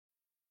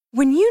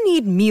When you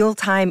need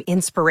mealtime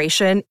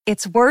inspiration,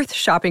 it's worth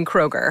shopping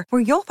Kroger,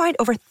 where you'll find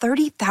over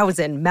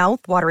 30,000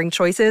 mouth-watering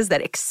choices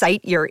that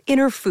excite your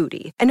inner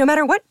foodie. And no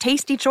matter what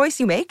tasty choice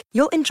you make,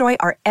 you'll enjoy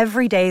our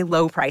everyday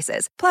low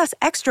prices, plus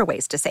extra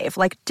ways to save,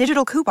 like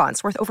digital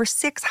coupons worth over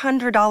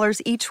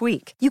 $600 each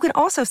week. You can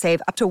also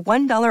save up to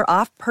 $1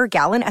 off per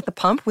gallon at the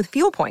pump with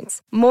fuel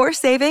points. More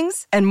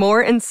savings and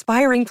more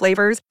inspiring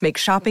flavors make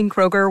shopping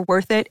Kroger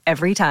worth it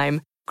every time.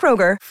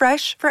 Kroger,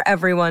 fresh for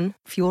everyone.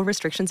 Fuel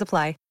restrictions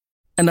apply.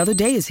 Another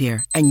day is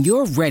here, and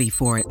you're ready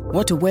for it.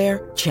 What to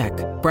wear? Check.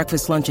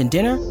 Breakfast, lunch, and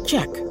dinner?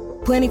 Check.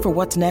 Planning for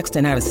what's next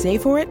and how to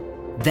save for it?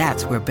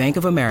 That's where Bank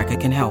of America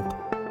can help.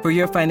 For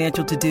your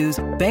financial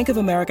to-dos, Bank of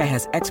America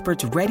has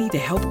experts ready to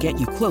help get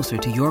you closer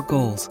to your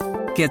goals.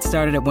 Get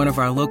started at one of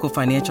our local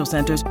financial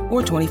centers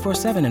or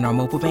 24/7 in our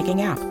mobile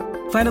banking app.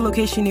 Find a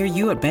location near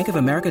you at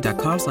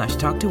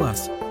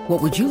bankofamerica.com/talktous.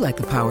 What would you like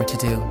the power to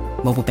do?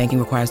 Mobile banking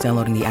requires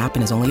downloading the app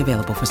and is only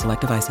available for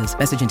select devices.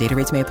 Message and data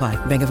rates may apply.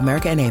 Bank of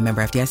America N.A.,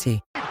 member FDIC.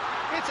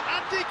 It's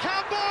Andy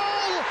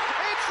Campbell!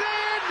 It's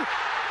in!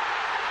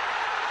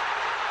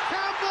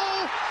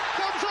 Campbell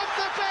comes off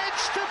the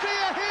bench to be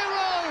a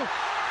hero!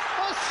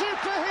 A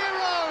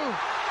superhero!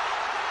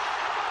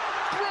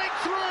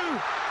 Breakthrough!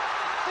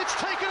 It's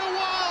taken a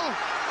while,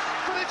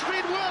 but it's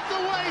been worth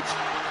the wait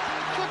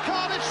for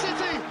Cardiff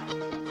City!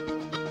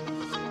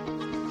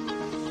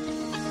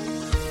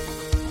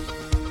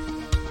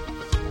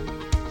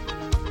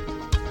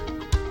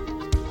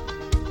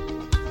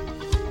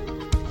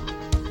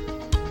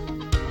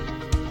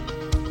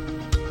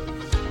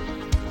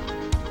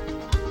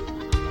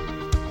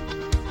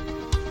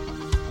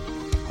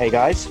 Hey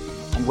guys,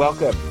 and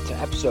welcome to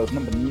episode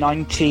number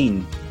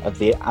 19 of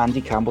the Andy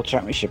Campbell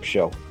Championship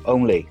Show,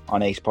 only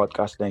on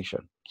ACEcast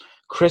Nation.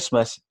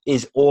 Christmas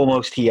is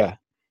almost here.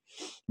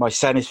 My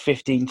son is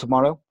 15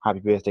 tomorrow. Happy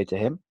birthday to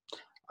him.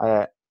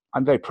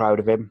 I'm very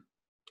proud of him.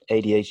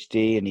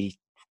 ADHD, and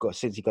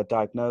since he got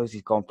diagnosed,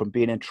 he's gone from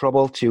being in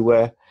trouble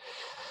to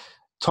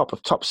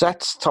top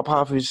sets, top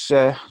half of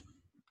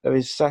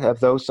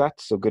those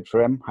sets. So good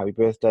for him. Happy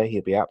birthday.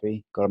 He'll be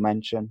happy. Got a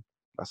mention.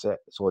 That's it.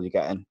 That's all you're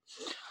getting.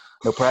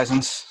 No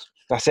presents.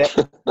 That's it.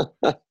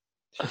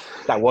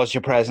 That was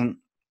your present.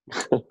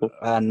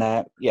 And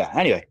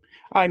anyway,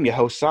 I'm your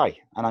host,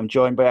 Si, and I'm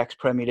joined by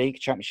ex-Premier League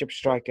Championship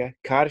striker,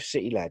 Cardiff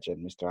City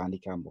legend, Mr. Andy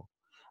Campbell.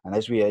 And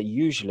as we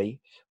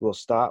usually, we'll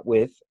start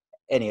with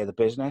any of the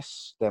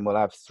business. Then we'll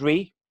have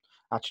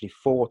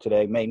four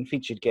today, main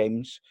featured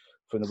games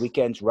from the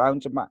weekend's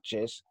rounds of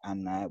matches.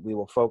 And we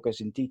will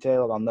focus in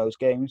detail on those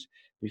games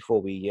before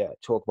we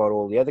talk about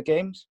all the other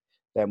games.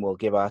 Then we'll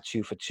give our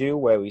 2 for 2,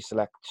 where we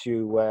select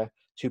two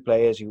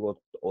players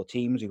or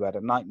teams who had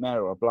a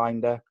nightmare or a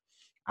blinder.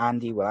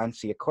 Andy will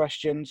answer your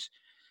questions.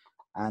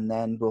 And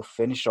then we'll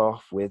finish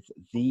off with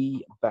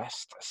the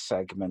best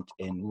segment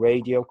in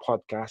radio,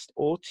 podcast,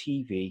 or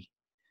TV.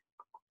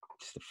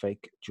 It's the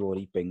fake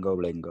Geordie Bingo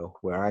Lingo,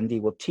 where Andy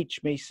will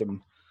teach me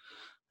something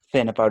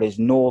about his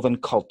northern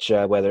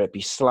culture, whether it be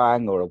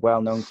slang or a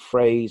well-known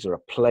phrase or a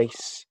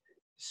place.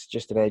 It's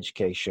just an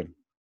education.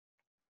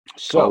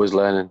 So, always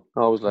learning,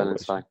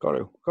 Si. Got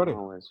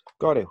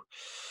to.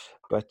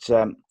 But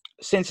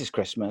since it's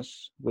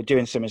Christmas, we're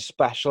doing something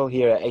special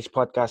here at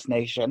ACEcast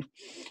Nation.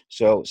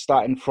 So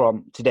starting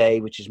from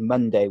today, which is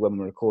Monday when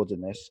we're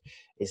recording this,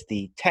 is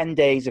the 10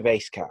 days of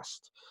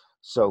ACEcast.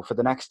 So for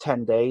the next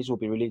 10 days, we'll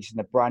be releasing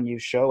a brand new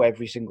show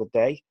every single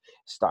day,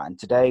 starting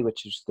today,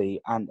 which is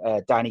the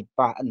Danny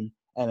Batten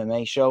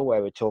MMA show,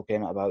 where we're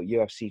talking about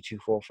UFC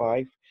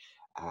 245.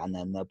 And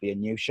then there'll be a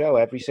new show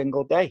every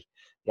single day.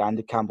 The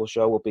Andy Campbell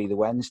show will be the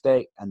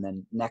Wednesday, and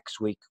then next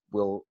week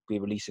we'll be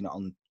releasing it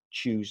on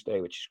Tuesday,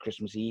 which is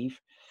Christmas Eve.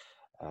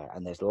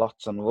 And there's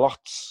lots and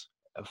lots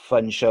of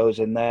fun shows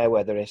in there,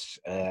 whether it's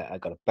I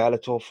got a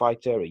Bellator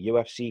fighter, a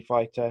UFC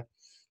fighter,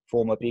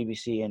 former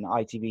BBC and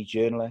ITV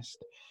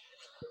journalist.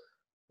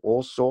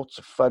 All sorts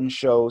of fun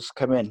shows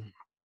come in.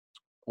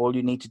 All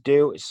you need to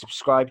do is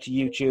subscribe to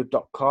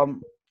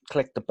youtube.com,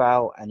 click the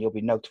bell, and you'll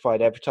be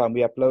notified every time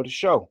we upload a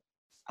show.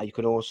 And you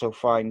can also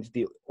find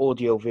the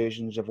audio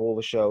versions of all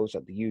the shows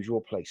at the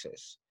usual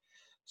places.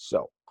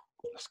 So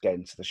let's get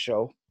into the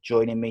show.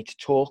 Joining me to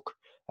talk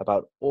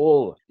about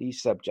all these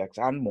subjects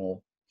and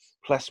more,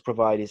 plus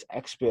provide his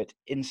expert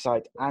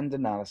insight and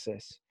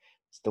analysis,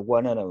 it's the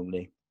one and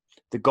only,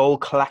 the goal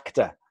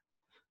collector,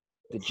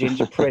 the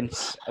ginger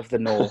prince of the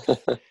north,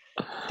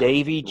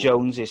 Davy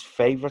Jones's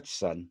favourite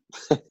son,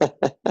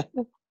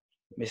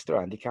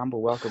 Mr. Andy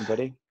Campbell. Welcome,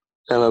 buddy.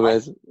 Hello,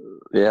 mate.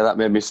 Yeah, that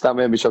made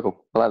me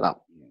chuckle. I like that.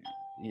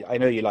 I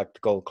know you like the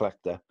goal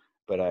collector,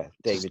 but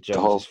David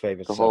Jones'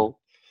 favourite son.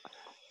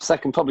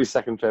 Probably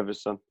second favourite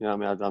son. You know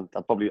what I mean?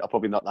 I'm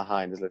probably not that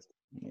high in his list.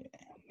 Yeah,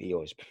 he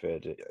always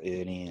preferred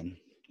Ernie and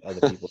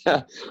other people.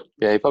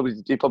 Yeah,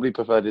 he probably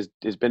preferred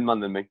his bin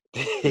man than me.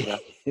 Yeah.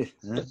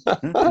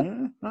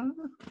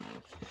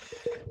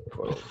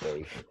 Poor old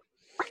Dave.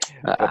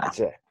 But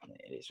it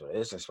is what it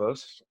is, I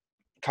suppose.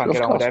 Can't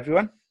get on with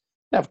everyone.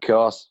 Yeah, of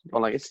course.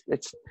 Well, that's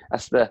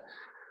the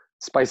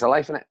spice of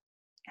life, isn't it?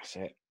 That's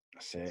it.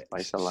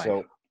 Spice of life.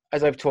 So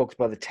as I've talked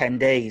about the 10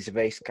 days of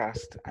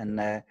ACEcast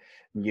and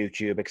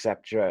YouTube,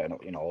 etc.,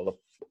 and all the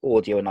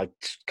audio, and I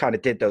kind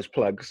of did those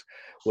plugs.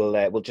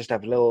 We'll just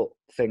have a little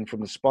thing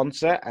from the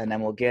sponsor, and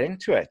then we'll get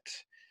into it.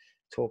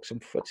 Talk some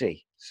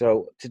footy.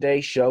 So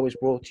today's show is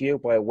brought to you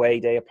by Away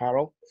Day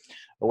Apparel.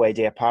 Away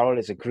Day Apparel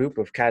is a group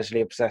of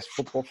casually obsessed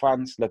football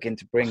fans looking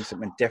to bring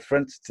something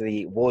different to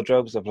the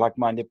wardrobes of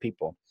like-minded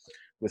people.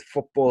 With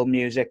football,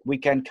 music,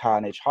 weekend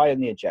carnage high on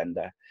the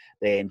agenda,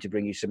 they aim to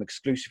bring you some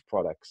exclusive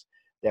products.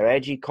 They're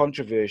edgy,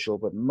 controversial,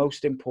 but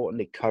most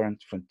importantly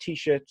current, from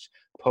t-shirts,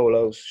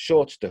 polos,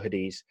 shorts to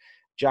hoodies,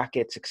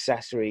 jackets,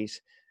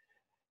 accessories.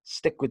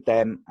 Stick with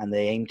them, and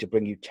they aim to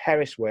bring you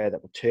terrace wear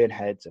that will turn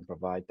heads and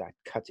provide that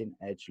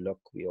cutting-edge look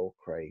we all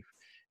crave.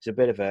 It's a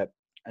bit of an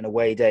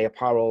Away Day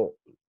Apparel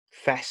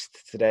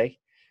fest today.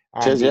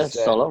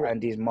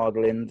 Andy's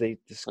modelling the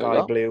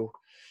sky blue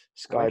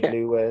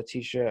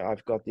t-shirt.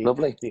 I've got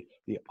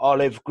the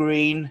olive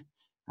green,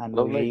 and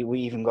we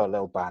even got a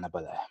little banner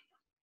by there.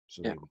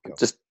 So there we go.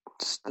 Just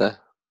there.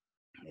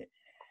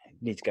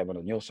 Need to get one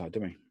on your side,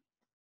 don't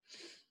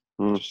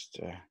we? Just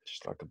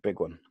like a big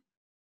one.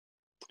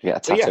 Yeah,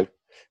 tattoo. Yeah,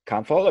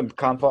 can't fault them.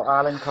 Can't fault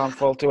Alan. Can't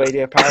fault Away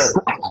Day Apparel.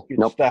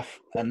 Good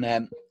stuff. And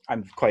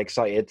I'm quite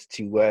excited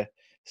to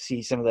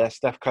see some of their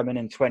stuff coming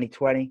in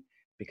 2020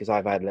 because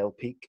I've had a little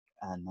peek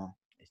and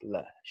it's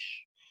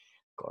lush,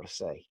 gotta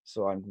say.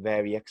 So I'm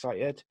very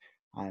excited.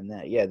 And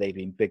they've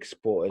been big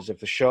supporters of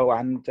the show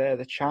and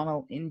the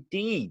channel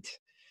indeed.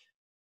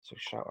 So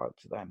shout out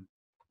to them.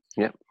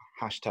 Yep.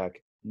 Hashtag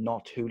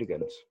not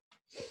hooligans.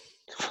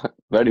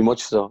 Very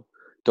much so.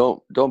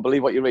 Don't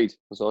believe what you read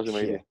on social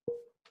media.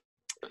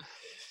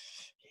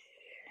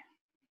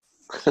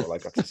 That's all I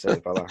got to say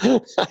about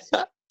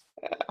that.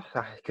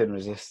 I couldn't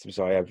resist. I'm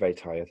sorry, I'm very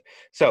tired.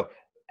 So,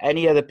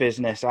 any other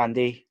business,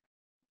 Andy?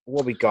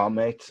 What we got,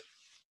 mate?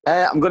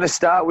 I'm going to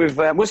start with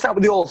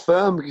the Old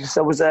Firm because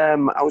I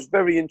was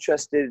very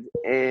interested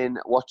in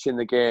watching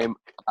the game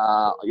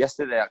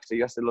yesterday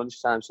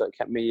lunchtime, so it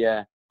kept me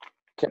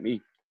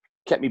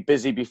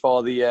busy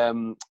before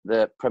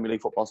the Premier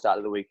League football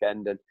started the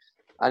weekend, and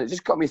it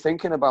just got me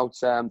thinking about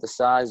the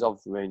size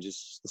of the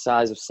Rangers, the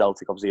size of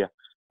Celtic, obviously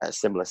a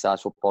similar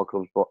size football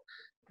clubs, but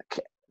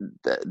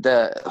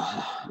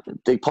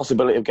the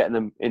possibility of getting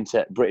them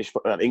into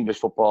English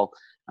football,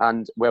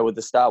 and where would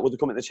they start? Would they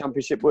come into the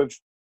Championship with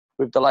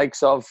the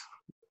likes of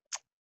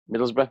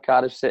Middlesbrough,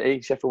 Cardiff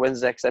City, Sheffield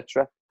Wednesday,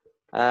 etc.?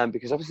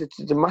 Because obviously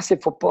they're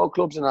massive football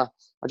clubs, and I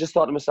just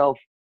thought to myself,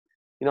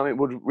 it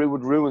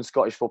would ruin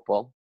Scottish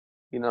football.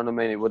 You know what I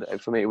mean? It would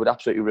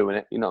absolutely ruin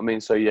it. You know what I mean?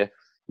 So you're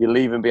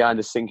leaving behind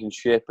a sinking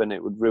ship, and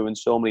it would ruin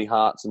so many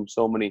hearts and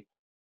so many.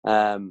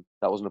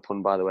 That wasn't a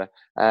pun, by the way.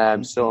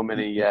 So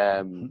many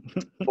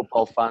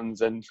football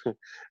fans, and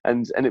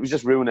it would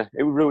just ruin it.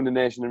 It would ruin the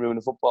nation and ruin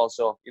the football.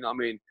 So you know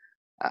what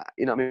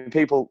I mean?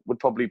 People would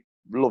probably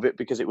love it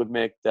because it would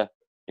make the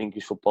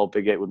English football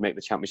bigger. It would make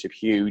the Championship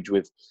huge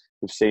with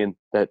seeing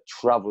the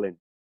travelling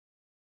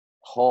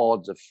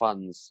hordes of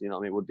fans. You know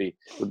what I mean?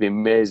 It would be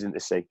amazing to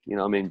see. You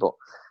know what I mean? But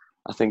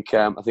I think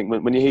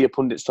when you hear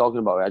pundits talking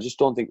about it, I just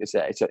don't think it's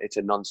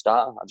a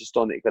non-starter. I just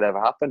don't think it could ever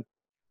happen.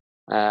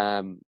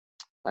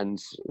 And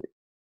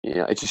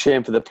it's a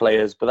shame for the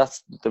players, but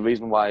that's the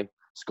reason why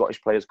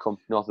Scottish players come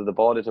north of the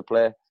border to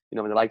play.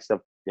 The likes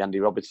of the Andy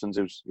Robertsons,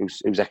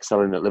 who's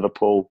excelling at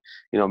Liverpool.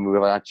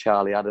 We've had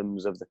Charlie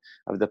Adams of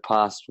the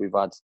past. We've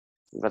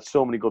had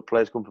so many good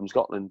players come from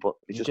Scotland, but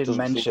it just didn't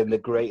mention the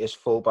greatest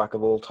fullback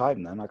of all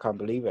time. Then I can't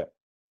believe it.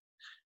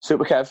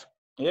 Super Kev.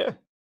 Yeah.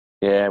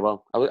 Yeah.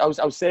 Well, I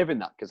was saving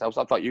that because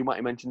I thought you might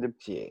have mentioned him.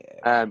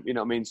 Yeah. You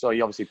know what I mean? So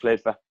he obviously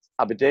played for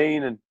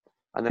Aberdeen and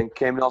then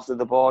came north of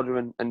the border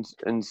and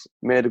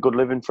made a good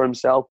living for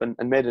himself and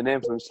made a name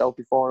for himself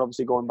before,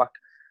 obviously going back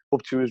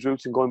up to his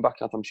roots and going back.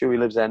 I'm sure he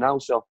lives there now.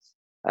 So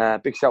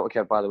big shout out to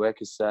Kev, by the way,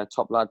 because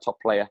top lad, top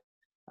player.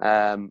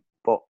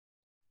 But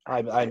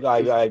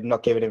I'm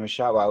not giving him a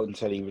shout out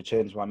until he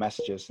returns my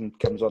messages and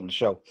comes on the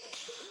show.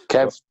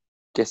 Kev,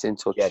 get in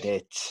touch. Get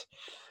it.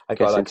 I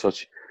got got in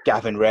touch.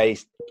 Gavin Ray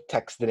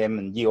texted him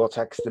and you're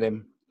texting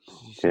him.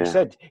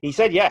 Yeah. He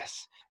said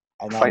yes.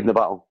 And fighting the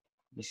battle.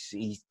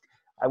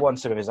 I want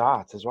some of his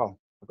art as well,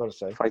 I've got to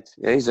say.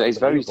 Yeah, he's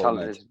very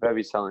talented.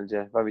 Very talented,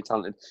 yeah. Very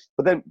talented.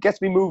 But then gets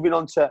me moving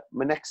on to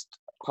my next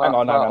part. Hang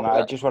on.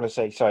 I just want to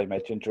say, sorry,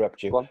 mate, to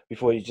interrupt you.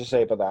 Before you just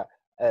say about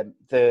that.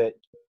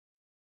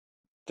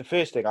 The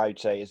first thing I would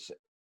say is,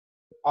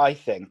 I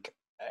think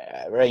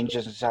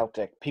Rangers and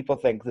Celtic, people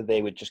think that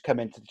they would just come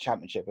into the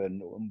Championship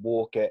and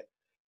walk it,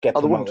 get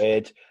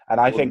promoted. And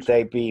I think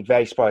they'd be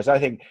very surprised. I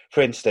think,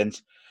 for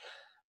instance,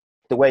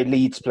 the way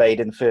Leeds played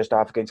in the first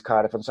half against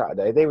Cardiff on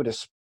Saturday, they would have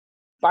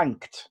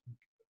spanked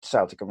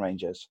Celtic and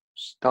Rangers.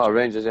 Oh,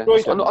 Rangers, yeah.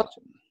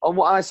 On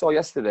what I saw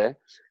yesterday,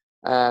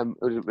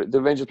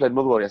 the Rangers played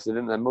Motherwell yesterday,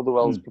 didn't they?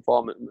 Motherwell's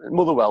performance.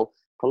 Motherwell,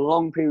 for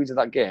long periods of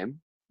that game,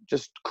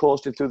 just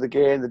coasted through the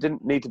game. They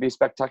didn't need to be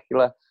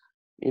spectacular.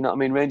 You know what I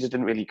mean? Rangers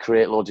didn't really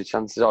create loads of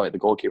chances. The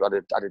goalkeeper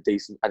had a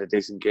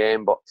decent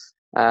game, but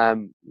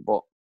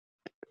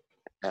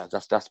yeah,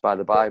 that's by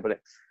the by. But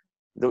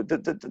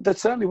they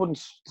certainly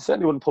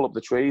wouldn't pull up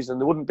the trees, and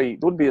they wouldn't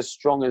be as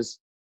strong as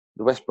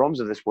the West Broms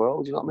of this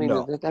world. You know what I mean?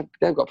 No.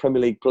 They've got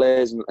Premier League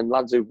players and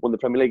lads who've won the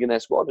Premier League in their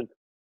squad and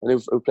who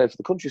played for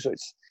the country. So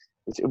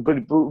it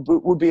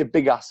would be a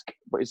big ask,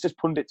 but it's just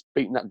pundits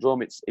beating that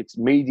drum. It's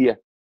media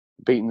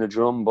beating the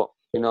drum, but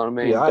you know what I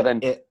mean. Yeah, but then,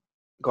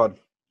 go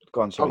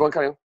on. Sorry. Go on,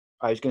 carry on.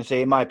 I was going to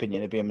say, in my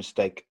opinion, it'd be a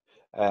mistake.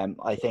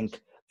 I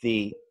think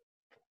the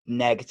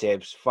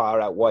negatives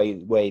far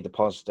outweigh the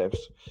positives.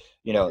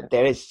 You know,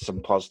 there is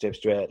some positives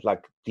to it,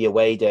 like the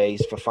away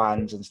days for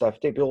fans and stuff.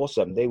 They'd be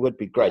awesome. They would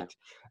be great.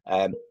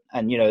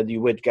 And, you know,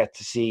 you would get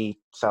to see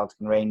Celtic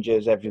and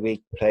Rangers every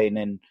week playing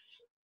in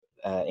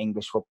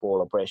English football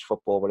or British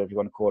football, whatever you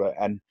want to call it.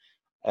 And,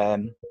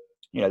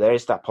 you know, there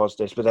is that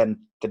positives. But then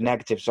the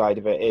negative side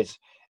of it is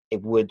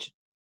it would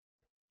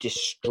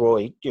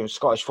destroy, you know,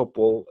 Scottish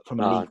football from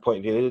a league point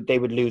of view. They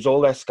would lose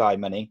all their Sky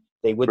money.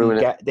 They wouldn't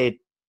get the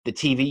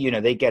TV, you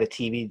know, they get a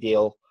TV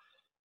deal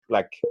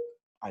like,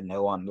 I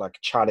know, on like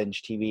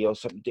Challenge TV or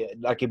something.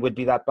 Like, it would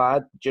be that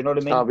bad. Do you know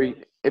what I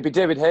mean? It'd be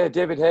David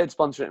Head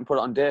sponsor it and put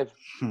it on Dave.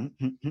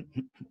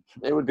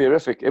 It would be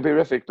horrific. It'd be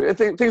horrific. But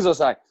things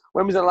aside,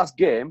 when was the last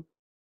game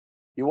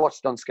you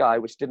watched on Sky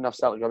which didn't have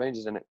Celtic or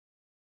Rangers in it?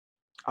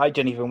 I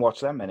don't even watch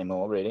them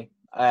anymore, really.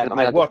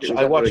 I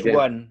watched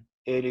one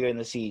earlier in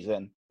the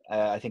season.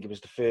 I think it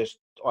was the first.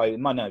 It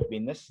might not have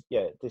been this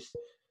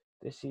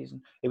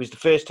season. It was the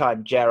first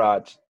time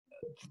Gerrard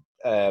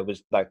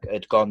was like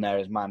had gone there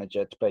as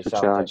manager to play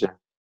Celtic.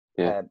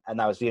 Yeah, and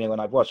that was the only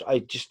one I've watched.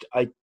 I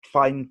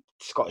find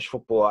Scottish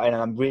football, and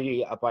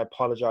I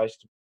apologise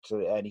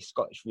to any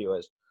Scottish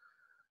viewers.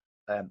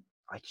 I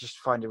just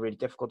find it really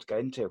difficult to get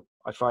into.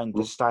 I find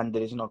the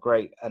standard is not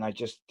great, and I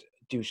just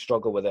do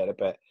struggle with it a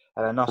bit.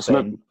 And I'm not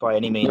saying by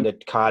any means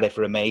that Cardiff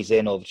are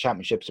amazing or the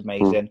Championship's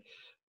amazing,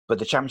 but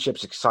the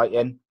Championship's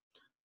exciting.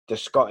 The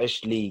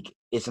Scottish League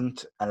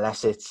isn't,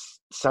 unless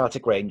it's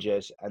Celtic,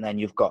 Rangers, and then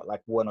you've got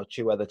like one or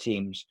two other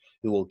teams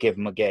who will give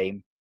them a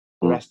game.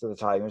 The rest of the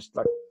time, it's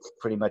like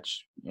pretty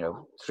much, you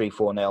know,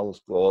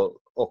 3-4-0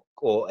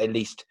 or at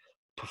least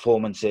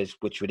performances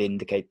which would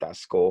indicate that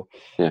score.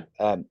 Yeah.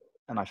 And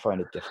I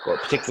find it difficult,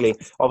 particularly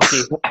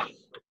obviously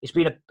it's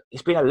been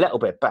a little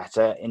bit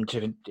better in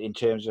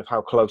terms of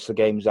how close the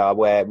games are,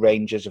 where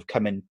Rangers have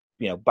come in,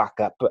 you know, back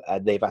up.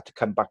 They've had to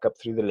come back up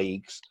through the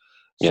leagues,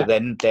 so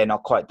then they're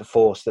not quite the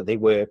force that they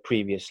were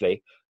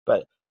previously.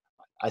 But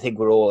I think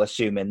we're all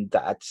assuming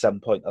that at some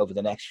point over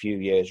the next few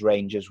years,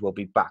 Rangers will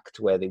be back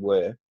to where they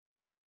were,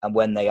 and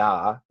when they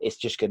are, it's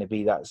just going to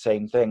be that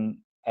same thing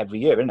every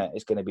year, isn't it?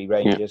 It's going to be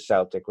Rangers,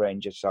 Celtic,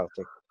 Rangers,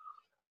 Celtic,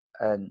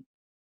 and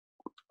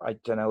I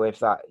don't know if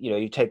that, you know,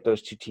 you take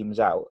those two teams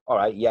out, all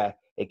right, yeah,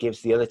 it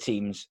gives the other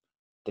teams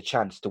the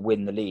chance to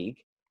win the league.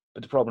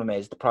 But the problem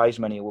is the prize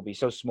money will be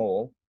so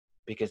small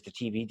because the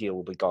TV deal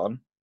will be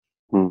gone.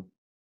 No,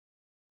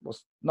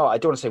 I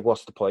don't want to say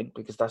what's the point,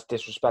 because that's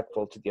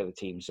disrespectful to the other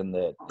teams and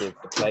the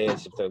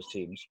players of those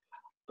teams.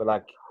 But,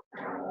 like,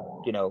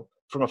 you know,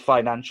 from a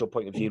financial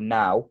point of view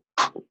now,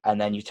 and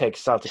then you take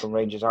Celtic and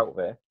Rangers out of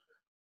it,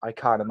 I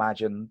can't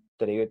imagine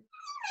that it's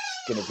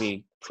going to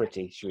be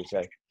pretty, should we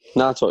say.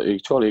 No, I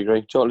totally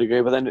agree.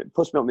 But then it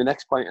puts me on the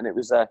next point, and it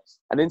was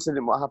an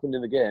incident what happened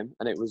in the game,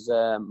 and it was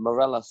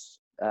Morelos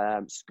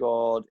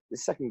scored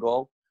his second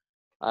goal.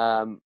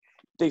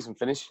 Decent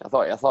finish. I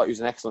thought he was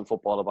an excellent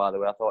footballer, by the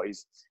way. I thought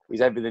he's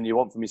everything you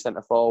want from your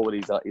centre forward.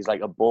 He's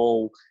like a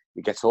bull.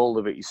 He gets hold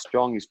of it. He's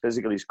strong. He's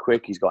physical. He's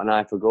quick. He's got an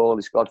eye for goal.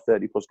 He's scored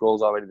 30+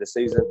 goals already this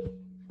season.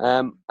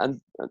 And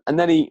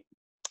then he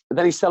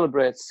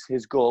celebrates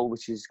his goal,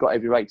 which he's got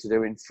every right to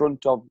do, in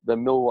front of the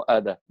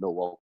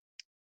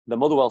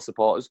Motherwell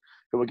supporters,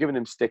 who were giving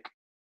him stick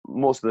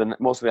most of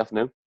the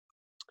afternoon.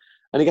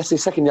 And he gets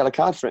his second yellow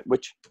card for it,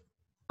 which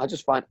I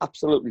just find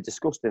absolutely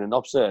disgusting and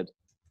absurd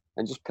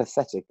and just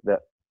pathetic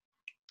that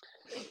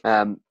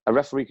a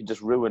referee could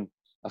just ruin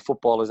a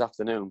footballer's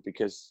afternoon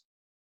because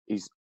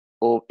he's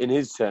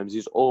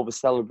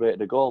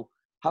over-celebrated a goal.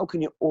 How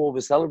can you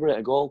over-celebrate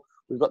a goal?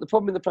 We've got the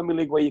problem in the Premier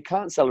League where you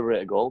can't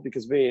celebrate a goal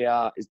because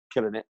VAR is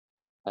killing it,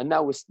 and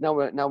now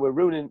we're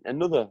ruining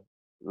another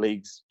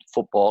league's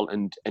football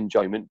and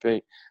enjoyment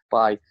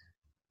by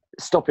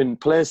stopping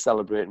players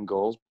celebrating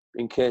goals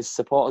in case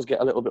supporters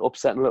get a little bit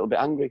upset and a little bit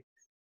angry.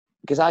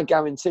 Because I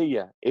guarantee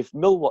you, if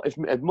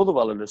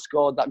Motherwell had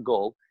scored that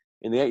goal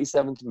in the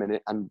 87th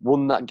minute and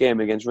won that game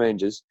against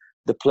Rangers,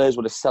 the players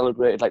would have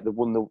celebrated like they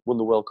won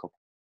the World Cup.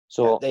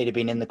 So they'd have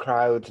been in the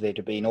crowd, they'd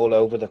have been all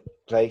over the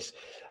place.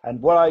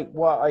 And what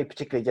I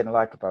particularly didn't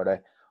like about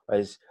it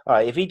was, all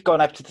right, if he'd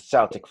gone up to the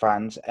Celtic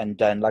fans and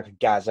done like a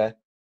Gaza,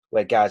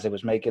 where Gaza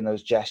was making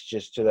those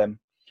gestures to them,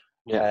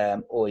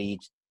 or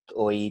he'd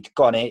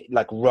gone it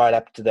like right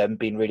up to them,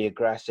 being really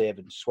aggressive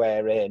and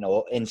swearing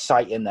or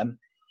inciting them,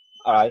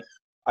 all right,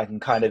 I can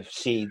kind of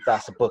see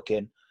that's a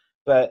booking.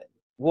 But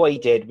what he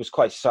did was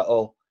quite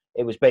subtle.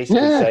 It was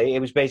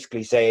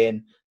basically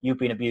saying, "You've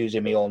been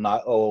abusing me all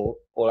night, all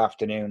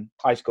afternoon.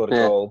 I scored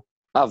a goal.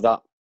 Have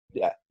that."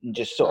 Yeah, and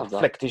just sort of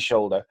flicked his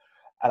shoulder,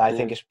 and I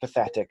think it's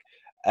pathetic.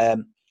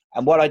 And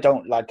what I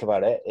don't like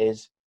about it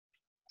is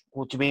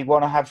do we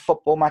want to have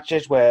football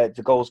matches where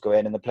the goals go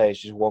in and the players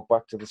just walk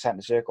back to the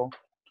centre circle?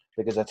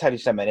 Because I tell you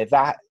something, if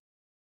that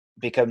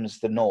becomes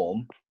the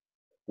norm,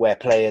 where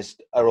players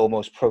are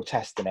almost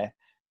protesting it,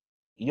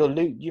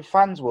 your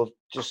fans will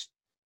just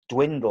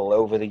dwindle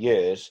over the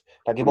years.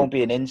 Like, it won't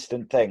be an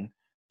instant thing.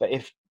 But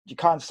if you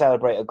can't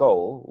celebrate a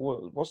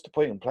goal, what's the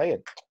point in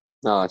playing?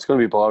 No, it's going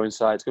to be boring.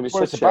 Side. It's going to be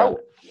What it's about?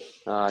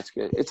 It's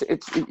good.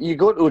 It's you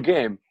go to a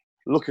game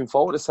looking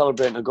forward to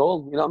celebrating a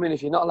goal. You know what I mean?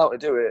 If you're not allowed to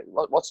do it,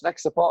 what's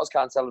next? Supporters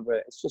can't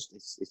celebrate. It's just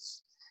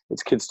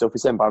it's kid stuff.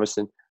 It's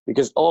embarrassing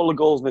because all the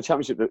goals in the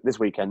championship this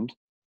weekend,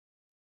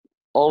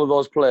 all of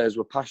those players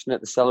were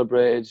passionate. They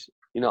celebrated.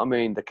 You know what I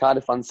mean? The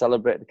Cardiff fans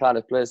celebrated. The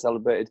Cardiff players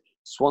celebrated.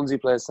 Swansea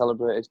players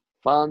celebrated.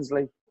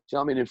 Barnsley. Do you know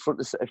what I mean? In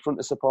front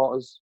of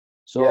supporters.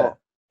 So. Yeah.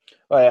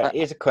 Well,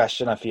 here's a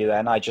question for you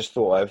then. I just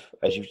thought of,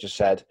 as you've just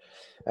said,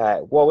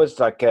 what was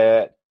like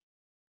the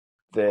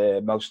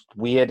most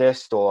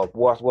weirdest, or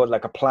what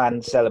like a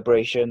planned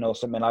celebration or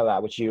something like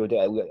that, which you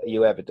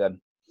ever done?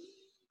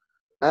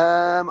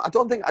 I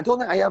don't think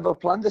I ever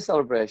planned a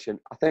celebration.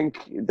 I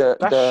think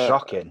that's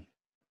shocking.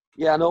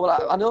 Yeah, I know.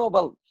 Well, I know.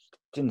 Well,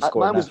 didn't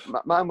score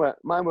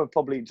mine were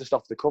probably just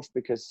off the cuff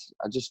because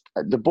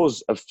the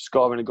buzz of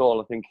scoring a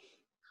goal. I think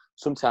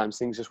sometimes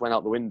things just went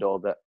out the window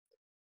that.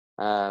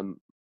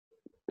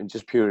 And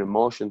just pure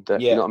emotion.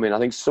 That you know what I mean. I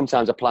think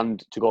sometimes I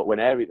planned to go to an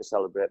area to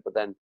celebrate, but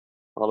then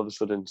all of a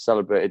sudden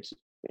celebrated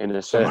in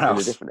a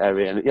different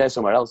area, and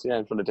somewhere else,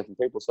 in front of different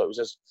people. So it was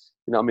just,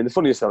 you know what I mean. The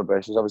funniest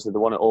celebrations, obviously, the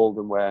one at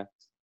Oldham where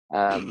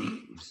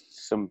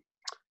some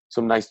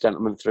nice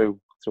gentleman threw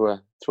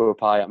a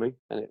pie at me,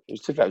 and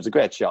it was a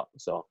great shot.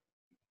 So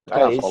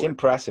it's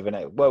impressive, isn't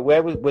it? Well,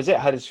 where was it?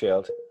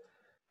 Huddersfield.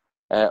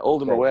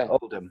 Oldham away.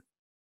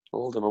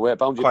 Oldham away at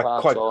Boundary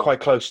Park. Quite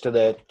close to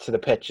the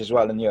pitch as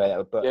well, and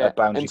at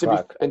Boundary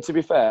Park. And to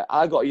be fair,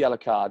 I got a yellow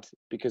card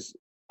because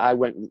I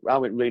went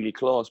really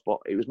close, but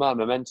it was my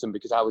momentum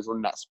because I was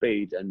running that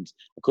speed and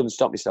I couldn't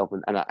stop myself,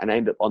 and I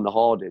ended up on the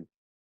hoarding,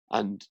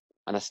 and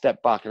I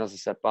stepped back, and as I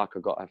stepped back,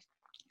 I got a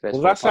face.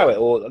 Well,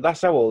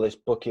 that's how all this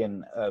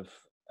booking of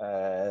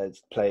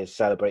players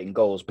celebrating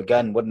goals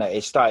began, wouldn't it?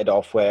 It started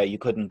off where you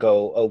couldn't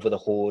go over the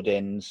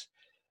hoardings.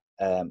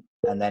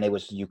 And then it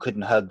was you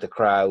couldn't hug the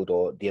crowd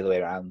or the other way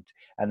around.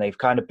 And they've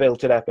kind of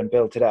built it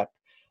up.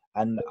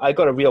 And I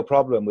got a real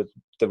problem with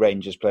the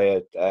Rangers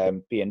player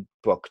being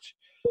booked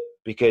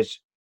because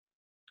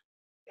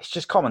it's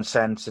just common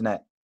sense, isn't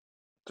it?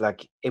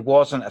 Like, it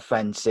wasn't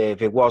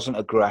offensive. It wasn't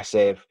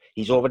aggressive.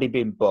 He's already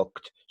been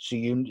booked. So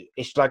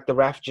it's like the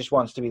ref just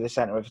wants to be the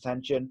centre of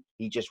attention.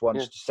 He just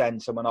wants to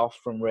send someone off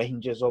from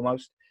Rangers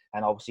almost.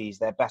 And obviously he's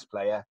their best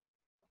player.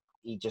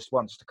 He just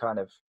wants to kind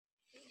of...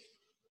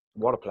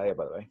 What a player,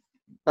 by the way.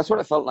 That's what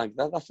it felt like.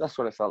 That's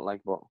what it felt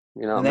like. But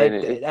you know,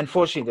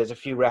 unfortunately, there's a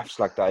few refs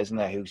like that, isn't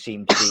there, who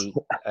seem to be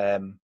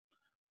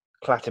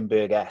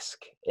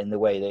Clattenburg-esque in the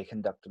way they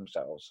conduct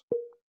themselves.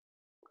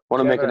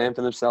 Want to make a name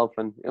for themselves,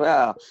 and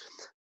I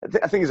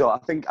think so. I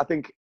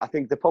think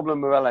the problem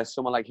Morales,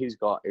 someone like he's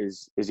got,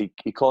 is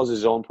he causes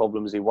his own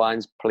problems. He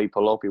winds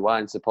people up. He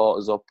winds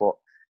supporters up. But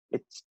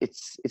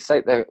it's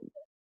like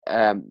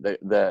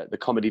the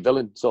comedy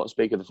villain, so to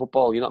speak, of the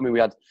football. You know what I mean?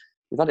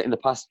 We've had it in the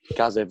past,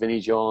 Gaza, Vinnie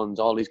Jones,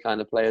 all these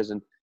kind of players,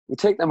 and we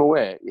take them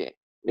away.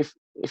 If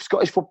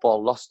Scottish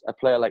football lost a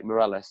player like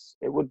Morales,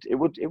 it would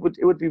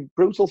be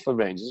brutal for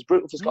Rangers. It's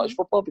brutal for Scottish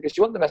football because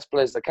you want the best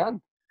players they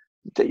can.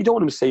 You don't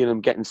want them seeing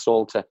them getting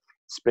sold to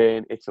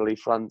Spain, Italy,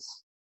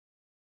 France,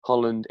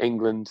 Holland,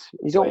 England.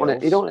 You don't want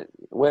it. You don't.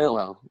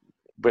 Well,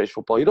 British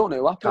football. You don't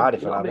know what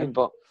happens. You know what I mean?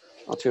 But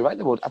not too right.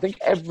 They would. I think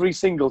every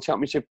single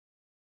Championship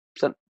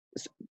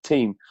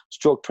team,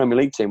 stroke Premier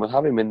League team, will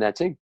have him in their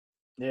team.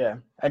 Yeah,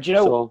 and do you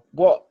know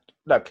what?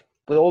 Look,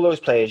 with all those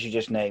players you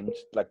just named,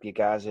 like your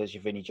Gazas,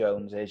 your Vinnie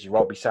Joneses, your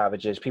Robbie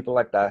Savages, people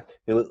like that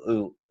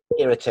who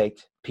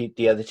irritate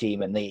the other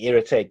team and they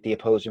irritate the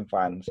opposing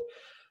fans,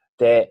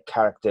 their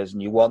characters,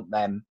 and you want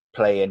them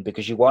playing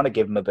because you want to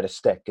give them a bit of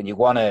stick and you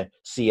want to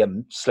see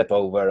them slip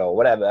over or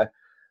whatever.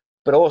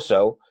 But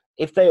also,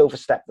 if they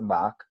overstep the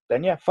mark,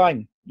 then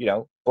fine. You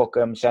know, book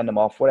them, send them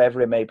off,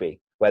 whatever it may be.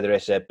 Whether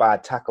it's a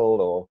bad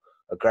tackle or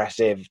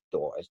aggressive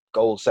or a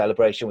goal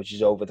celebration which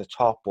is over the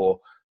top or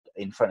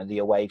in front of the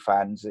away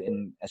fans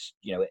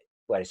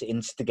where it's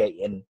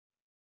instigating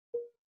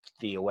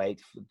the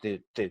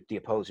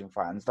opposing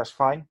fans, that's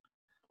fine,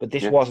 but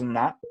this wasn't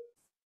that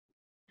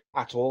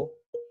at all,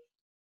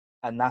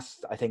 and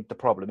that's, I think, the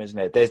problem, isn't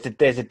it?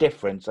 There's a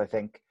difference, I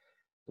think,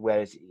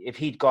 whereas if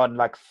he'd gone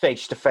like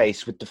face to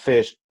face with the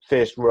first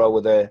row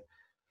of the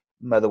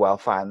Motherwell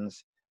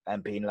fans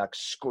and been like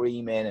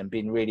screaming and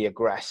being really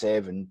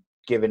aggressive and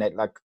giving it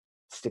like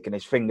sticking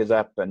his fingers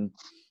up, and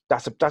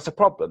that's a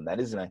problem then,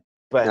 isn't it?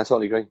 But I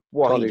totally agree.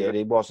 He did,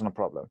 it wasn't a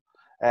problem.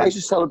 I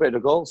just celebrated a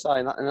goal,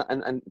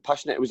 and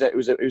passionate. It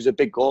was a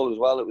big goal as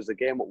well. It was the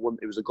game that won.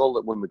 It was a goal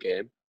that won the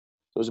game.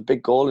 It was a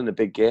big goal in a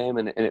big game,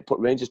 and it put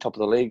Rangers top of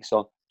the league.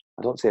 So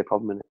I don't see a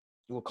problem in it.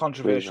 Well,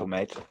 controversial,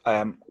 mate.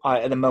 At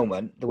the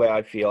moment, the way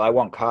I feel, I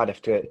want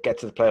Cardiff to get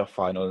to the playoff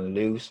final and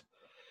lose,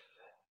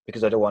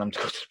 because I don't want him to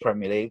go to the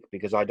Premier League,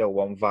 because I don't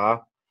want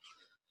VAR.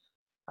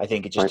 I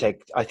think it just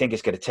I think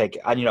it's going to take,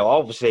 and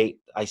obviously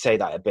I say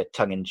that a bit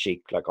tongue in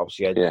cheek. Like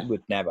obviously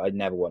I'd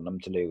never want them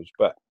to lose,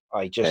 but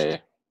I just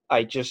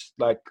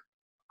don't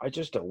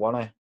want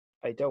to.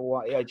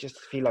 I just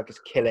feel like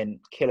it's killing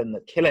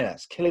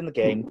the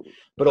game.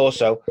 But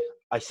also,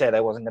 I said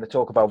I wasn't going to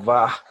talk about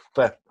VAR,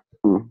 but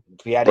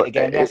we had it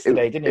again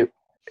yesterday, didn't you?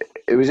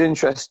 It was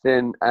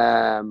interesting.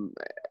 I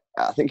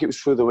think it was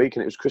through the week,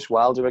 and it was Chris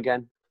Wilder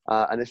again.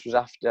 And this was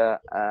after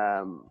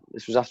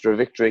a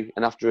victory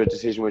and after a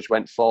decision which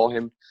went for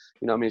him.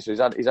 You know what I mean? So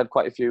he's had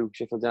quite a few.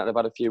 Sheffield United have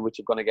had a few which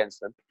have gone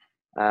against them.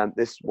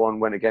 This one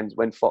went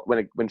for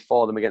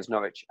them against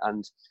Norwich,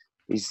 and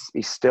he's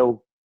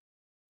still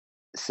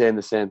saying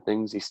the same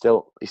things. He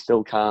still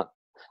can't.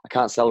 I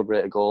can't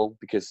celebrate a goal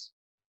because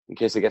in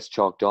case it gets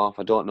chalked off,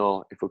 I don't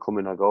know if we're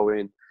coming or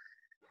going.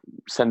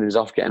 Sendings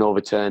off getting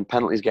overturned,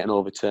 penalties getting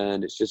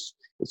overturned. It's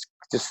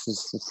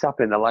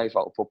sapping the life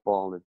out of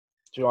football. And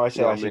do you know what I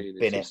say? I should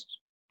bin it.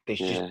 They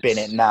should just bin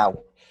it now.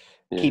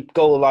 Yeah. Keep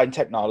goal line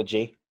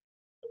technology.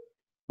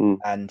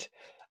 And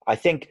I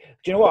think,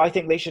 do you know what I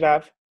think they should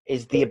have?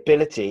 Is the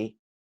ability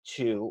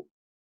to,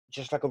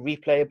 just like a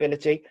replay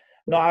ability,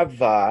 not have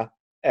VAR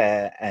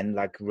and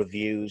like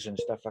reviews and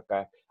stuff like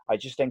that. I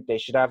just think they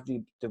should have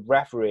the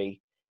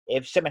referee,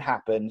 if something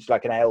happens,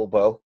 like an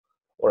elbow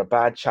or a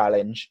bad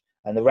challenge,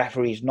 and the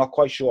referee's not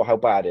quite sure how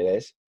bad it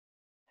is,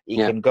 he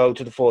can go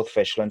to the fourth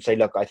official and say,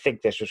 look, I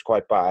think this was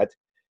quite bad.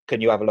 Can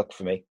you have a look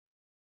for me?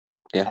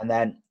 Yeah. And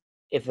then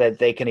if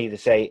they can either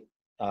say,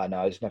 oh,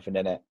 no, there's nothing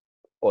in it,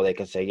 or they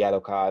can say yellow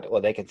card,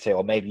 or they can say,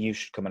 oh, maybe you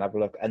should come and have a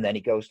look, and then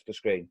he goes to the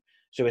screen.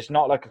 So it's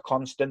not like a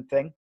constant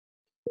thing.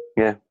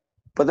 Yeah.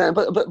 But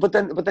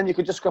then you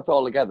could just scrap it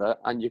all together,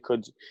 and you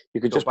could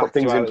just put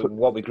things in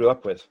what we grew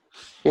up with.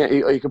 Yeah,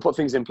 or you could put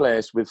things in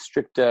place with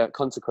stricter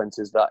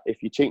consequences. That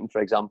if you're cheating,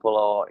 for example,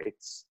 or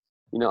it's,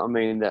 you know what I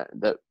mean,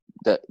 that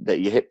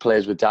you hit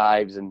players with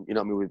dives, and you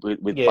know what I mean,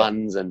 with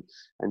bans and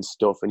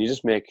stuff, and you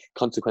just make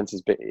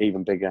consequences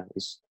even bigger.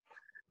 It's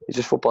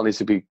just football needs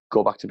to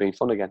go back to being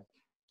fun again.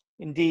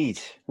 Indeed,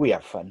 we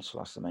have fun, so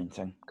that's the main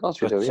thing. Of course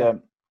we do. Yeah.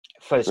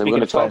 We're going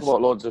to talk about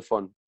loads of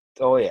fun.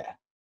 Oh yeah.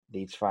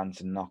 Leeds fans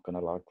are not going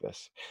to like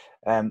this.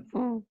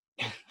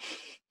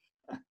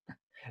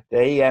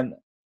 They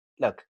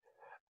look,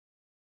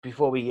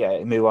 before we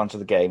move on to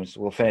the games,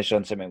 we'll finish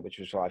on something which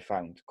was what I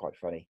found quite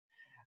funny.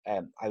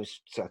 I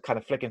was kind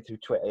of flicking through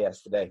Twitter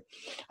yesterday,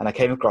 and I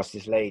came across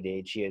this lady,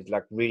 and she has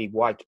like really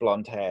white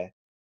blonde hair,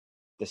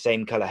 the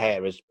same colour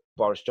hair as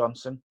Boris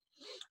Johnson,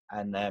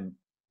 and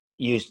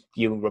you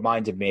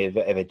reminded me of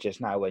it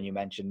just now when you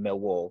mentioned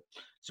Millwall.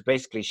 So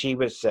basically, she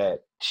was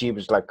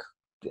like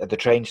at the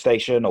train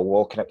station or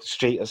walking up the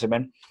street or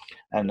something,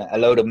 and a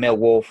load of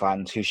Millwall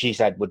fans who she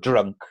said were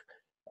drunk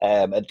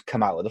had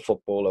come out with the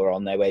football or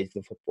on their way to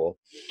the football,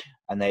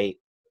 and they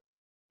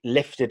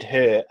lifted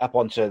her up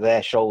onto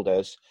their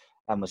shoulders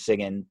and were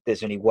singing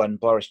 "There's only one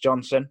Boris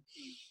Johnson,"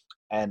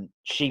 and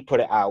she put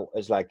it out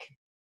as like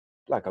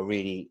a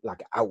really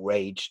like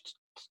outraged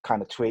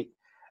kind of tweet.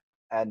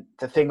 And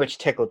the thing which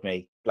tickled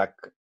me, like,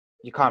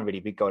 you can't really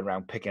be going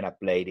around picking up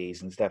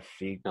ladies and stuff.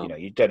 You know,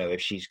 you don't know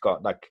if she's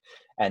got like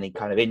any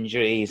kind of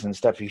injuries and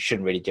stuff. You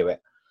shouldn't really do it.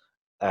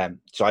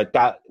 So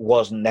that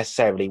wasn't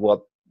necessarily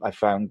what I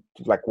found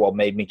like what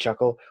made me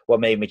chuckle. What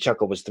made me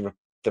chuckle was the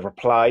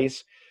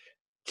replies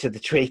to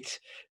the tweet,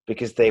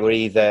 because they were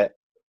either,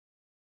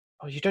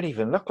 "Oh, you don't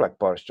even look like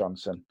Boris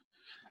Johnson,"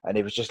 and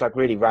it was just like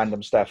really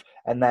random stuff.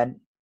 And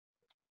then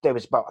there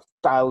was about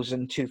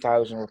 1,000,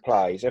 2,000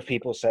 replies of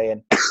people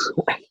saying,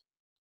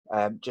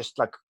 just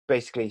like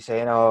basically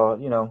saying, "Oh,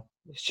 you know,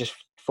 it's just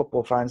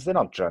football fans. They're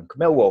not drunk.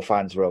 Millwall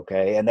fans are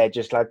okay," and they're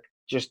just like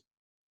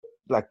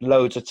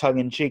loads of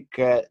tongue-in-cheek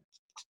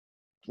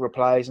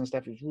replies and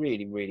stuff. It was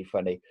really, really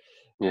funny.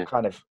 Yeah.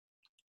 Kind of.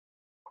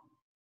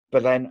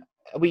 But then,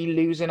 are we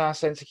losing our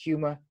sense of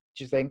humour?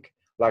 Do you think?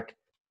 Like,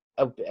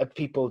 are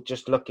people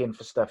just looking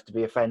for stuff to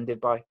be offended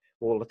by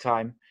all the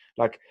time?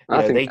 Like,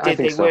 they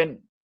weren't,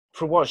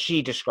 from what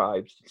she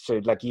described.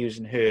 So, like,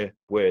 using her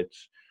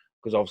words,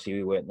 because obviously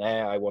we weren't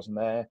there. I wasn't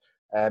there.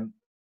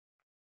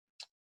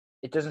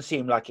 It doesn't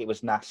seem like it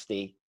was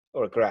nasty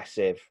or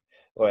aggressive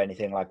or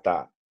anything like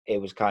that. It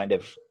was kind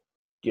of,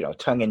 you know,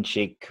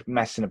 tongue-in-cheek,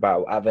 messing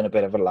about, having a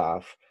bit of a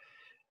laugh,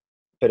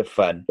 bit of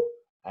fun.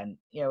 And,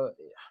 you know,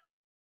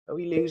 are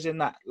we losing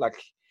that, like,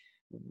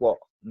 what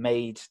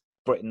made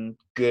Britain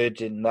good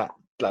in that,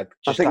 like,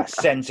 just that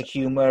sense of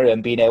humour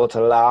and being able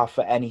to laugh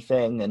at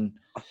anything? And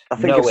I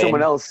think if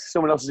someone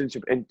else's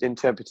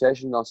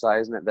interpretation of that,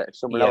 isn't it? That if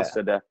someone else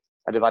had have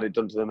had it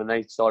done to them and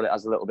they saw it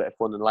as a little bit of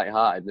fun and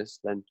lightheartedness,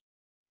 then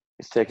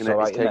it's taken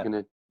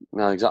it.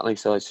 No, exactly.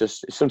 So it's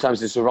just,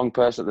 sometimes it's the wrong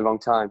person at the wrong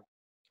time.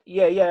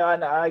 Yeah,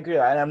 and I agree.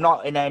 And I'm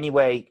not in any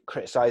way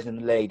criticising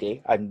the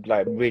lady. I'm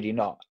like really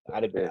not.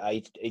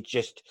 It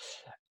just,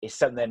 it's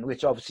something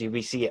which obviously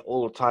we see it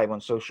all the time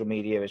on social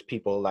media, as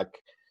people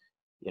like,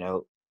 you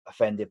know,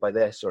 offended by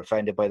this or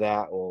offended by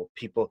that, or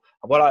people.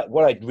 What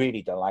I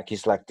really don't like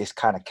is like this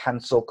kind of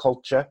cancel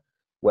culture.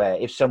 where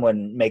if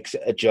someone makes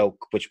a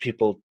joke which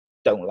people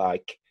don't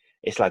like,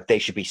 it's like they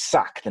should be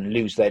sacked and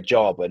lose their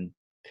job, and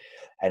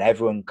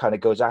everyone kind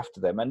of goes after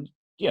them. And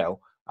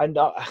and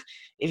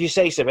if you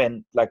say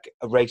something like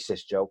a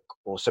racist joke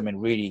or something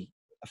really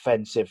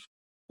offensive,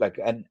 like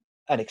and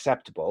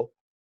unacceptable,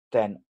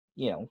 then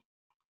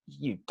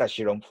that's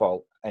your own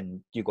fault,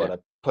 and you got to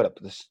put up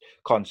with the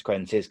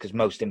consequences, because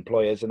most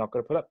employers are not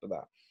going to put up with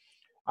that.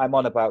 I'm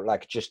on about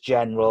like just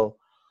general,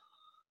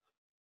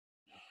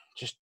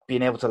 just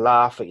being able to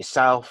laugh at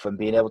yourself and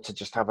being able to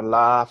just have a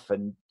laugh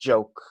and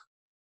joke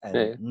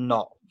and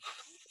not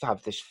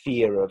have this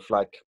fear of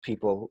like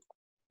people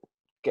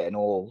getting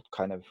all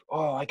kind of,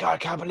 oh my God, I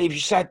can't believe you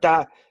said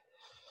that.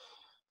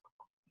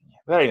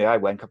 But anyway, I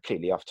went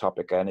completely off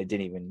topic, and it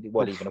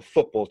wasn't even a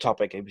football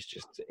topic.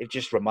 It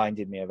just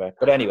reminded me of it.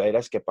 But anyway,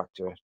 let's get back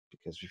to it,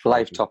 because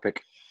life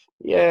topic.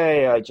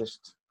 Yeah.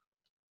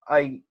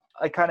 I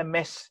kind of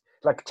miss,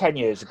 like 10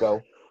 years ago,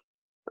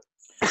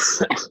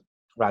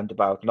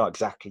 roundabout, not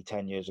exactly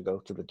 10 years ago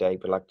to the day,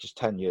 but like just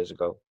 10 years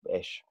ago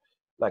ish.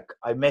 Like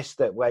I missed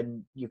that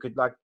when you could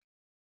like,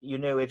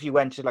 if you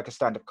went to like a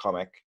stand-up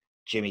comic,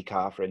 Jimmy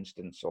Carr, for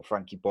instance, or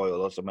Frankie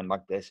Boyle or something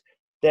like this,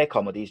 their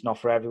comedy is not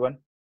for everyone.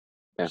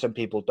 Yeah. Some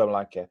people don't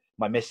like it.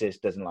 My missus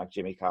doesn't like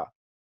Jimmy Carr.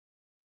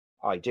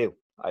 I do.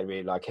 I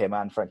really like him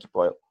and Frankie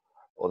Boyle,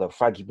 although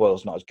Frankie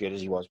Boyle's not as good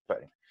as he was.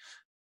 But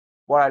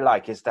what I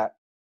like is that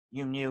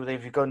you knew that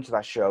if you go into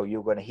that show, you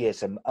were going to hear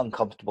some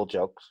uncomfortable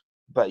jokes,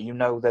 but you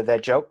know that they're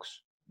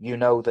jokes. You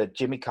know that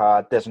Jimmy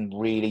Carr doesn't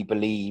really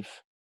believe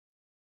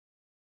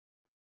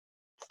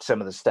some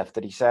of the stuff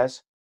that he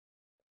says,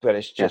 but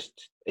it's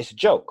just, it's a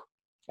joke,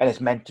 and it's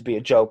meant to be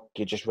a joke.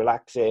 You're just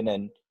relaxing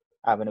and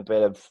having a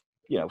bit of,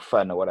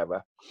 fun or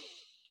whatever.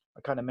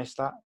 I kind of miss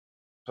that,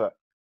 but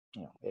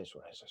it is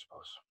what it is, I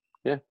suppose.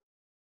 Yeah.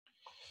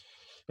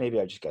 Maybe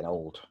I'm just getting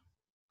old.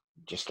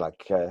 Just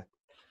like,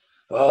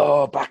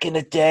 back in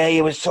the day,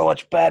 it was so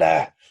much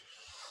better.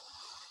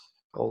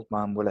 Old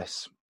man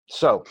Willis.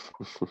 So,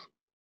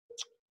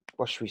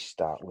 what should we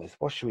start with?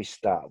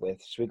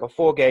 So we've got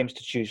 4 games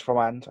to choose from,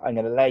 and I'm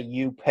going to let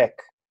you pick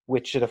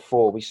which of the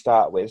 4 we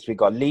start with. So we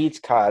got Leeds,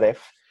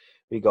 Cardiff,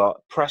 we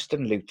got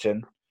Preston,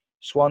 Luton,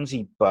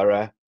 Swansea,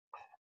 Borough,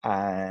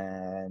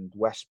 and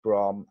West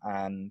Brom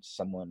and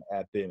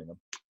Birmingham.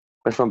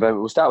 West Brom,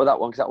 Birmingham. We'll start with that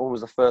one, because that one was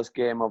the first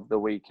game of the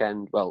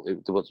weekend. Well, it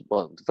was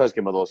the first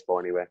game of those 4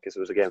 anyway, because it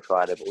was a game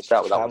Friday. But we'll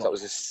start with that one. That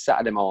was a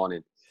Saturday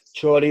morning.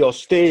 Charlie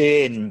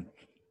Austin.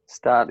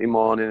 Saturday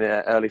morning,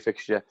 early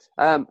fixture.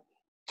 To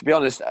be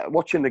honest,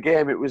 watching the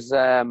game, it was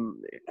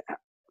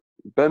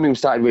Birmingham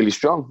started really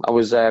strong. I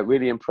was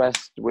really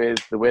impressed with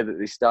the way that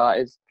they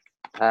started.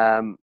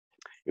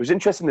 It was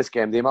interesting, this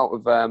game, the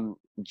amount of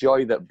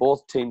joy that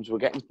both teams were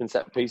getting from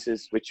set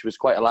pieces, which was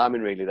quite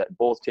alarming, really, that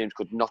both teams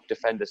could not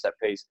defend a set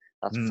piece.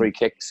 That's free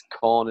kicks,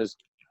 corners,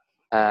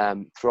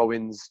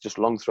 throw-ins, just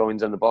long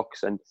throw-ins in the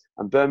box. And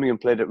Birmingham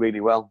played it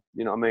really well.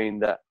 You know what I mean?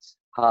 That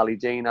Harley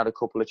Dean had a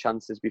couple of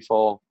chances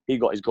before he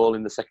got his goal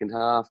in the second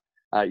half.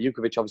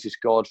 Jukovic obviously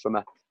scored from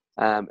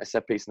a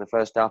set piece in the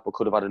first half, but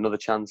could have had another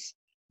chance.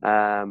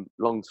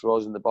 Long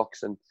throws in the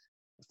box. And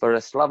for a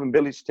Slaven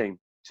Bilic team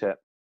to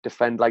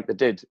defend like they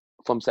did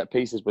from set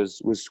pieces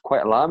was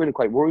quite alarming and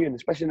quite worrying,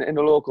 especially in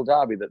the local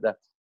derby, that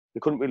they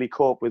couldn't really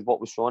cope with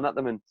what was thrown at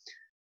them. And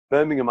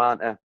Birmingham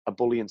aren't a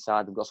bullying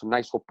side. They've got some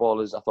nice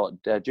footballers. I thought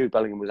Jude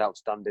Bellingham was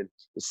outstanding.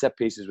 His set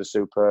pieces were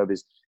superb.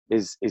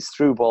 His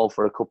through ball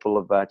for a couple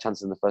of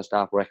chances in the first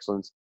half were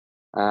excellent.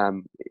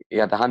 He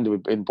had the hand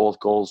in both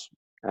goals.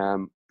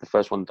 The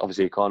first one,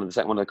 obviously, a corner. The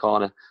second one, a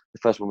corner. The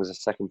first one was a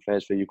second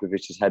phase for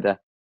Jukovic's header.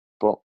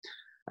 But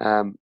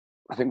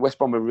I think West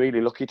Brom were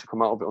really lucky to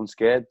come out of it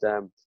unscathed.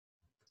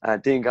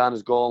 Dean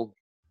Garner's goal,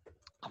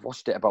 I've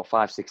watched it about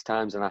 5-6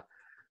 times, and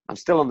I'm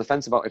still on the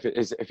fence about if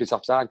it's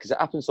offside, because it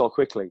happens so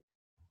quickly.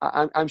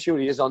 I'm sure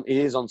he is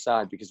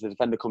onside, because the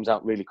defender comes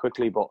out really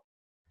quickly, but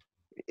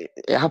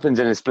it happens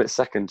in a split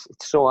second.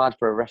 It's so hard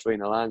for a referee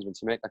and a linesman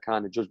to make that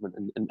kind of judgment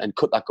and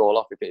cut that goal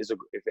off if it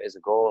is a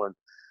goal.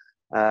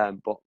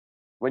 And but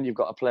when you've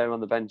got a player on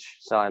the bench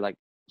side like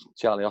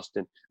Charlie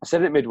Austin, I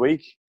said it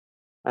midweek.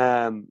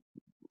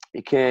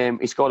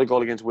 He scored a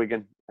goal against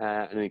Wigan,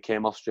 and then he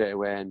came off straight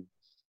away, and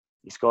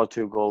he scored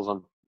 2 goals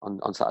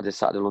on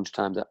Saturday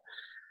lunchtime. That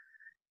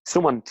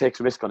someone takes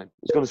a risk on him,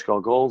 he's going to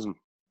score goals. And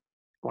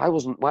why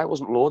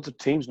wasn't loads of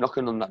teams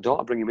knocking on that door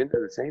to bring him into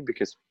the team?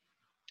 Because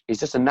he's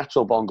just a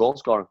natural born goal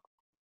scorer,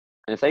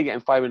 and if they get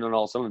him firing on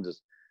all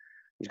cylinders,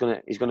 he's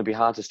going to be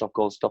hard to stop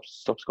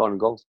scoring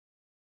goals.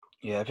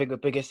 Yeah, I think the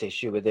biggest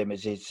issue with him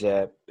is his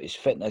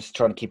fitness.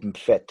 Trying to keep him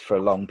fit for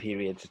long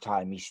periods of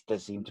time, he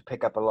does seem to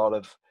pick up a lot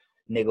of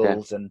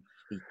niggles, and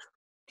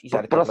he's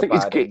had a couple of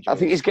bad injuries. I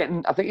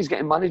think he's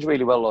getting managed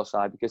really well, though,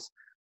 side, because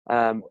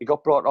he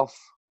got brought off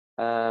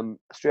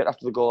straight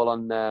after the goal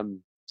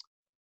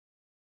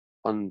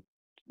on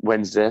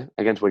Wednesday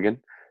against Wigan.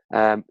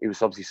 He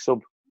was obviously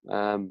sub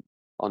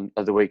on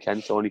the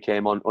weekend, so only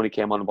came on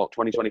about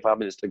 20-25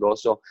 minutes to go.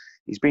 So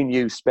he's been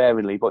used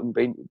sparingly, but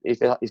if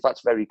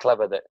that's very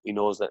clever, that he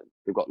knows that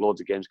we've got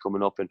loads of games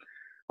coming up, and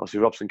obviously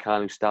Robson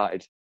Khan, who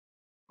started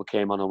but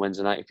came on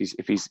Wednesday night.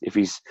 If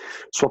he's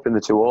swapping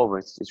the two over,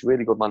 it's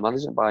really good man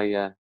management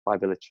by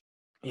Village.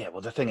 Yeah,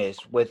 well, the thing is,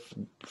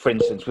 for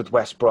instance, with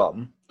West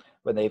Brom,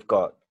 when they've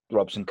got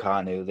Robson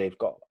Kanu, they've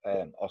got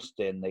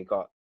Austin, they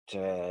got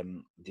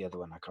the other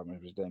one, I can't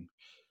remember his name,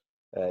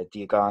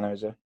 Diagana,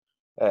 is it?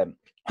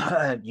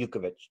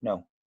 Jukovic,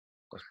 no.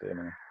 West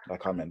Birmingham. I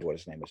can't remember what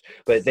his name is.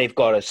 But they've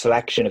got a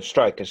selection of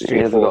strikers,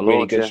 3 or 4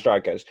 really good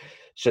strikers.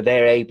 So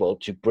they're able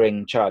to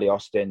bring Charlie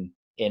Austin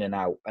in and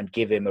out and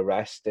give him a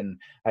rest and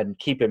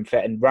keep him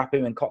fit and wrap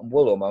him in cotton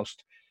wool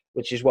almost,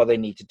 which is what they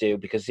need to do,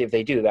 because if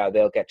they do that,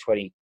 they'll get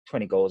 20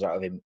 goals out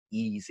of him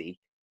easy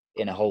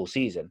in a whole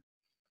season.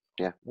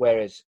 Yeah.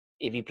 Whereas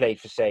if he played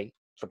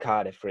for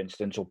Cardiff, for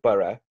instance, or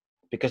Borough,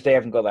 because they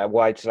haven't got that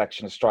wide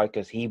selection of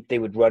strikers, they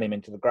would run him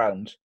into the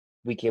ground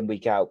week in,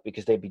 week out,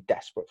 because they'd be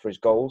desperate for his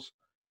goals.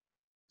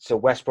 So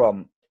West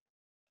Brom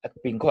have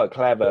been quite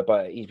clever,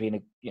 but he's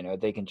been,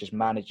 they can just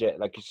manage it,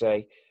 like you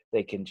say.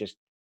 They can just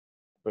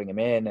bring him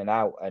in and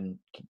out, and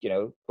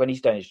when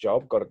he's done his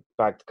job, got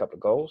bagged a couple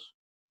of goals,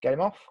 get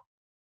him off.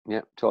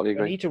 Yeah, totally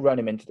agree. You need to run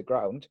him into the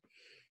ground.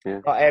 Yeah.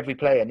 Not every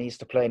player needs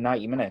to play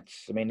 90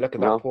 minutes. I mean, look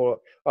at that poor...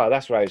 Oh,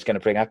 that's what I was going to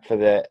bring up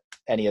for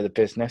any other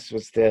business,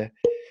 was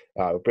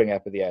I'll bring it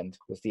up at the end,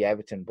 was the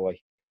Everton boy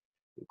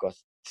who got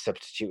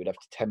substituted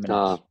after 10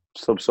 minutes.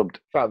 Subbed.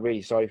 Felt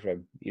really sorry for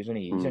him. He's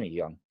only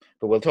young.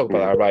 But we'll talk about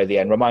that right at the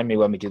end. Remind me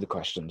when we do the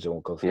questions and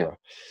we'll go through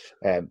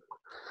that.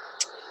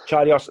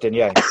 Charlie Austin,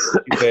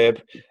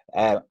 superb.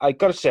 I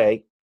got to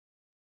say,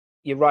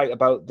 you're right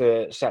about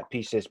the set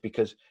pieces,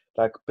 because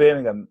like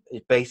Birmingham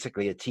is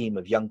basically a team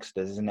of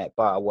youngsters, isn't it?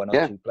 Bar 1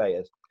 or 2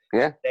 players.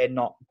 Yeah. They're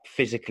not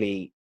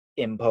physically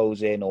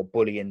imposing or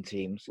bullying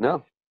teams.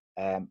 No.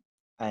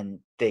 And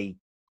they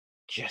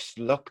just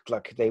looked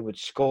like they would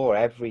score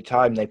every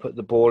time they put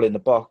the ball in the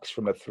box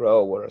from a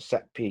throw or a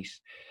set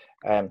piece.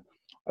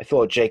 I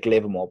thought Jake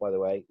Livermore, by the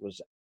way,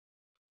 was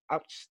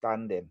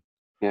outstanding.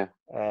 Yeah.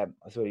 I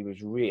thought he was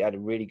had a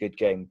really good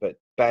game. But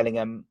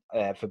Bellingham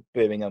for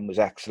Birmingham was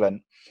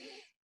excellent.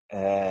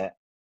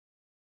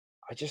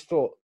 I just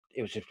thought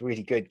it was a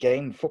really good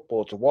game,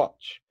 football to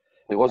watch.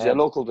 It was a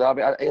local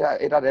derby.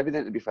 It had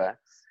everything, to be fair.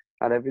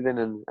 Had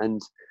everything,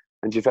 and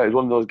you felt it was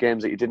one of those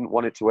games that you didn't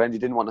want it to end. You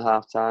didn't want a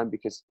half time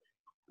because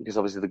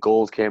obviously the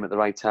goals came at the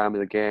right time of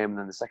the game, and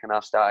then the second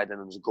half started, and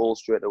there was a goal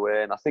straight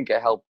away. And I think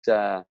it helped.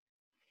 It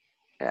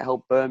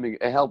helped Birmingham.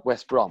 It helped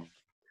West Brom.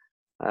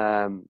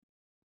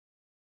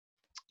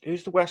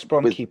 Who's the West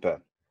Brom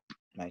keeper,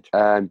 mate?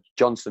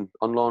 Johnson,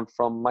 on loan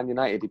from Man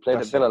United. He played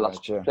at Villa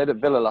last year. Played at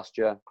Villa last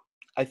year.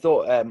 I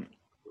thought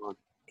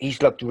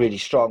he's looked really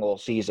strong all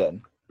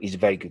season. He's a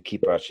very good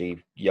keeper,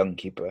 actually. Young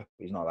keeper.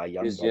 He's not that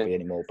young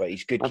anymore, but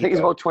he's good. I think he's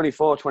about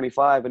 24,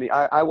 25, and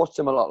I watched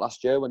him a lot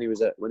last year when he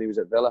was at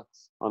Villa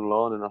on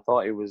loan, and I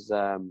thought he was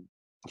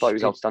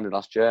outstanding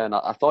last year, and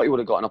I thought he would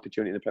have got an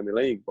opportunity in the Premier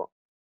League, but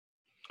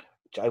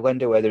I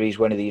wonder whether he's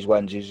one of these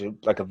ones who's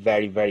like a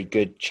very, very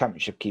good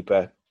Championship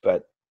keeper,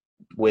 but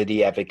will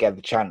he ever get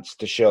the chance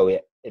to show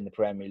it in the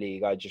Premier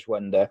League? I just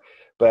wonder.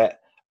 But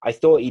I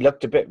thought he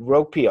looked a bit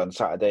ropey on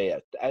Saturday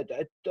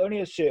at only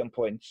at certain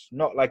points,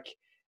 not like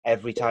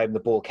every time the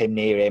ball came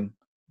near him,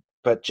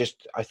 but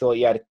just I thought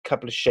he had a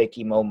couple of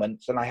shaky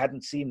moments, and I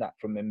hadn't seen that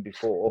from him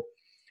before.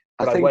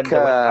 But I wonder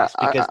whether that's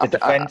because the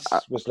defence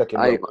was looking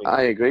ropey.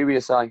 I agree with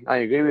you, Si. I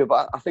agree with you,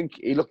 but I think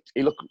he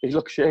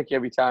looked shaky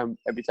every time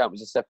it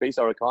was a set piece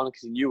or a corner,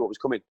 because he knew what was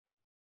coming.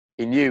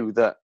 He knew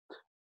that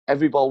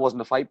every ball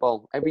wasn't a fight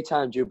ball. Every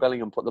time Jude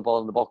Bellingham put the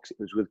ball in the box, it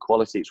was with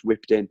quality. It's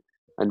whipped in.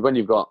 And when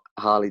you've got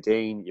Harley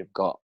Dean, you've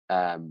got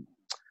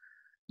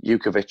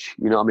Jukovic,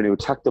 who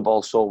attacked the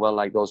ball so well,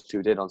 like those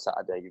two did on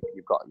Saturday.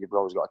 You've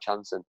always got a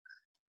chance, and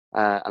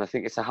I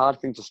think it's a hard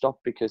thing to stop,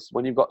 because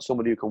when you've got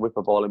somebody who can whip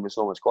a ball in with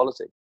so much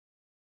quality,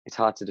 it's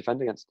hard to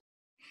defend against.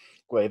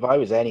 Well, if I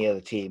was any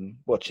other team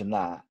watching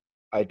that,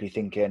 I'd be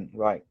thinking,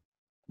 right,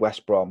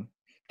 West Brom,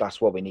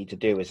 that's what we need to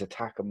do, is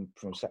attack them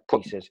from set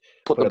pieces.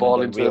 Put the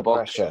ball into the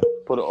box, pressure.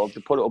 Put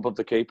it above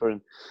the keeper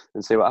and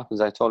see what happens.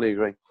 I totally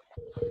agree.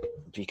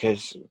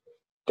 Because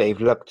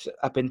they've looked,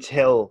 up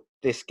until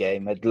this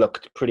game, had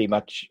looked pretty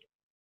much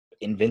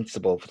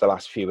invincible for the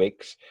last few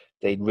weeks.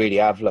 They really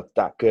have looked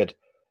that good.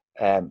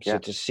 So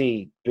to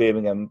see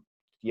Birmingham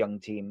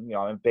young team,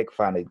 I'm a big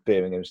fan of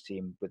Birmingham's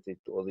team with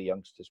all the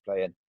youngsters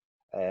playing,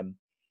 and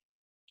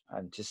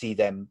to see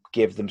them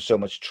give them so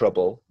much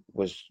trouble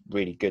was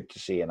really good to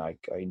see, and I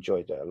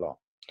enjoyed it a lot.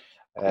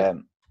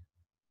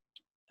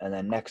 And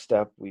then next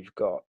up we've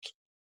got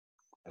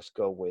let's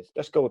go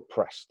with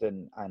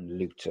Preston and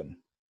Luton.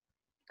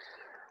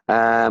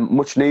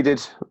 Much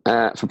needed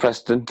for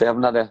Preston. They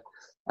haven't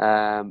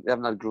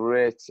had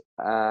great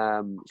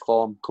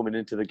form coming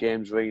into the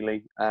games,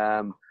 really.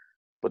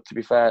 But to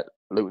be fair,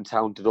 Luton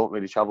Town, they don't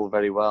really travel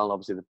very well.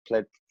 Obviously, they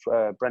played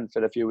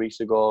Brentford a few weeks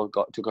ago,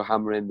 took a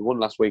hammering, won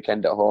last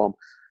weekend at home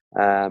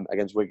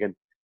against Wigan.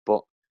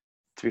 But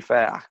to be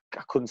fair,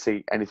 I couldn't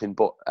see anything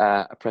but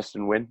a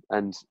Preston win.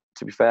 And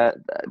to be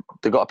fair,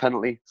 they got a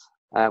penalty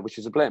which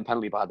was a blatant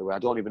penalty, by the way. I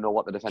don't even know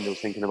what the defender was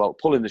thinking about,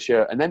 pulling the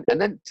shirt. And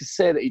then to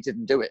say that he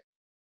didn't do it,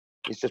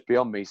 it's just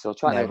beyond me. So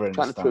trying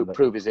to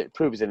prove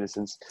his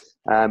innocence.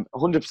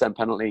 100%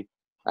 penalty.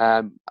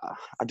 I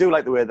do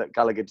like the way that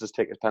Gallagher does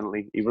take his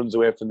penalty. He runs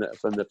away from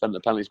the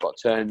penalty spot,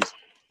 turns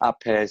at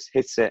pace,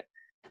 hits it.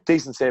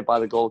 Decent save by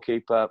the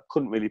goalkeeper.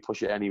 Couldn't really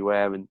push it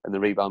anywhere, and the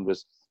rebound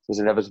was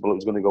inevitable. It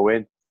was going to go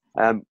in.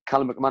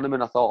 Callum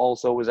McManaman, I thought,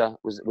 also was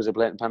a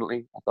blatant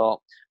penalty. I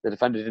thought the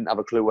defender didn't have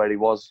a clue where he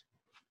was,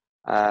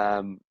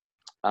 and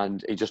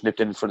he just nipped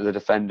in front of the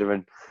defender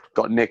and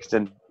got nicked.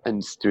 And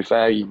to be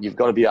fair, you've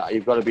got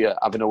to be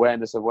having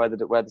awareness of where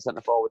the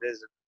centre forward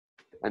is.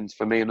 And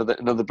for me,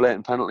 another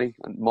blatant penalty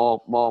and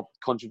more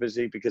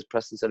controversy because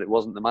Preston said it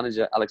wasn't. The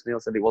manager, Alex Neil,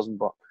 said it wasn't.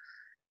 But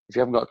if you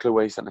haven't got a clue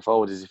where your centre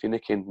forward is, if you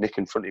nick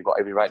in front, you've got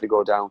every right to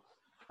go down.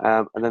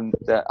 And then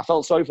I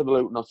felt sorry for the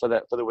Luton for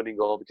the winning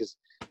goal because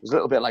it was a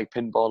little bit like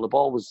pinball. The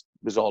ball was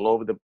all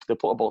over. They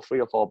put about 3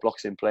 or 4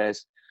 blocks in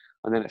place,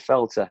 and then it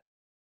fell to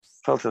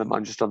the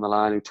man just on the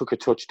line who took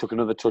took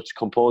another touch,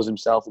 composed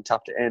himself, and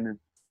tapped it in.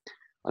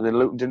 And then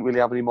Luton didn't really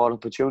have any more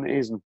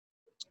opportunities.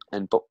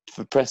 But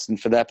for Preston,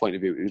 for their point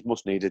of view, it was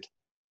much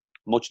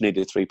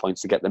needed 3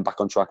 points to get them back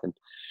on track. And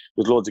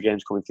there's loads of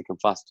games coming thick and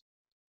fast.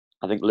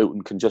 I think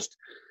Luton can just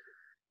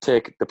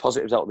take the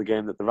positives out of the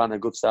game, that they ran a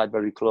good side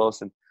very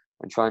close, and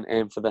try and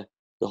aim for the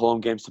home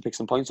games to pick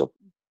some points up.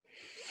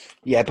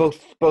 Yeah,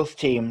 both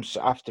teams,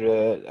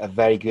 after a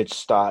very good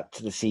start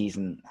to the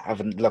season,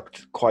 haven't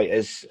looked quite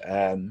as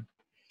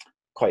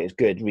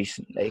good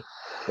recently.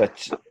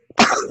 But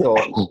I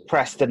thought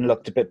Preston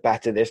looked a bit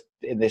better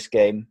in this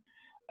game.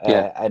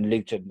 And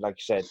Luton, like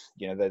you said,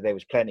 there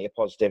was plenty of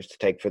positives to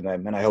take from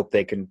them, and I hope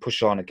they can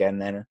push on again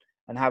then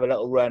and have a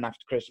little run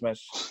after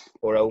Christmas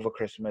or over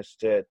Christmas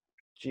to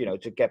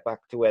get back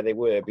to where they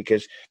were,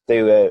 because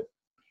they were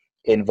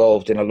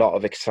involved in a lot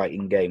of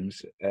exciting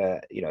games,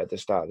 at the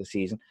start of the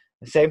season.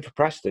 And same for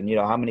Preston.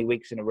 How many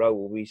weeks in a row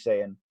were we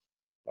saying,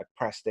 like,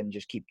 Preston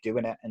just keep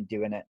doing it and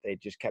doing it? They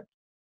just kept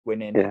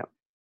winning,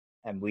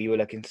 and we were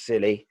looking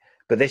silly.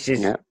 But this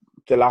is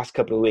the last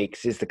couple of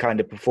weeks is the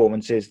kind of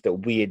performances that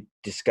we had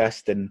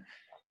discussed and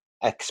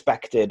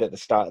expected at the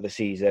start of the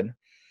season.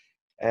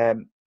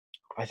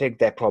 I think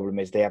their problem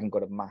is they haven't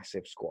got a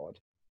massive squad.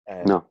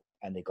 No.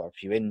 And they've got a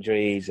few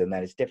injuries, and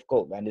then it's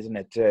difficult then, isn't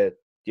it, to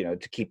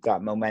keep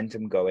that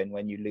momentum going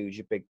when you lose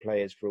your big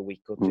players for a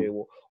week or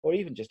two, or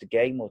even just a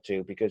game or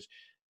two, because,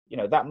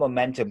 that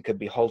momentum could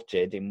be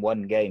halted in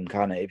one game,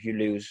 can't it? If you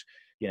lose,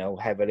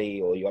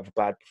 heavily, or you have a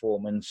bad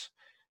performance,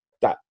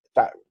 that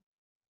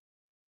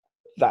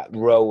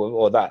row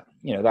or that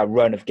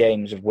run of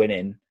games of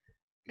winning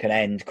can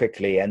end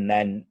quickly, and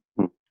then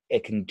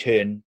it can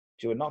turn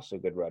to a not so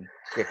good run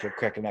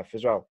quick enough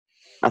as well.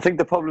 I think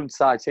the problem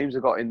side teams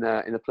have got in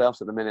the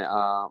playoffs at the minute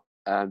are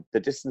the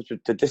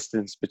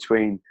distance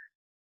between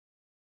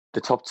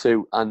the top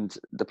 2 and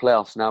the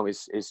playoffs now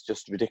is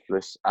just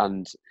ridiculous,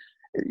 and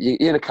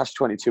you're in a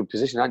catch-22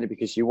 position, aren't you?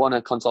 Because you want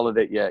to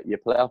consolidate your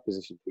playoff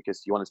position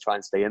because you want to try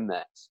and stay in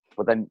there,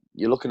 but then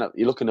you're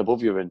looking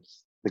above you, and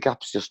the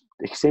gap's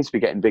it seems to be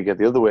getting bigger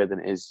the other way than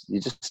it is.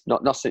 You're just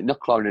not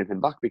clawing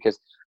anything back because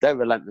they're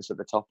relentless at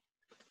the top.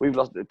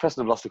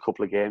 Preston have lost a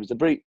couple of games. They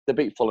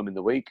beat Fulham in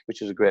the week,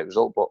 which is a great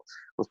result, but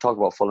we'll talk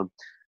about Fulham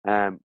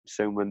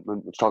soon when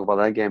we'll talk about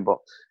their game. But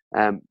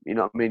you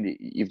know what I mean?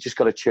 You've just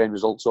got to churn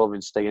results over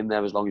and stay in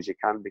there as long as you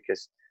can,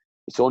 because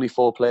it's only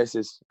 4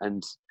 places,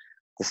 and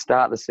the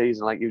start of the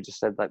season, like you just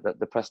said, like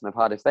the Preston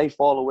have had, if they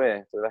fall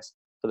away for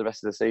the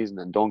rest of the season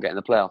and don't get in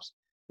the playoffs,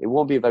 it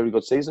won't be a very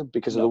good season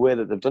because of the way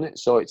that they've done it.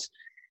 So it's,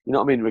 you know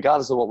what I mean,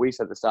 regardless of what we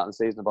said at the start of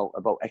the season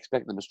about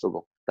expecting them to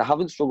struggle, they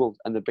haven't struggled,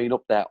 and they've been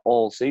up there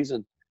all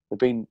season.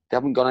 They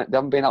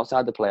haven't been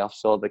outside the playoffs,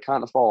 so they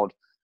can't afford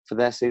for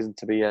their season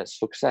to be a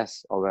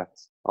success or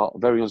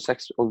very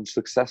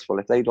unsuccessful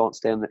if they don't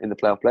stay in the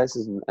playoff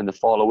places and they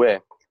fall away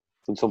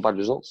from some bad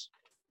results.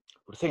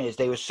 But the thing is,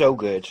 they were so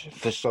good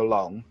for so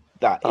long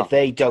that if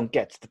they don't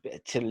get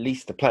to at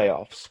least the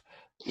playoffs,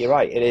 you're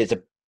right,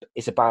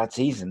 it's a bad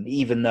season,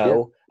 even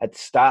though at the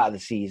start of the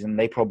season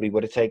they probably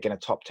would have taken a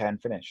top 10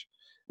 finish.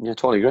 Yeah,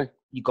 totally agree.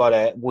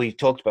 We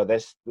talked about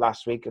this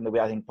last week, and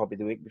I think probably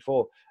the week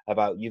before,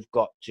 about you've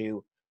got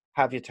to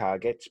have your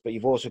targets, but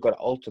you've also got to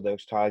alter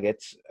those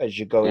targets as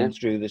you're going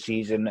through the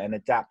season and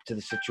adapt to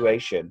the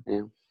situation.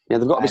 Yeah,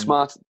 they've got to be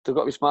smart. They've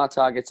got to be smart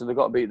targets, and they've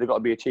got to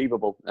be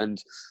achievable.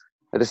 And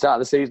at the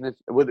start of the season,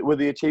 were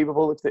they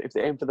achievable if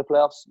they aim for the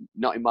playoffs?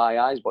 Not in my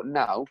eyes, but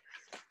now,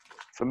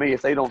 for me,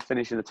 if they don't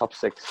finish in the top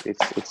 6, they've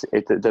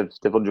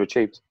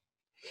underachieved.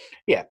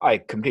 Yeah, I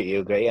completely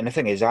agree. And the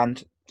thing is,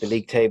 and the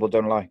league table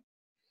don't lie.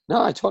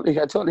 No, I totally.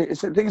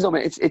 It's the things on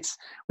it. It's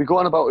we go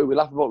on about it, we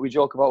laugh about it, we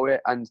joke about it,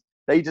 and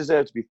they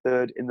deserve to be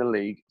 3rd in the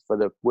league for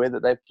the way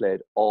that they've played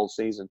all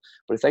season.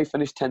 But if they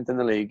finish 10th in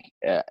the league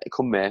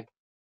come May,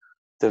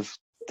 they've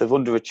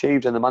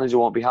underachieved, and the manager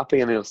won't be happy,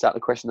 and he'll start to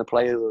question the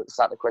players. He'll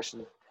start to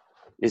question,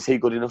 is he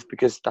good enough?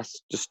 Because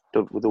that's just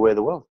the way of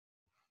the world.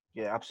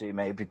 Yeah, absolutely,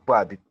 mate.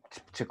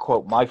 To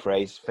quote my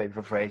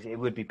favourite phrase, it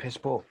would be piss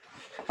poor.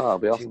 Oh, it'll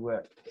be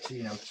awesome.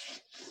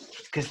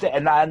 because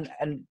and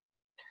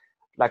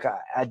like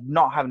I'm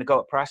not having to go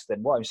at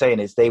Preston. What I'm saying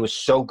is they were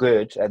so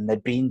good, and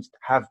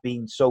have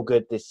been so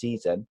good this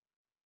season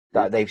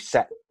that they've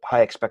set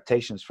high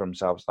expectations for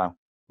themselves now.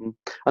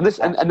 And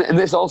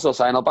this also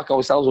saying, I'll back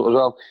ourselves up as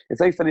well. If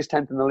they finish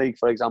 10th in the league,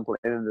 for example,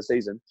 in the end of the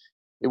season,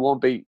 it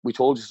won't be "we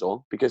told you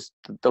so" because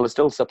they'll have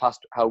still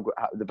surpassed how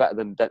they're better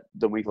than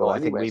we thought. I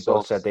think we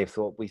both said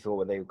we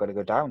thought they were going to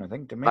go down. I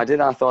think, didn't we? I did.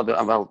 I thought that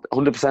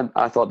 100%.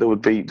 I thought they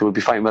would be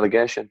fighting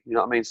relegation. You know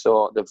what I mean?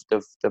 So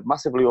they've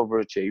massively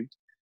overachieved,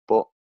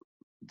 but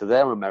they're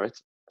there on merit.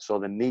 So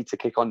they need to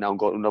kick on now and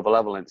go to another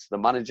level. And it's the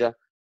manager,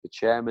 the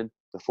chairman,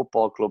 the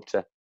football club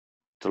to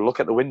look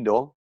at the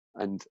window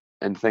and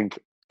think,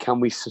 can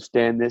we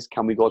sustain this?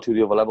 Can we go to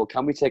the other level?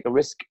 Can we take a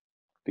risk?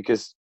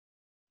 Because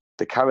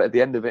the carrot at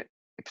the end of it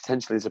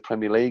potentially is a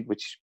Premier League,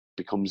 which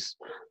becomes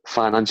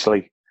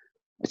financially,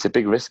 it's a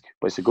big risk,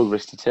 but it's a good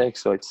risk to take.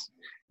 So it's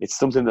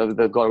something that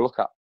they've got to look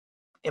at.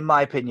 In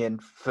my opinion,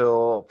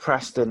 for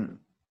Preston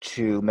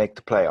to make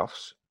the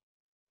playoffs,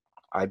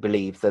 I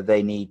believe that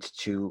they need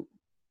to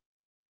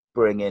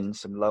bring in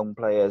some loan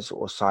players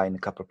or sign a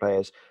couple of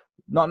players.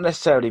 Not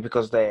necessarily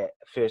because their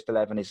first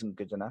 11 isn't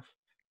good enough,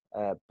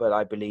 but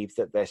I believe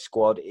that their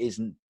squad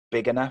isn't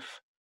big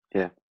enough.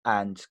 Yeah.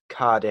 And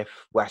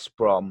Cardiff, West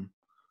Brom,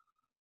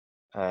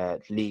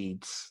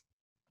 Leeds,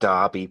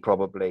 Derby,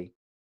 probably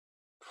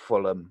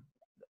Fulham.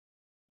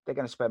 They're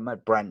going to spend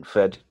money.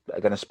 Brentford are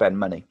going to spend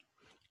money.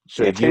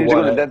 So if you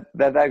want,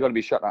 they're going to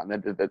be shot at,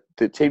 and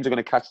the teams are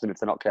going to catch them if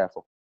they're not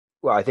careful.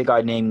 Well, I think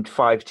I named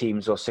 5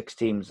 teams or 6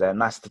 teams there,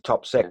 and that's the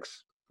top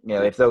 6. You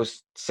know, if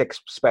those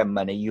 6 spend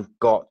money, you've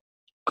got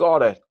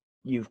to.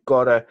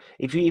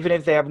 Even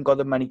if they haven't got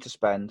the money to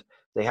spend,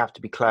 they have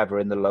to be clever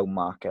in the loan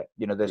market.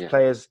 You know,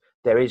 there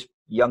is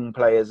young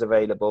players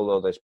available,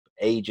 or there's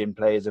aging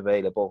players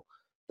available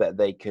that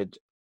they could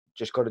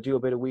just got to do a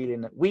bit of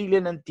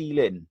wheeling and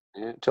dealing.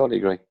 Yeah, totally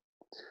agree.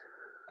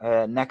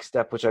 Next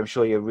up, which I'm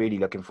sure you're really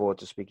looking forward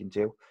to speaking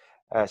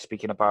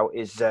about,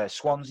 is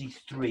Swansea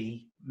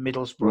 3,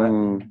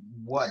 Middlesbrough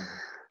 1.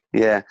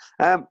 Yeah.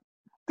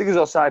 Because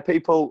I'll say,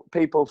 people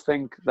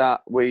think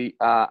that we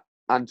are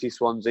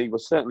anti-Swansea. We're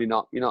certainly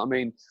not. You know what I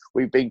mean?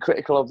 We've been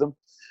critical of them.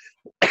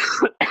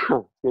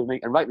 Excuse me,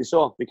 and rightly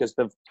so, because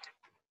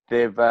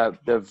they've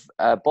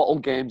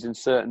bottled games in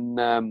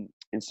certain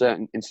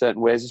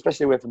ways,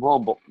 especially away from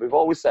home. But we've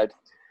always said,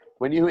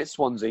 when you hit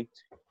Swansea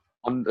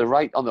on the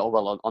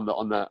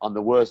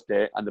worst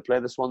day, and they play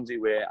the Swansea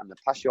way, and they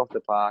pass you off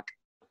the park,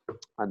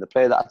 and they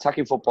play that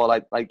attacking football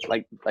like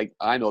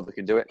I know they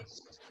can do it.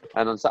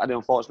 And on Saturday,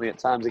 unfortunately, at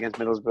times against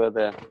Middlesbrough,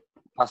 they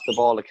passed the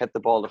ball, they kept the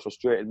ball, they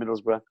frustrated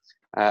Middlesbrough.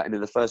 And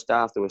in the first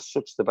half, they were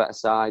such the better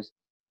side,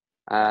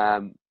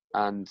 and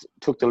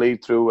took the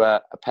lead through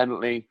a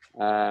penalty,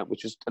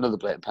 which was another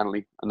blatant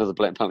penalty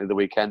of the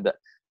weekend.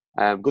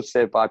 Good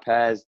save by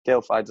Pears.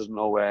 Dale Fry doesn't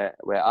know where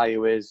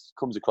Ayew is,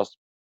 comes across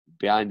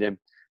behind him,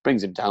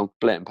 brings him down,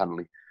 blatant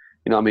penalty.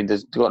 You know what I mean?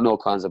 They've got no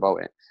qualms about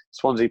it.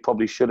 Swansea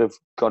probably should have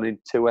gone in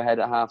 2 ahead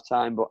at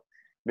half-time, but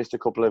missed a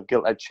couple of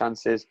gilt-edged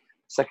chances.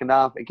 Second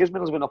half, it gives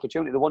Middlesbrough an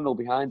opportunity. They're 1-0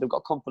 behind. They've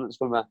got confidence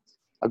from a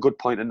good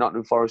point in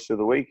Nottingham Forest through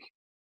the week.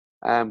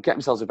 Get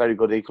themselves a very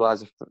good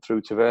equaliser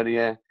through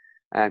Tavernier.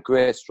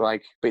 Great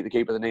strike. Beat the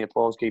keeper, the near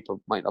post. Keeper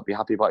might not be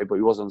happy about it, but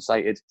he was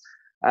unsighted.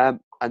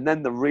 And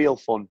then the real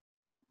fun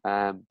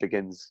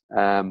begins.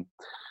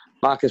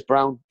 Marcus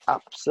Brown,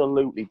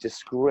 absolutely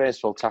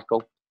disgraceful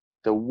tackle.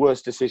 The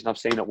worst decision I've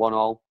seen at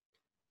 1-1.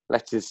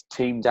 Lets his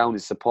team down,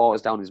 his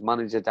supporters down, his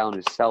manager down,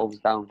 his selves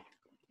down.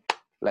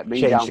 Let me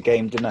down. Changed the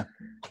game, didn't it?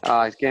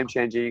 It's game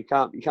changing. You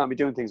can't be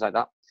doing things like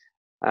that.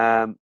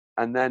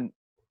 And then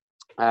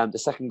the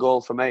second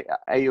goal for me,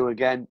 Ayew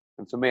again.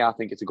 And for me, I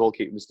think it's a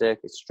goalkeeper mistake.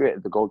 It's straight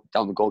at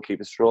down the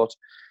goalkeeper's throat.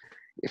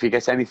 If he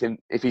gets anything,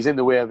 if he's in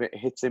the way of it, it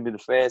hits him in the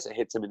face, it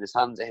hits him in his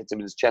hands, it hits him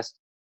in his chest.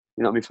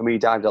 You know what I mean? For me, he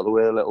dived out the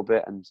way a little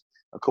bit, and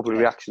a couple of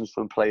reactions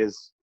from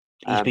players.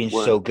 He's been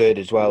so good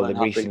as well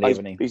recently,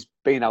 hasn't he? He's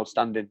been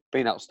outstanding,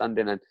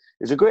 and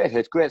it's a great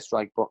hit, great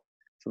strike. But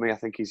for me, I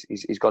think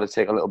he's got to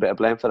take a little bit of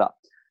blame for that.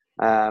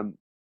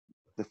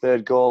 The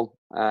third goal,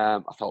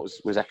 I thought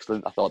was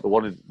excellent. I thought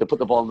they put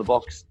the ball in the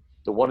box.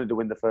 They wanted to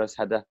win the first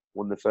header,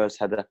 won the first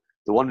header.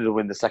 They wanted to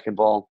win the second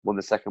ball, won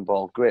the second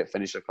ball. Great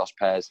finish across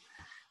Pears.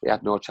 He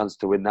had no chance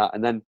to win that.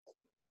 And then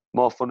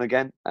more fun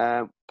again.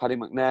 Paddy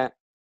McNair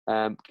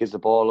gives the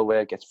ball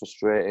away, gets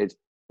frustrated,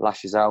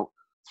 lashes out,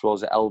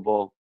 throws at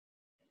elbow,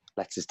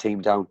 lets his team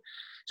down.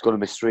 He's going to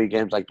miss 3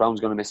 games, like Brown's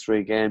going to miss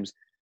 3 games.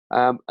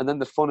 And then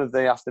the fun of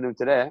the afternoon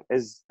today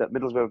is that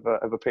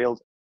Middlesbrough have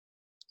appealed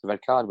the red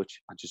card, which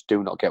I just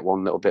do not get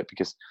one little bit,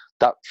 because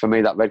that, for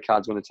me, that red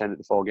card's going to turn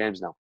into 4 games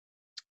now.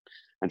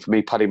 And for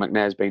me, Paddy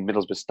McNair has been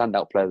Middlesbrough's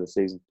standout player of the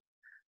season.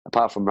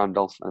 Apart from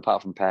Randolph and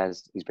apart from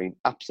Pears, he's been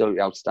absolutely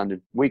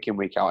outstanding, week in,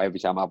 week out, every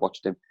time I've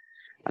watched him.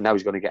 And now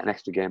he's going to get an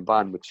extra game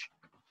ban, which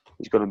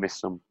he's going to miss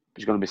some.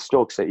 He's going to miss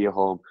Stoke City at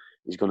home.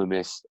 He's going to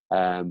miss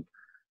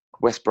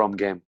West Brom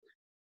game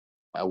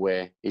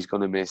away. He's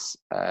going to miss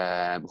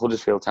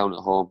Huddersfield Town at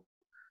home.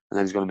 And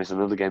then he's going to miss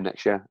another game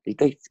next year. He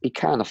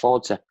can't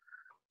afford to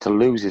to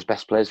lose his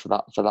best players for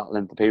that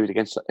length of period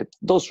against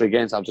those 3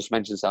 games I've just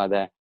mentioned. Side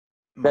there,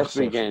 they're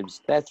 3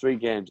 games,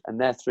 and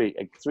they're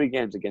three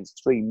games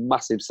against 3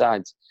 massive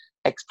sides,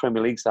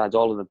 ex-Premier League sides,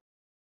 all of them.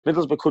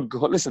 Middlesbrough could go.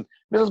 Listen,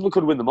 Middlesbrough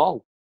could win them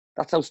all.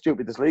 That's how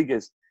stupid this league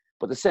is.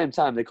 But at the same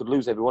time, they could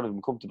lose every one of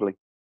them comfortably,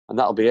 and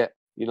that'll be it.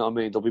 You know what I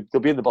mean? They'll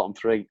be in the bottom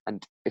 3,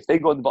 and if they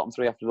go in the bottom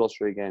 3 after those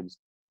 3 games,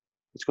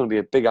 it's going to be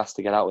a big ask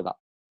to get out of that.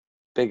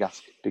 Big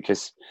ask,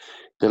 because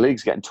the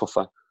league's getting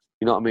tougher.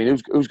 You know what I mean?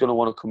 Who's going to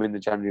want to come in the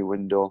January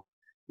window?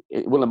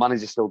 Will the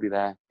manager still be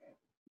there?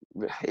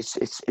 It's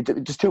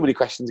there's too many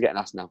questions getting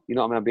asked now. You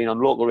know what I mean? I've been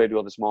on local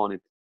radio this morning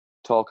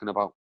talking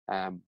about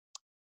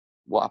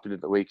what happened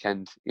at the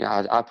weekend.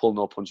 Yeah, I pull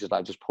no punches.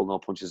 I just pull no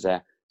punches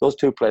there. Those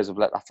 2 players have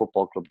let that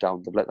football club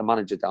down. They've let the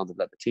manager down. They've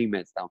let the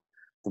teammates down.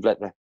 They've let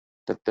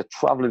the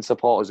travelling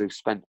supporters who've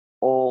spent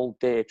all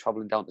day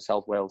travelling down to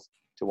South Wales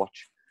to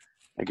watch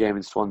a game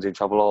in Swansea and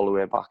travel all the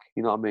way back.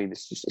 You know what I mean?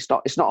 It's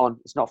not on.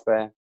 It's not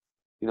fair.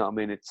 You know what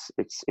I mean?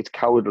 It's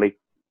cowardly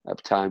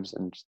at times,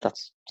 and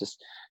that's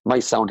just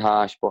might sound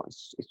harsh, but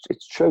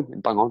it's true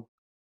and bang on.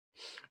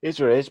 It's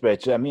what it is,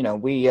 but you know,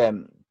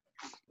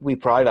 we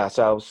pride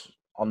ourselves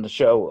on the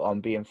show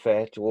on being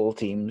fair to all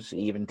teams,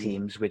 even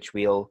teams which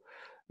we'll,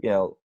 you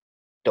know,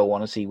 don't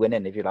want to see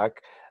winning, if you like.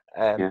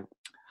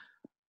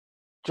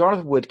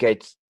 Jonathan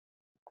Woodgate's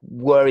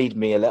worried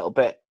me a little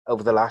bit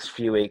over the last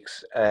few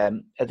weeks. At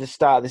the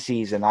start of the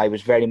season, I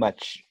was very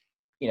much,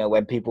 you know,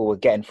 when people were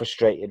getting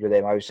frustrated with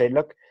him, I was saying,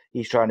 look,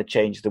 he's trying to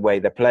change the way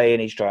they're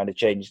playing. He's trying to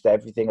change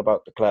everything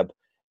about the club.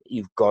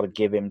 You've got to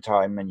give him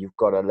time and you've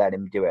got to let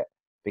him do it,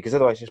 because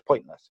otherwise it's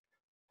pointless.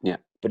 Yeah.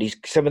 But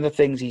some of the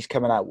things he's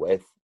coming out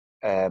with,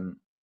 I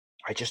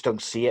just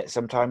don't see it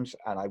sometimes.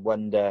 And I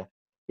wonder,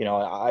 you know,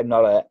 I'm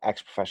not an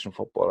ex-professional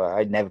footballer.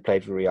 I never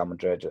played for Real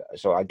Madrid,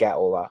 so I get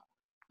all that.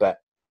 But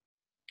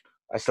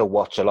I still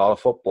watch a lot of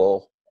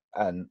football,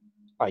 and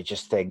I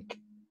just think,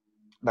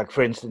 like,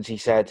 for instance, he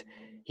said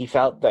he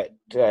felt that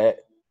the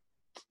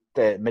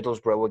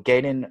Middlesbrough were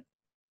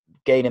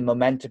gaining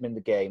momentum in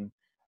the game,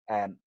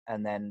 and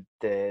then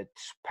the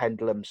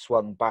pendulum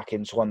swung back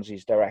in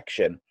Swansea's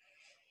direction.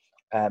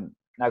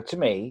 Now, to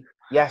me,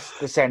 yes,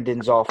 the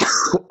sendings off,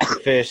 the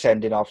first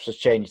sending offs has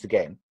changed the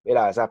game. It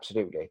has,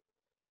 absolutely.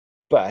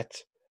 But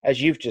as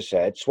you've just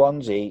said,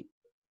 Swansea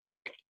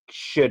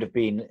should have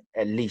been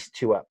at least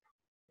 2 up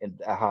in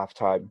a half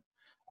time,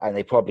 and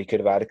they probably could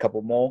have had a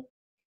couple more.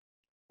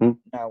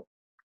 Now,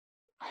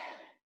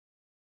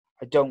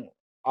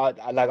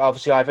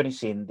 obviously I've only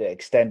seen the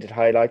extended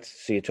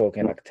highlights, so you're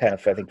talking like 10 or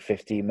I think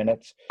 15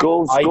 minutes.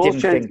 Goals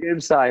change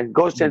games, Si.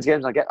 Goals change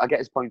games. I get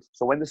his point.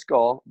 So when they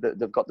score,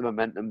 they've got the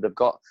momentum, they've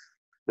got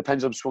the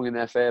pendulum swung in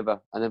their favour,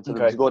 and then for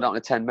them to go down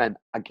to 10 men,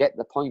 I get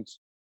the point.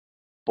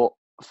 But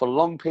for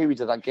long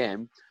periods of that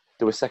game,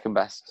 they were second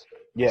best.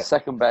 Yeah.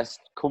 Second best,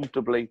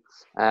 comfortably,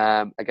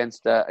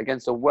 against a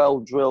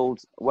well-drilled,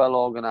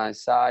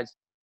 well-organised side.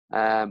 They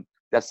had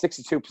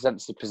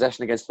 62%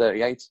 possession against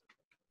 38.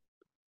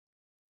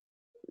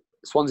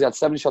 Swansea had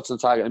 7 shots on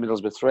target in the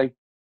Middlesbrough 3.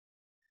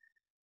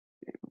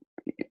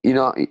 You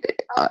know,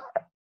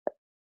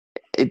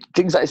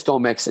 things like this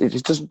don't make sense.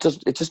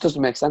 It just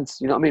doesn't make sense.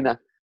 You know what I mean?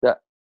 That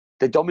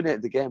they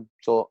dominated the game.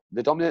 So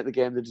they dominated the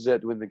game. They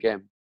deserve to win the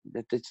game.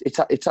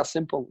 It's that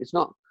simple. It's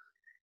not.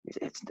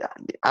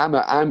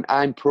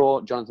 I'm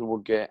pro Jonathan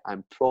Woodgate.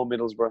 I'm pro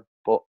Middlesbrough.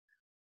 But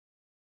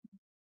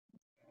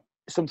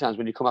sometimes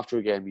when you come after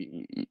a game,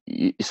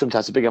 you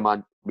sometimes a bigger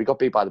man. We got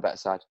beat by the better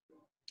side.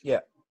 Yeah.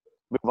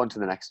 Move on to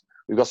the next.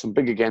 We've got some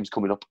bigger games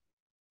coming up.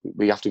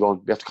 We have to go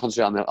on. We have to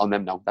concentrate on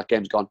them now. That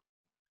game's gone.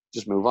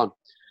 Just move on.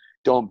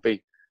 Don't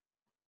be.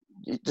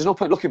 There's no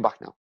point looking back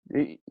now.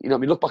 You know, I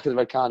mean, look back at the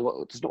red card.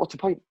 What's the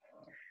point?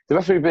 The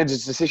referee made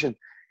his decision.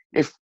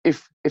 If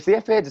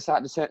the FA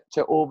decided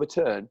to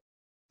overturn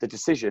the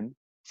decision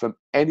from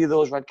any of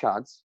those red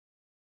cards,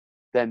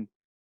 then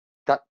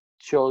that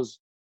shows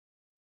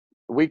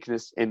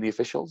weakness in the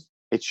officials.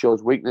 It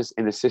shows weakness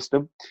in the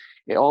system.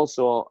 It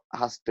also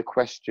has to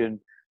question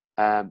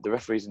the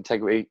referee's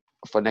integrity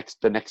for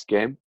the next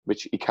game,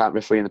 which he can't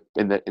referee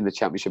in the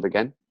championship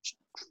again,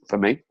 for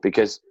me.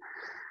 Because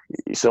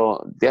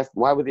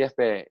why would the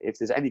FA, if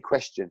there's any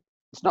question,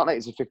 it's not like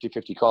it's a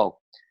 50-50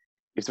 call.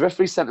 If the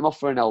referee sent him off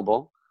for an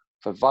elbow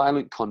for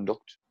violent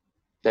conduct,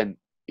 then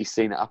he's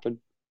seen it happen.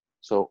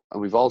 So,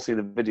 and we've all seen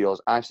the videos.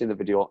 I've seen the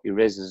video. He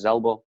raises his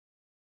elbow.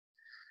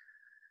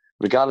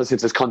 Regardless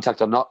if there's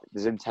contact or not,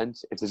 there's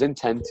intent. If there's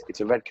intent,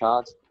 it's a red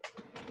card.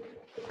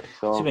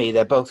 So, to me,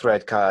 they're both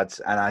red cards,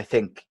 and I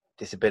think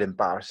it's a bit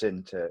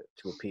embarrassing to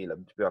appeal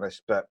them, to be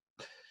honest.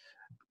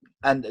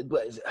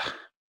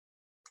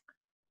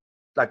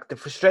 Like, the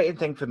frustrating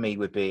thing for me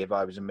would be, if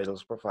I was a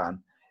Middlesbrough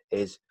fan,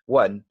 is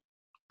one,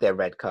 they're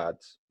red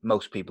cards.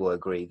 Most people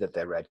agree that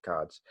they're red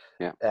cards.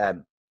 Yeah.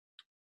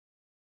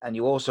 And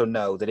you also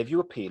know that if you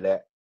appeal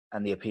it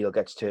and the appeal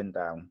gets turned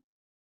down,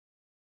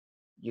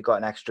 you got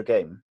an extra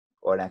game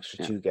or an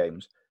extra 2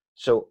 games.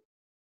 So,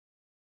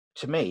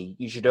 to me,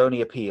 you should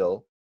only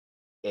appeal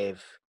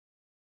if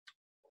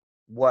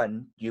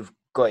one,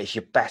 it's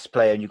your best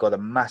player and you've got a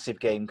massive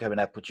game coming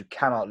up which you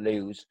cannot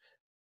lose,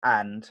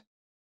 and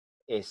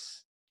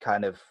it's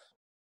kind of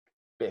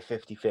a bit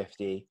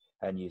 50-50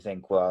 and you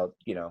think, well,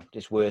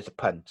 it's worth a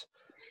punt.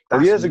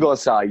 Well, years ago,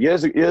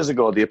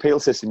 the appeal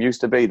system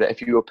used to be that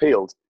if you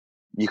appealed,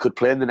 you could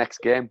play in the next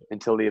game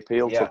until the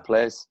appeal took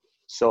place.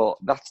 So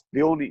that's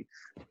the only...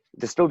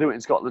 They still do it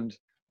in Scotland,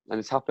 and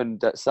it's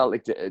happened at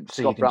Celtic.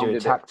 So you can do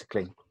it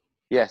tactically.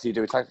 Yes, you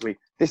do it tactically.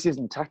 This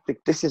isn't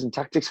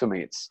tactics for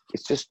me. It's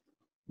just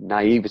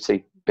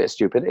naivety, bit of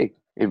stupidity,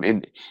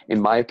 in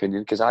my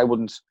opinion. Because I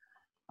wouldn't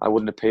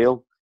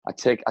appeal. I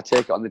take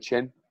it on the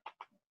chin.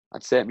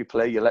 I'd say to me,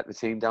 play. You let the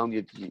team down.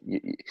 You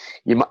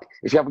might,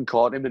 if you haven't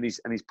caught him and he's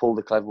pulled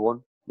a clever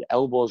one. Your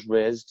elbows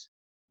raised.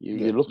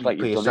 You look like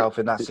you've put yourself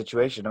in that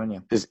situation, don't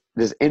you?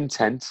 There's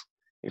intent.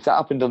 If that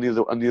happened on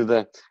the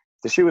other,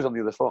 the shoe was on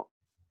the other foot,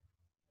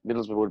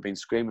 Middlesbrough would have been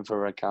screaming for a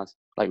red card,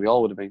 like we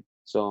all would have been.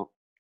 So,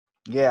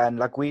 yeah, and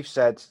like we've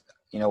said,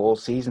 all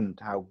season,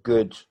 how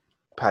good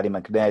Paddy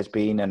McNair's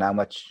been and how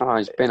much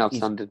he's been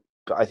outstanding.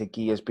 I think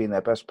he has been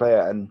their best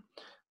player, and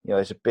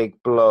it's a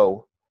big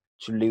blow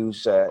to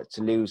lose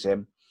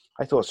him.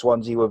 I thought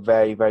Swansea were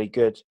very, very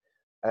good.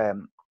 I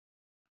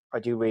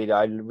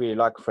really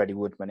like Freddie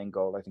Woodman in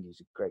goal. I think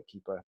he's a great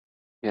keeper.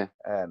 Yeah.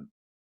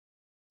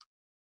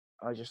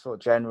 I just thought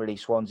generally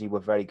Swansea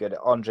were very good.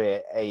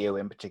 Andre Ayew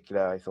in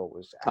particular, I thought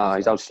was...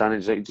 he's outstanding.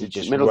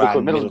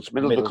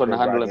 Middlesbrough couldn't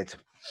handle him.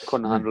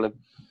 Couldn't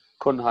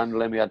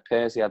handle him. He had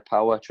pace, he had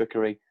power,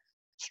 trickery,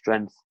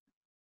 strength.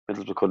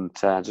 Middlesbrough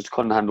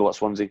couldn't handle what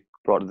Swansea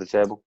brought to the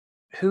table.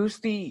 Who's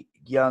the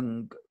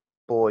young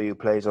boy who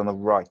plays on the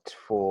right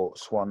for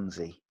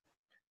Swansea?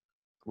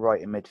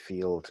 Right in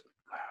midfield.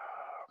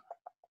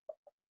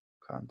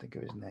 Can't think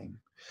of his name.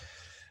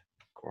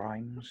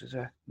 Grimes, is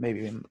it?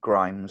 Maybe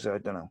Grimes, I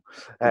don't know.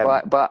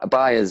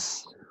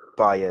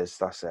 Byers,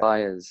 that's it.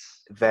 Byers.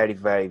 Very,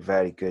 very,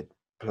 very good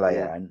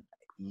player. Yeah. And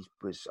he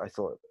was, I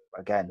thought,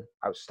 again,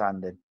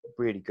 outstanding.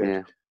 Really good.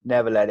 Yeah.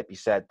 Never let it be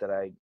said that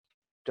I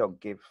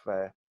don't give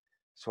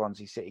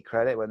Swansea City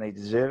credit when they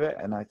deserve it.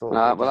 And I thought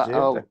they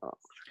deserved it.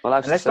 Well,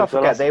 and let's not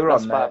forget, they were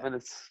on 5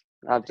 minutes.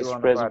 I've just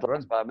praised them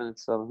for 5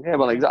 minutes. So, yeah,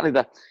 well, exactly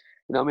that.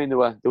 You know what I mean?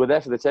 They were there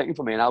for the taking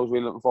for me, and I was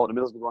really looking forward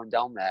to Middlesbrough going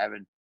down there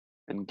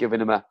and giving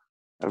them a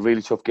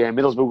really tough game.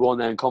 Middlesbrough going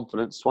there in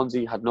confidence.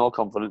 Swansea had no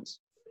confidence.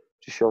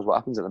 Just shows what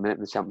happens at the minute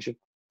in the Championship.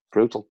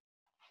 Brutal.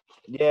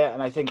 Yeah,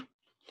 and I think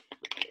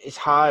it's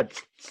hard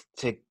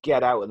to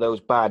get out of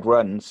those bad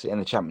runs in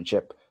the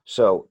Championship.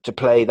 So to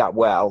play that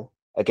well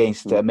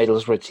against a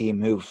Middlesbrough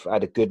team who've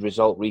had a good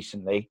result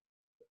recently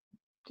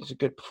is a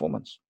good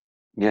performance.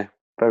 Yeah,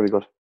 very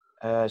good.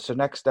 So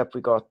next up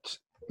we got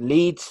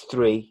Leeds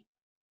 3,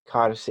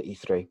 Cardiff City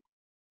 3.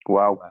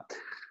 Wow.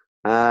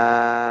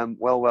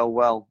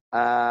 Well.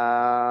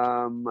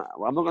 I'm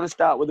not going to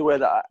start with the way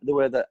that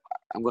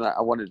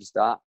I wanted to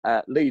start.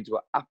 Leeds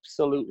were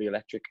absolutely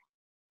electric.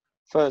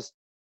 First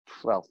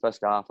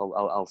half,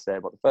 I'll say,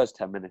 but the first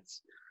 10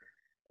 minutes,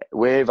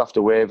 wave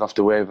after wave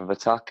after wave of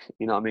attack.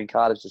 You know what I mean?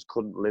 Cardiff just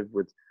couldn't live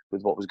with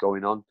what was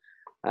going on.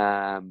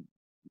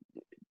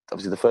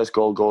 Obviously, the first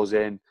goal goes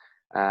in.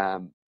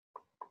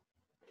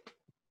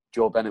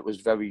 Joe Bennett was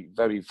very,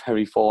 very,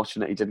 very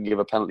fortunate he didn't give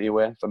a penalty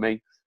away for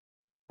me.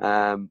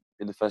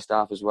 In the first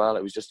half as well,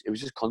 it was just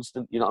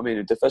constant. You know what I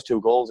mean? The first 2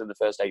 goals in the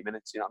first 8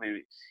 minutes. You know what I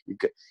mean?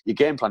 Your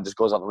game plan just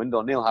goes out the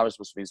window. Neil Harris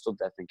must have been stood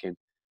there thinking,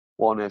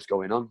 "What on earth's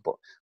going on?" But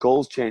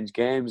goals change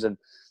games, and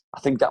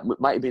I think that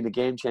might have been a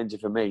game changer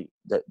for me.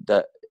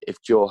 That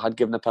if Joe had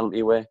given a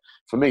penalty away,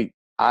 for me,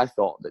 I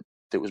thought that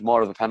it was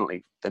more of a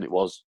penalty than it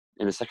was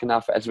in the second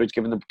half. For Etheridge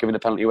giving a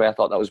penalty away, I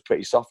thought that was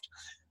pretty soft.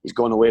 He's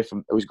going away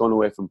from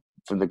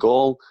the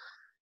goal.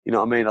 You know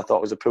what I mean? I thought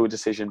it was a poor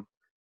decision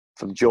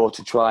from Joe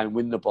to try and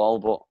win the ball,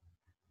 but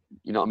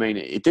you know what I mean?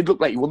 It did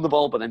look like he won the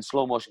ball, but then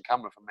slow motion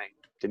camera for me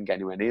didn't get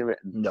anywhere near it.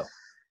 No.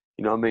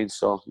 You know what I mean?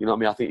 So, you know what I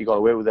mean? I think he got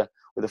away with a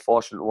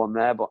fortunate one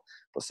there. But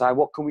Si,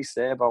 what can we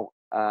say about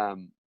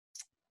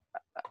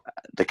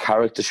the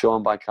character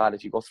shown by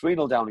Cardiff? You go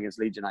 3-0 down against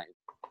Leeds United.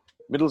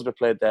 Middlesbrough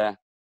played there,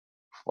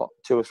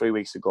 2 or 3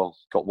 weeks ago.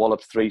 Got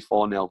walloped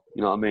 3-4-0.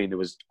 You know what I mean? There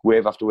was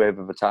wave after wave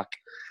of attack.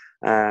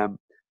 And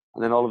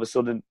then all of a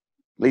sudden,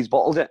 Leeds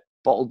bottled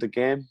the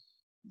game,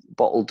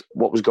 bottled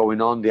what was going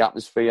on, the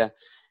atmosphere.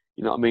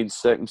 You know what I mean?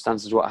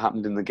 Circumstances, what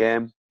happened in the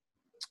game.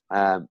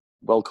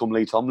 Welcome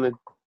Lee Tomlin.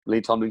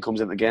 Lee Tomlin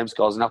comes into the game,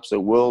 scores an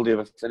absolute worldie of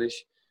a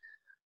finish.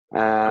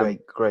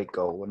 Great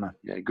goal, wasn't it?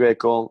 Yeah, great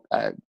goal.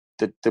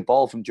 The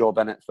ball from Joe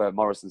Bennett for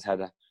Morrison's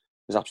header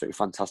was absolutely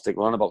fantastic.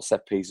 We're on about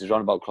set pieces, we're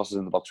on about crosses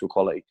in the box with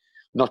quality,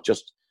 not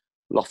just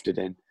lofted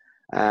in.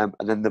 And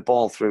then the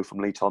ball through from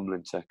Lee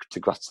Tomlin to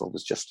Gratzel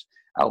was just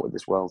out of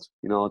this world.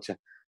 You know,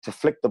 to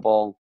flick the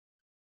ball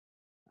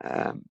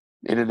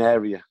in an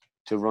area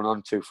to run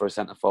onto for a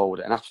centre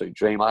forward, an absolute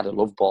dream. I'd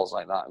love balls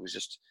like that. It was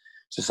just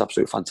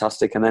absolutely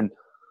fantastic. And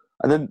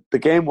then the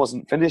game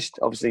wasn't finished.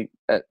 Obviously,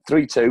 at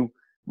 3-2,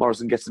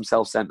 Morrison gets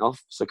himself sent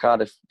off, so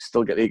Cardiff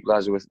still get the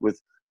equaliser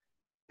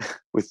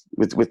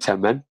with 10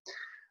 men.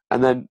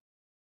 And then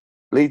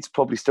Leeds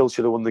probably still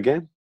should have won the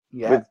game.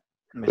 Yeah,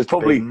 with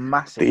probably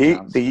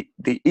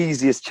the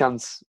easiest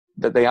chance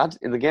that they had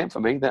in the game for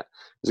me. That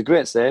was a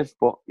great save,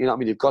 but you know what I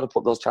mean. You've got to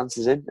put those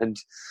chances in, and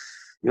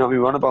you know what I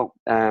mean. We're on about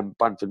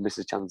Bamford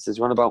misses chances.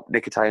 We're on about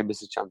Nketiah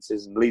misses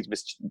chances, and Leeds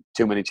missed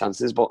too many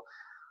chances. But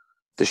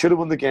they should have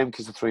won the game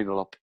because they're 3-0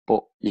 up.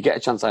 But you get a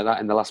chance like that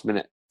in the last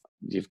minute,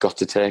 you've got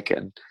to take it.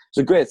 And it's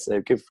a great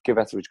save. Give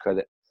Etheridge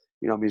credit.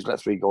 You know, he's let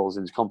 3 goals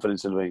in. His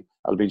confidence in me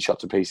had been shot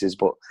to pieces,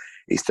 but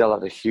he still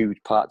had a huge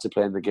part to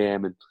play in the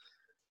game and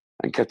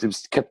kept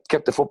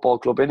the football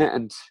club in it.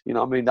 And you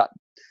know, what I mean, that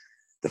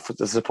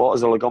the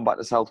supporters all have gone back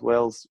to South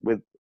Wales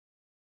with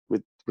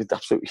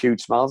absolute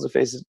huge smiles on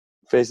faces.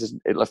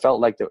 It felt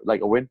like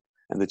a win,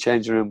 and the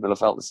changing room will have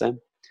felt the same.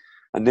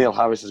 And Neil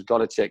Harris has got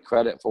to take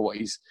credit for what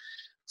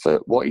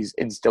he's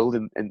instilled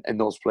in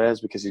those players,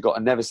 because he's got a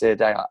never say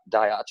die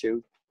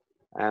attitude.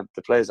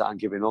 The players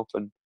aren't giving up,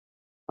 and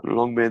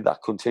long may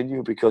that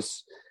continue,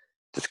 because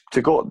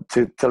to go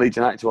to Leeds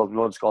United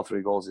 12-0 and score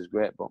 3 goals is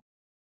great, but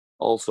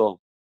also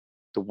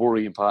the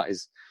worrying part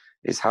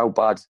is how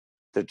bad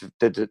they've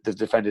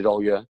defended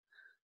all year,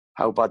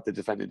 how bad the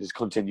defending is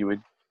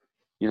continuing.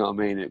 You know what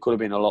I mean? It could have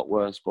been a lot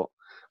worse, but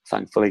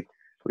thankfully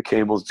we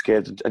came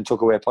unscathed and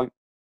took away a point.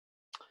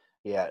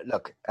 Yeah,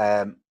 look,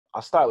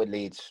 I'll start with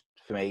Leeds.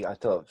 For me, I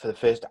thought for the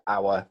first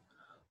hour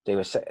they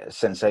were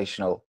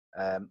sensational.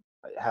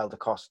 Helder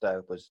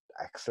Costa was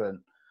excellent.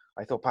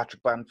 I thought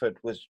Patrick Bamford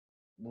was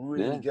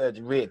really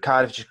good.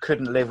 Cardiff just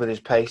couldn't live with his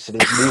pace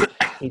and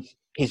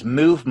his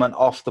movement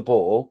off the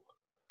ball.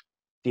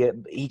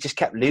 He just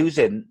kept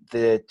losing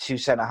the 2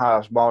 centre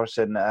halves,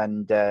 Morrison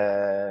and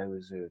who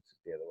was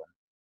the other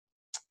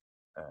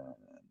one?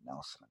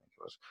 Nelson, I think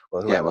it was.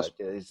 Well, whoever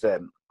it is,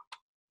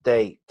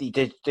 they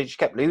just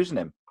kept losing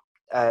him.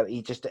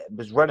 He just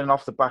was running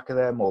off the back of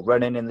them or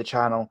running in the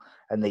channel,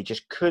 and they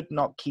just could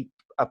not keep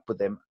up with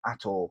him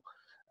at all.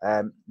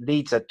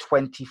 Leeds had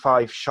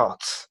 25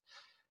 shots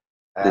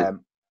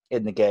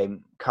in the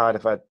game.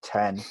 Cardiff had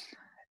 10.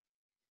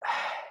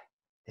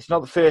 It's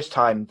not the first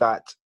time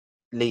that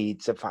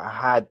Leeds have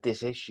had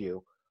this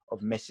issue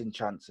of missing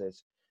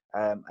chances.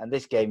 And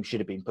this game should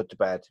have been put to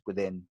bed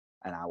within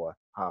an hour,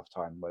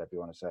 half-time, whatever you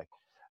want to say.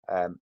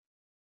 And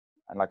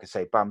like I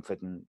say,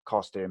 Bamford and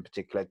Costa in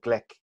particular,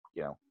 Glick,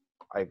 you know,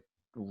 I'm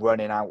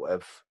running out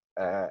of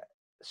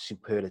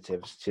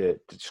superlatives to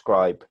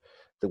describe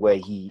the way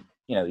he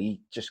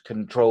just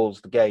controls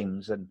the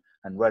games and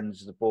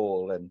runs the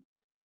ball and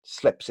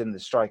slips in the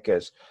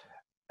strikers.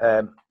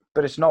 But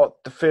it's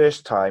not the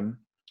first time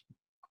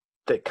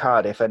that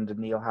Cardiff under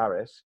Neil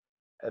Harris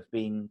have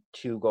been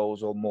 2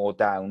 goals or more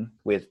down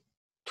with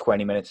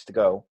 20 minutes to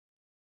go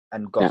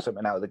and got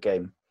something out of the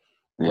game.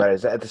 Yeah.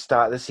 Whereas at the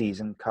start of the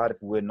season, Cardiff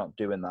were not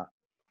doing that.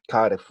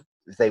 Cardiff,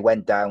 if they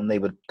went down, they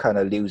were kind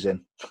of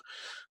losing,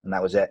 and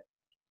that was it,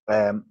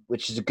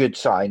 which is a good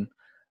sign.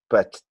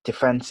 But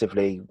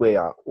defensively, we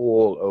are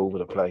all over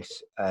the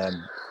place.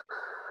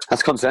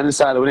 That's concerning,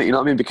 Silo, isn't it? You know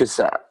what I mean? Because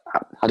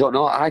I don't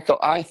know. I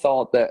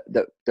thought that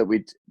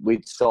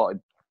we'd sorted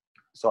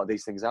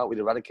these things out. We'd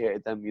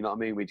eradicated them. You know what I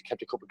mean? We'd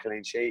kept a couple of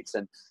clean sheets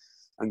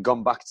and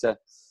gone back to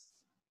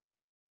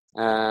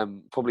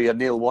probably a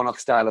Neil Warnock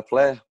style of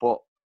play. But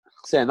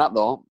saying that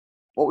though,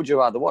 what would you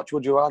rather watch?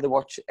 Would you rather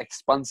watch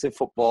expansive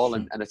football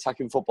and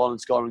attacking football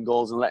and scoring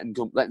goals and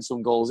letting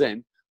some goals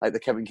in, like the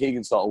Kevin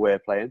Keegan sort of way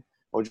of playing?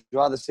 Or would you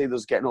rather see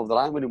those getting over the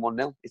line, winning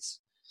 1-0? It's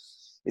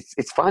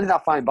finding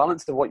that fine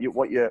balance of what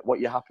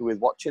you're happy with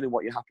watching and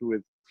what you're happy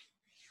with.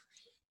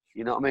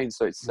 You know what I mean?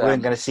 So it's we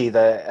weren't going to see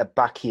a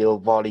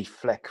backheel volley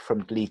flick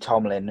from Lee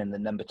Tomlin in the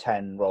number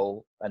 10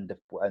 role under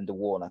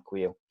Warnock,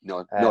 wheel.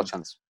 No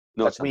chance.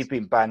 No chance. We've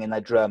been banging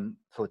that drum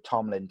for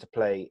Tomlin to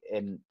play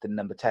in the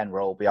number 10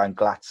 role behind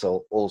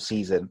Glatzel all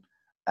season,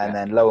 and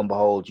then lo and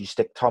behold, you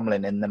stick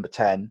Tomlin in number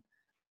 10.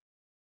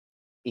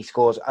 He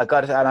scores. I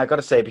got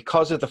to say,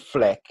 because of the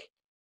flick,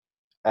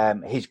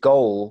 his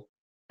goal,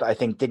 I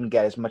think, didn't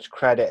get as much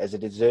credit as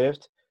it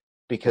deserved,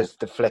 because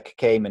the flick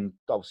came and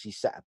obviously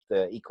set up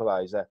the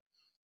equaliser.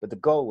 But the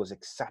goal was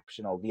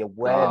exceptional. The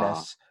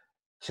awareness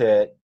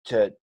to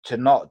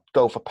not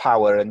go for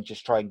power and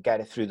just try and get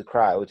it through the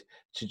crowd,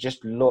 to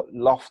just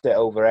loft it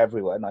over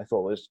everyone, I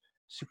thought was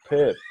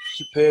superb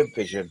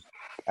vision.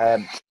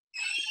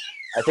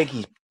 I think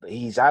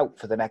he's out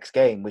for the next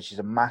game, which is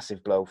a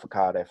massive blow for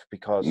Cardiff,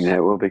 because it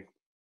will be.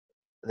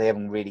 They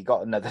haven't really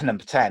got another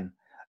number 10.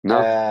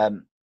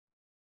 No.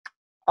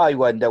 I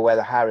wonder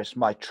whether Harris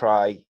might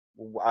try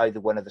either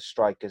one of the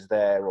strikers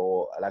there,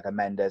 or like a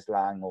Mendes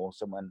Lang or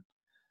someone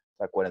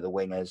like one of the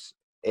wingers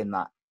in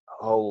that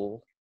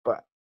hole.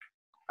 But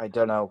I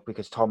don't know,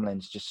 because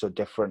Tomlin's just so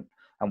different.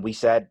 And we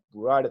said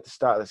right at the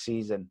start of the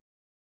season,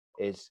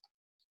 is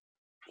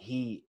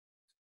he,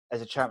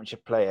 as a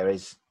championship player,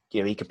 is,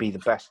 you know, he could be the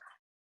best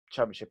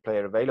championship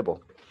player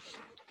available.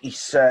 He's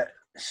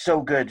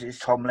so good, is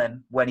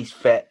Tomlin, when he's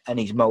fit and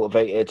he's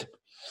motivated.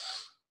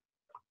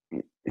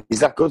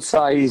 He's that good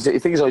size. The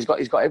thing is, he's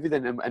got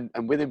everything,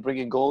 and with him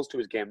bringing goals to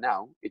his game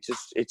now, it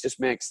just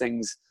makes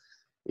things.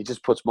 It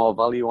just puts more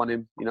value on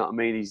him. You know what I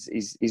mean?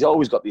 He's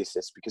always got the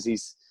assist, because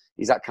he's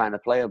that kind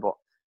of player. But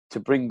to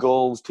bring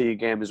goals to your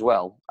game as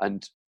well,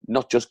 and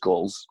not just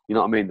goals. You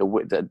know what I mean? The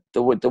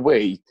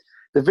way,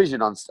 the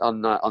vision on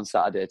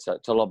Saturday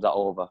to lob that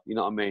over. You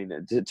know what I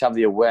mean? To have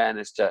the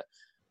awareness to,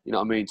 you know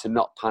what I mean, to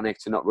not panic,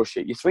 to not rush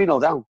it. You're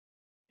 3-0 down.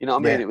 You know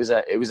what I mean? It was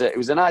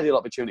an ideal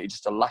opportunity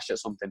just to lash at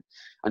something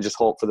and just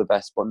hope for the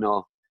best. But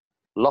no,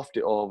 loft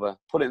it over,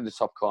 put it in the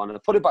top corner,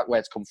 put it back where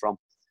it's come from,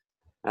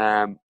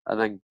 and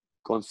then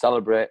go and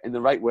celebrate in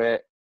the right way.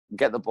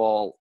 Get the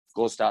ball,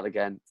 go start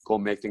again, go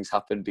and make things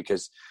happen,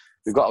 because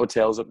we've got our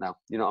tails up now.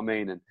 You know what I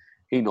mean? And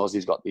he knows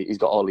he's got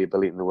all the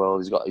ability in the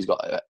world. He's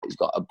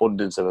got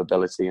abundance of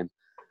ability, and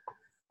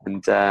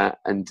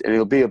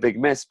he'll be a big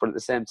miss. But at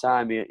the same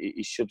time,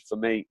 he should, for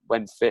me,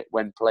 when fit,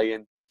 when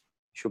playing,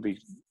 should be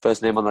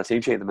first name on that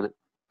team sheet at the minute.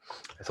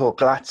 I thought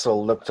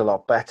Glatzel looked a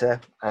lot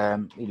better.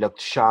 He looked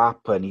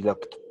sharp and he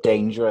looked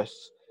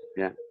dangerous.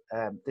 Yeah.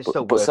 There's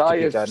still work to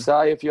be done.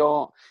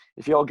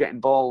 If you're getting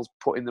balls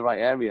put in the right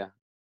area,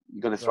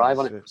 you're going to thrive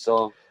on it.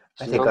 So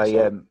I think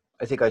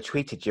I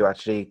tweeted you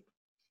actually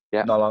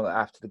not long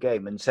after the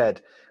game and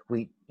said,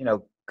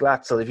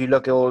 Glatzel, if you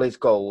look at all his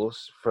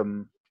goals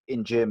from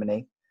in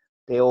Germany,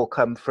 they all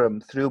come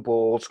from through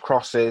balls,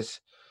 crosses,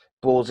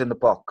 balls in the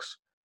box.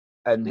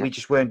 And we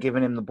just weren't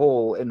giving him the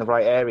ball in the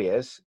right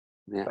areas.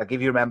 Yeah. Like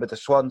if you remember the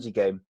Swansea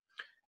game,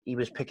 he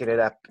was picking it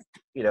up,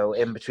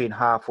 in between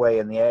halfway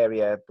in the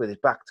area with his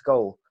back to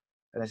goal.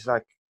 And it's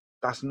like,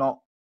 that's not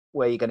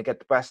where you're going to get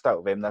the best out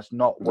of him. That's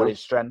not what his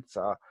strengths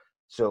are.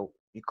 So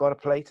you've got to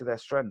play to their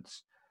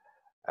strengths.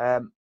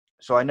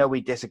 So I know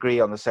we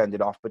disagree on the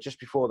sending off, but just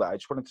before that, I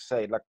just wanted to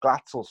say, like,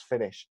 Glatzel's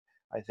finish,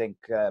 I think,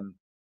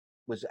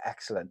 was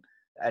excellent.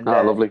 And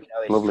lovely.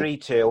 It's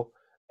 3-2,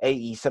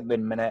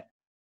 80-something minute.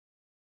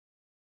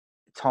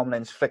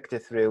 Tomlin's flicked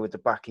it through with the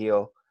back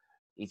heel.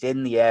 He's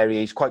in the area.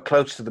 He's quite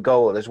close to the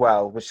goal as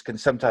well, which can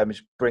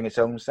sometimes bring its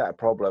own set of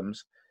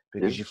problems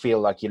because you feel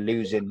like you're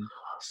losing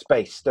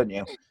space, don't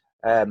you?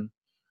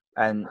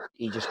 And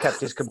he just kept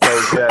his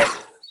composure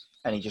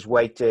and he just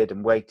waited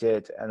and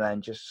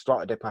then just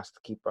slotted it past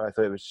the keeper. I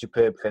thought it was a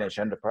superb finish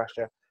under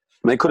pressure.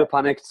 I mean, he could have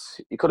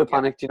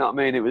panicked. You know what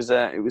I mean? It was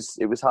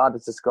harder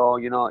to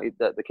score.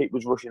 The keeper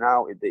was rushing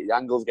out. The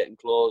angle's getting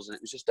close, and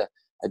it was just a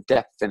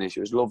depth finish. It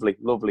was lovely,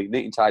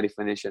 neat and tidy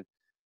finish,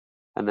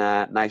 and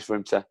nice for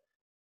him to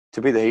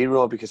be the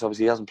hero, because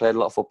obviously he hasn't played a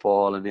lot of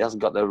football and he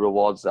hasn't got the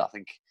rewards that I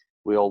think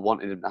we all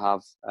wanted him to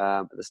have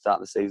at the start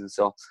of the season.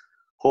 So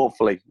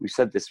hopefully, we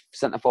said this,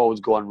 centre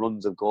forwards go on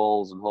runs of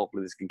goals, and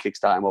hopefully this can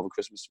kickstart him over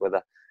Christmas with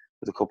a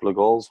couple of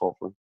goals.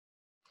 Hopefully.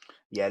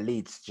 Yeah,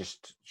 Leeds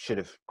just should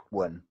have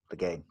won the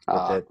game.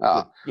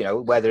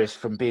 Whether it's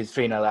from being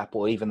 3-0 up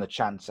or even the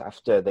chance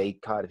after they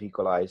Cardiff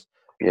equalised.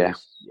 Yeah, it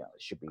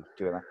should be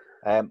doing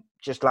that.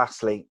 Just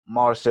lastly,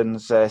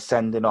 Morrison's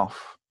sending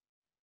off.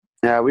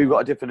 Yeah, we've got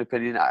a different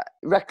opinion.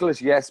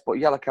 Reckless, yes, but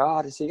yellow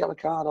card. It's a yellow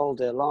card all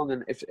day long.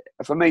 And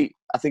for me,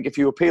 I think if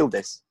you appealed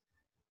this,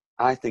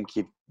 I think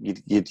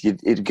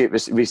you'd get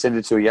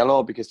rescinded to a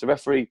yellow, because the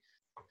referee,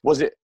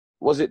 was it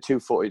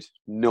 2-footed?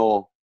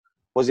 No.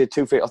 Was it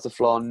 2 feet off the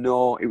floor?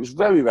 No. It was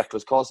very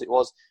reckless. Of course it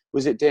was.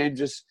 Was it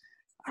dangerous?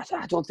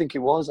 I don't think it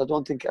was. I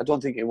don't think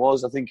it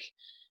was. I think,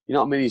 you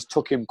know what I mean. He's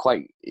put him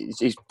quite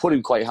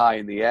high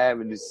in the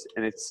air, and it's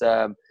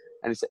a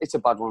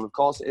bad one. Of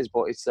course it is,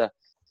 but it's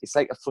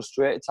like a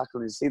frustrated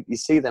tackle. You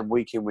see them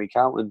week in, week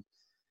out, and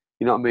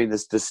you know what I mean.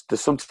 There's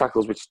some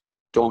tackles which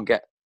don't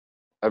get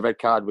a red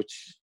card,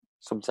 which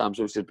sometimes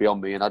was just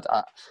beyond me. And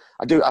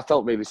I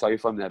felt really sorry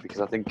for him there,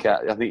 because I think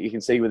you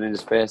can see within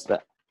his face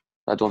that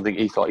I don't think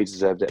he thought he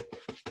deserved it.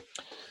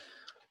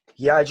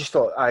 Yeah, I just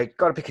thought I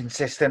got to be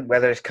consistent,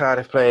 whether it's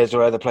Cardiff players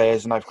or other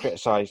players, and I've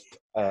criticised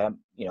a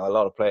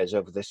lot of players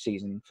over this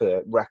season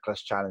for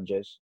reckless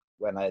challenges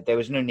when there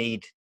was no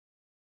need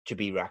to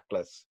be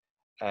reckless.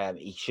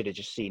 He should have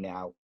just seen it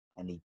out,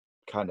 and he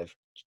kind of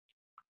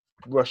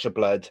rush of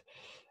blood.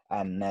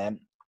 And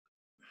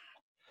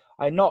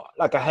I'm not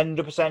like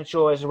 100%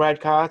 sure it's a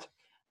red card,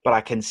 but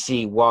I can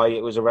see why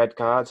it was a red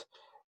card.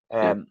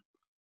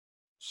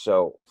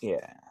 So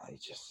yeah,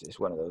 it's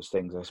one of those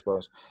things, I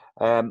suppose.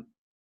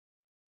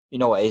 You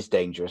know what is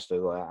dangerous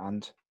though,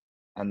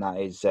 and that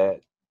is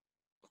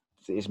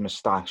his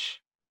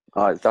moustache.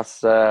 Oh,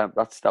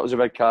 that was a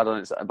red card on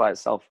it by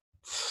itself.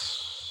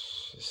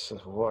 So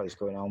what is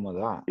going on with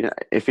that? Yeah,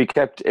 if he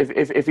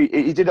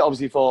did it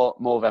obviously for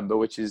Movember,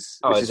 which is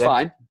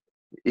fine.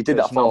 He did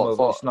that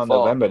for it's not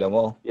November no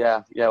more.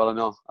 Yeah. Well, I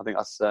know. I think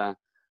that's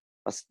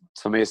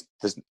for me. It's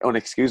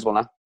unexcusable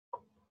now.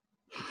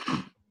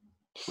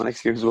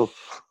 Unexcusable.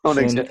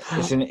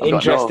 It's an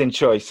interesting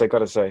choice, I got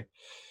to say.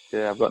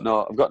 Yeah,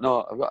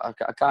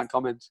 I can't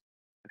comment.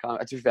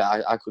 To be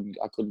fair, I couldn't.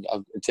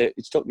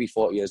 It's took me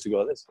 40 years to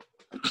go this.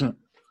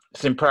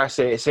 It's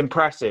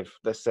impressive.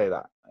 Let's say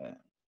that.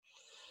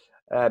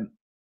 Yeah.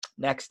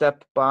 Next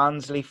up,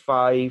 Barnsley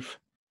 5,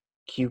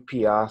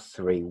 QPR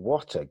 3.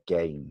 What a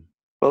game!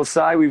 Well,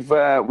 Si, we've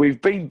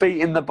been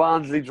beating the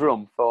Barnsley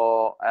drum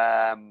for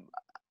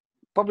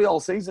probably all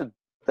season.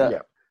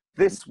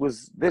 This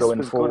was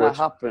going to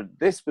happen.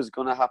 This was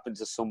going to happen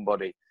to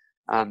somebody,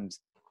 and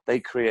They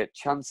create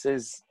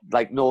chances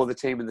like no other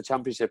team in the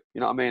Championship.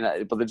 You know what I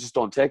mean? But they just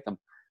don't take them.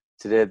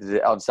 Today they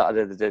did. On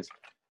Saturday they did.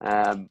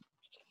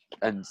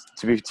 And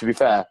to be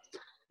fair,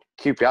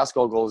 QPR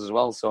scored goals as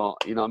well. So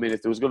you know what I mean.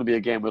 If there was going to be a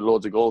game with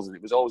loads of goals, and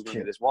it was always going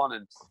to be this one.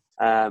 And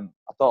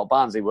I thought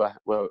Barnsley were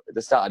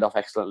they started off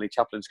excellently.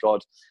 Chaplin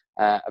scored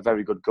a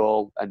very good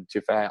goal, and to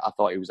be fair, I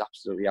thought he was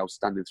absolutely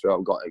outstanding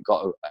throughout. Got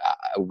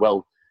a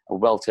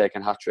well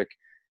taken hat trick.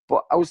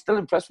 But I was still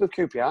impressed with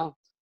QPR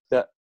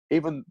that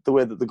even the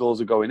way that the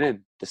goals are going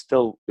in, it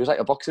was like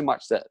a boxing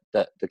match that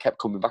they kept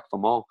coming back for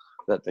more.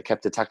 That they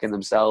kept attacking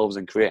themselves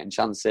and creating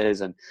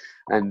chances, and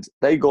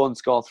they go and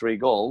score 3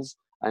 goals.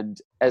 And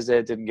Eze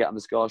didn't get on the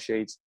score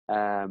sheet,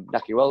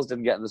 Naki Wells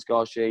didn't get on the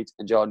score sheet,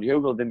 and Jordan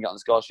Hugill didn't get on the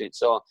score sheet.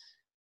 So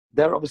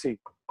they're obviously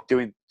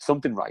doing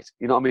something right.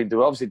 You know what I mean? They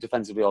were obviously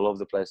defensively all over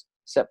the place.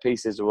 Set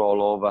pieces were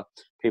all over.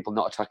 People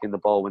not attacking the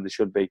ball when they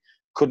should be.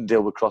 Couldn't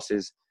deal with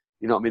crosses.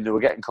 You know what I mean? They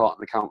were getting caught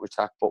in the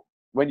counter-attack. But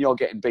when you're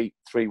getting beat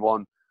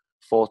 3-1,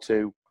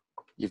 4-2,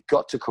 you've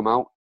got to come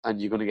out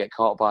and you're going to get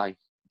caught by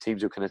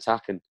teams who can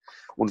attack. And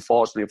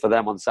unfortunately for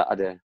them on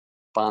Saturday,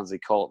 Barnsley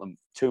caught them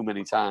too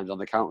many times on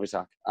the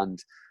counter-attack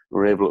and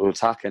were able to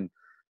attack. And,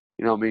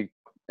 you know what I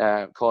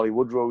mean? Corley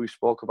Woodrow, we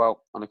spoke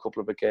about on a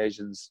couple of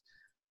occasions,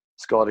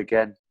 scored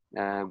again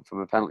from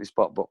a penalty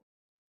spot, but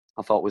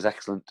I thought was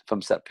excellent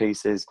from set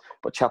pieces.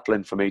 But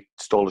Chaplin, for me,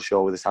 stole the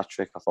show with his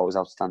hat-trick. I thought was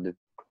outstanding.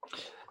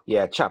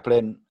 Yeah,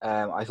 Chaplin,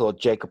 I thought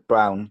Jacob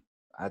Brown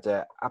had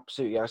an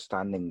absolutely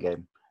outstanding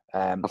game.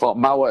 I thought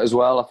Mowat as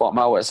well. I thought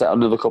Mowat set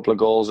another couple of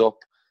goals up,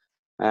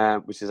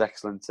 which is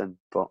excellent.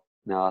 But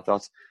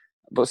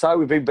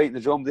we've been beating the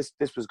drum. This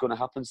was going to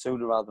happen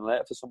sooner rather than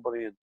later for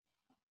somebody, and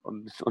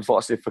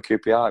unfortunately for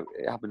QPR,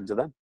 it happened to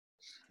them.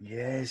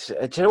 Yes,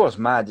 do you know what's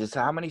mad is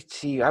how many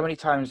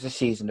times this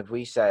season have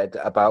we said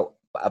about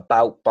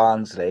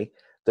Barnsley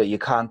that you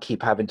can't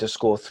keep having to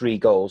score 3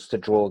 goals to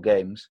draw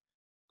games,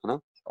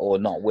 or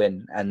not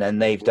win, and then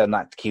they've done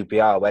that to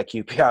QPR, where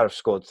QPR have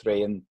scored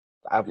 3 and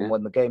haven't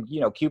won the game. You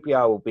know,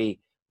 QPR will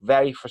be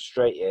very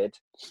frustrated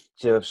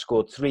to have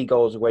scored 3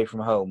 goals away from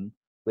home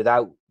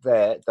without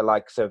the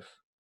likes of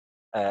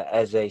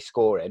Eze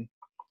scoring,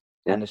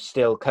 and have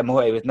still come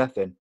away with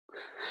nothing.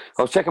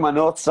 I was checking my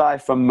notes,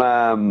 from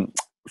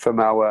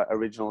our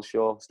original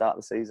show, start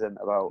of the season,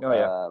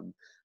 about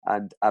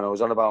and I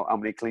was on about how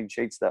many clean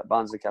sheets that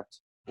Barnsley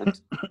kept, and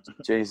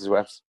Jesus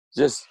wept.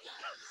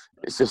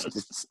 It's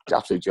just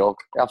absolute joke.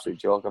 Absolute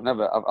joke. I've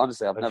never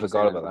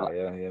forgot about that.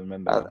 Yeah,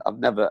 remember. I've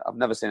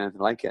never seen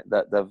anything like it.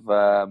 That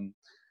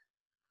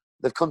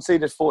they've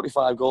conceded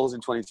 45 goals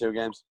in 22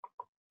 games.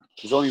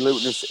 There's only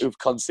Luton who've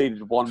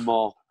conceded 1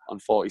 more on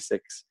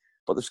 46,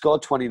 but they've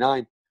scored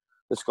 29.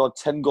 They've scored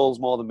 10 goals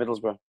more than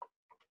Middlesbrough,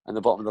 in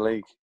the bottom of the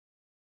league.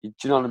 Do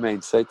you know what I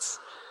mean? So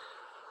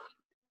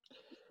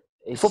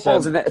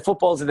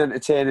football's an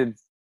entertaining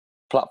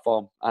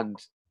platform, and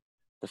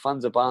the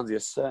fans of Barnsley are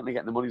certainly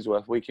getting the money's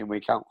worth week in,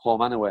 week out,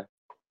 home and away.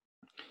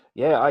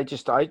 Yeah, I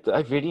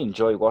really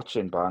enjoy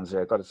watching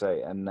Barnsley, I've got to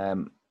say. And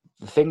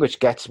the thing which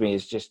gets me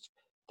is just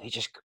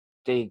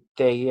they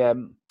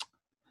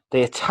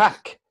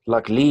attack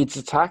like Leeds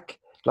attack,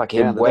 like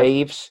in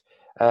waves,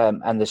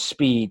 and the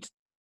speed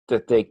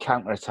that they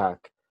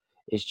counter-attack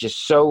is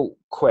just so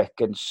quick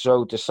and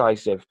so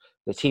decisive.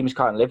 The teams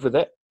can't live with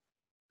it.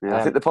 Yeah,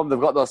 I think the problem they've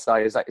got those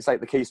sides, it's like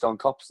the Keystone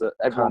Cops, that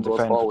everyone goes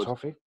forward.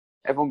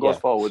 Everyone goes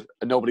forward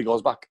and nobody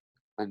goes back,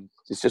 and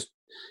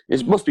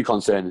it must be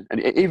concerning.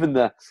 And even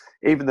the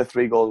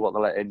 3 goals what they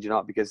let in, you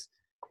know, because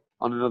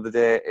on another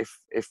day, if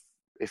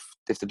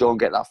they don't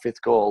get that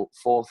 5th goal,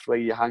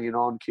 4-3, you're hanging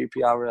on.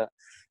 QPR are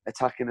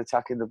attacking.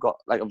 They've got,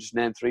 like, I've just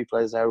named 3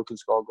 players there who can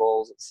score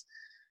goals. It's,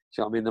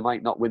 you know what I mean? They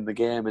might not win the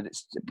game, and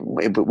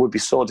it would be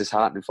so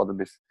disheartening for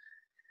them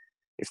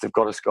if they've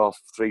got to score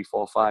 3,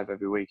 4, 5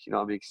 every week. You know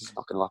what I mean? Because it's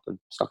not going to happen.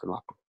 It's not going to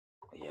happen.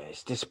 Yeah,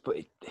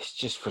 it's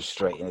just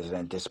frustrating, isn't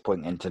it?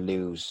 Disappointing to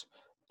lose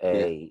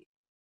a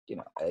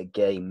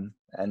game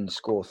and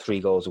score 3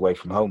 goals away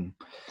from home.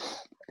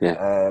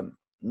 Yeah.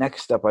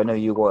 Next up, I know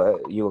you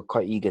were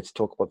quite eager to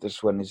talk about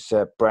this one. Is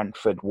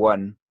Brentford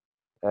 1,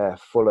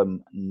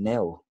 Fulham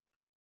 0.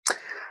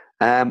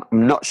 I'm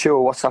not sure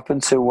what's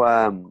happened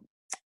to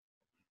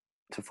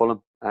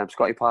Fulham.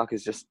 Scotty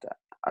Parker's just.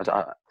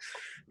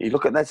 You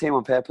look at their team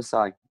on paper,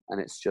 Si,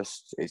 and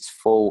it's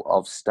full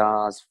of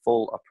stars,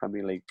 full of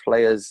Premier League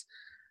players.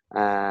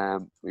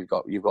 You've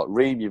got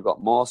Ream, you've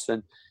got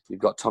Mawson,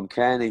 you've got Tom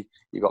Kearney,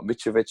 you've got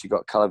Mitrovic, you've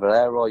got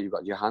Calaverero, you've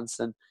got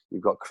Johansson,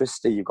 you've got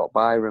Christie, you've got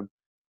Byram,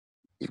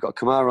 you've got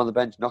Kamara on the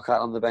bench,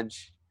 Knockout on the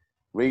bench,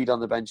 Reed on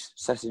the bench,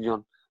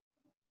 Sessegnon.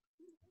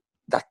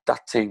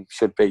 That team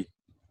should be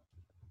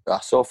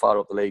so far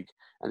up the league,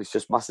 and it's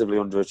just massively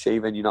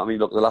underachieving. You know what I mean?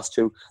 Look, the last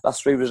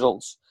 3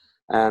 results.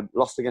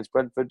 Lost against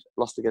Brentford,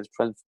 lost against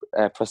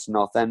Preston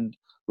North End,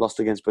 lost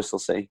against Bristol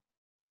City.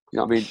 You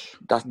know what I mean?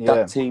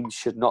 That team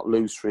should not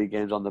lose 3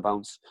 games on the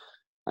bounce.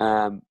 You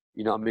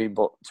know what I mean?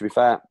 But to be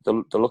fair,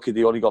 they're lucky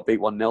they only got beat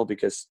 1-0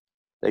 because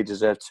they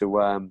deserve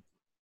to.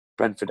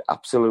 Brentford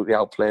absolutely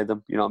outplayed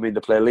them. You know what I mean?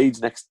 They play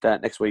Leeds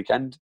next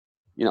weekend.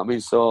 You know what I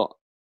mean? So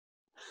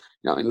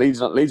You know,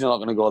 Leeds are not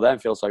going to go there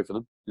and feel sorry for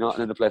them. You know, and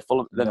then they play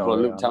Fulham, then they play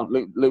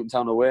Luton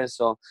Town away.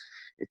 So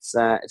it's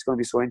going to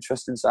be so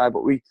interesting side.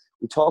 But we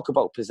talk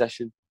about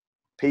possession.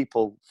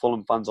 People,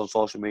 Fulham fans on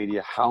social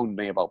media, hound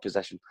me about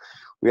possession.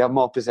 We have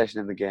more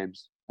possession in the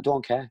games. I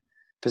don't care.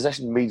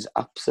 Possession means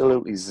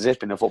absolutely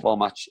zip in a football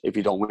match if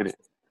you don't win it.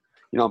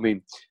 You know what I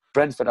mean?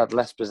 Brentford had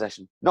less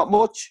possession. Not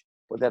much,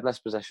 but they had less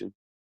possession.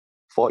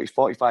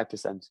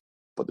 45%.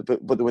 But they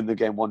win the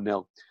game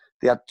 1-0.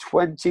 They had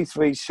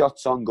 23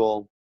 shots on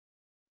goal,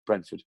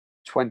 Brentford.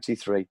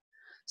 23.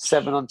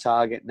 7 on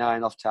target,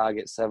 9 off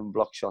target, 7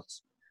 block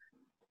shots.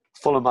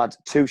 Fulham had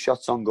 2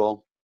 shots on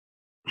goal.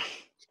 Do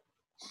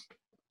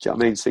you know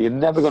what I mean? So you're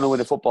never going to win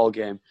a football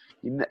game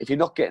if you're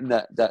not getting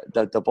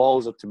the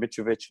balls up to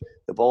Mitrovic,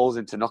 the balls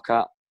into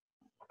Knockout,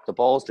 the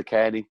balls to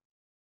Kearney.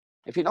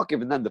 If you're not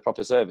giving them the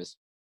proper service,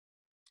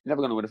 you're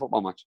never going to win a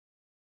football match.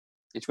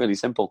 It's really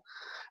simple.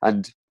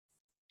 And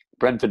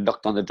Brentford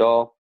knocked on the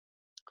door,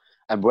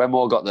 and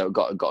Bremo got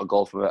a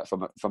goal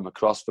from a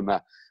cross, from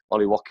a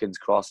Ollie Watkins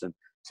cross. And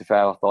to be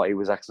fair, I thought he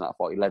was excellent. I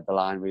thought he led the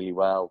line really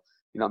well.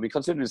 You know what I mean?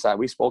 Considering that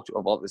we spoke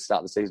about the start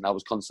of the season, I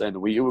was concerned,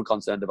 and you were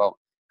concerned about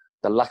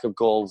the lack of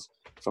goals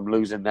from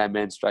losing their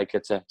main striker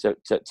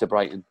to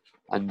Brighton.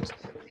 And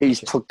he's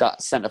took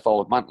that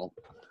centre-forward mantle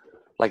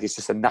like it's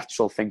just a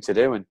natural thing to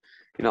do. And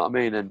you know what I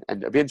mean? And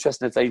it'd be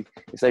interesting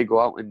if they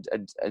go out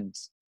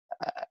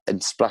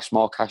and splash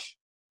more cash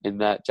in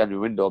their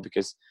January window,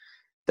 because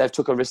they've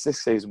took a risk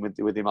this season with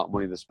the amount of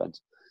money they've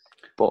spent.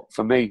 But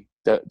for me,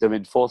 they're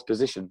in 4th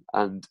position,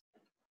 and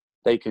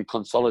they can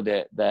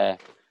consolidate their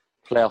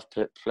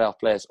playoff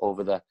place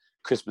over the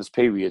Christmas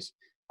period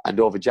and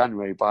over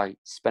January by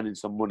spending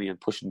some money and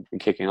pushing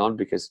and kicking on.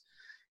 Because,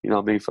 you know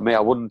what I mean, for me,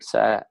 I wouldn't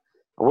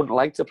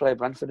like to play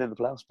Brentford in the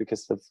playoffs,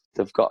 because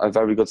they've got a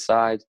very good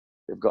side,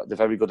 they're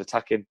very good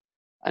attacking,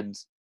 and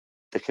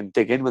they can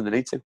dig in when they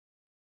need to.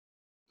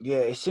 Yeah,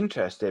 it's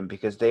interesting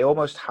because they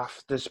almost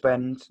have to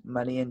spend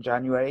money in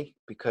January,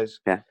 because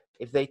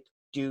if they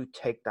do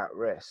take that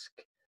risk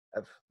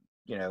of,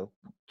 you know,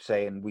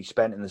 saying we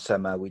spent in the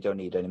summer, we don't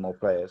need any more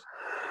players,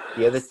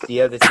 the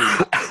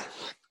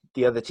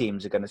other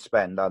teams are going to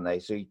spend, aren't they?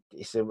 So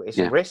it's a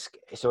risk.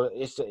 It's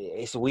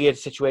a weird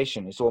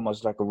situation. It's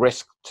almost like a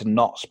risk to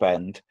not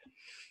spend.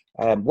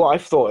 What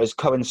I've thought has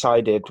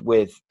coincided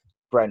with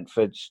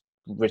Brentford's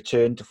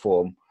return to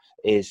form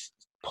is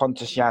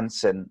Pontus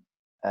Jansson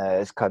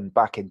has come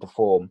back into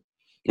form.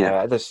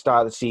 At the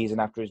start of the season,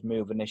 after his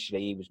move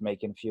initially, he was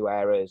making a few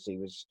errors. He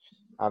was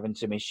having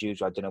some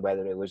issues. I don't know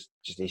whether it was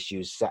just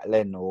issues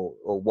settling or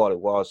what it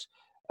was.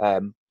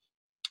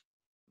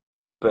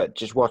 But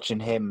just watching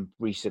him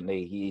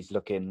recently, he's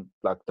looking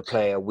like the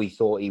player we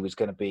thought he was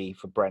going to be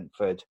for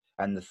Brentford,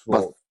 and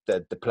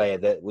the player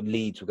that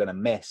Leeds were going to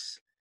miss.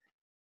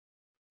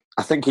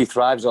 I think he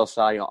thrives,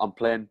 Osai, on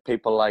playing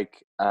people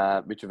like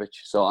Mitrovic.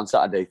 So on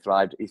Saturday,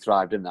 he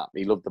thrived in that.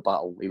 He loved the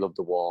battle. He loved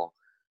the war.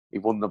 He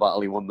won the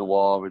battle. He won the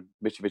war. And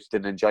Mitrovic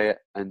didn't enjoy it.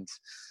 And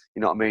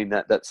you know what I mean?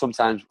 That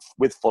sometimes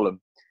with Fulham,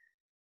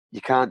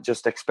 you can't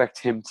just expect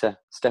him to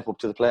step up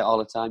to the plate all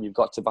the time. You've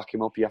got to back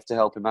him up. You have to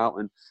help him out.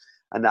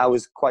 And I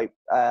was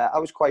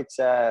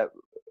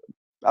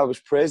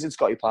praising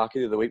Scotty Parker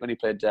the other week when he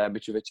played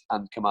Mitrovic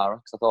and Kamara,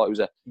 because I thought it was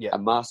a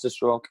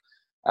masterstroke.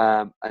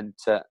 And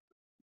to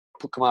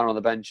put Kamara on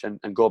the bench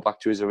and go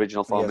back to his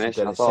original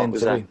formation, I thought it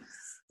was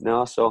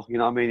so you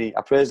know what I mean.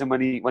 I praised him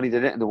when he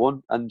did it and they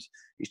won, and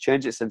he's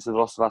changed it since the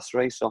lost the last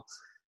 3. So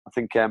I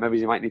think maybe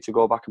he might need to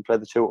go back and play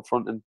the 2 up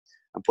front and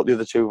put the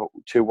other two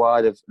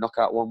wide, of knock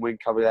out one wing,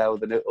 carry out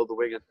with the other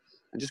wing,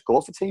 and just go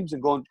for teams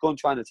and go and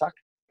try and attack.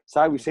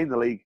 So we've seen the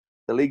league.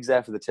 The league's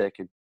there for the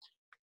taking.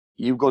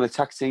 You go and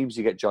attack teams,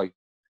 you get joy.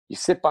 You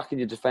sit back and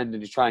you defend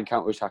and you try and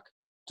counter-attack.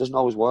 Doesn't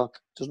always work.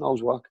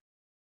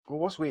 Well,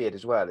 what's weird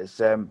as well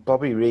is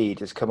Bobby Reid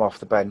has come off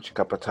the bench a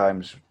couple of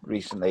times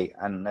recently,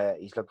 and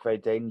he's looked very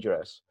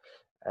dangerous.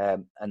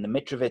 And the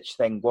Mitrovic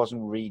thing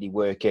wasn't really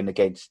working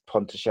against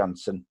Pontus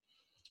Jansson.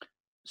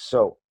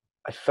 So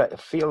I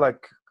feel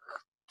like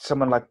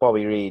someone like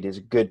Bobby Reid is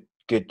a good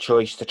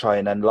choice to try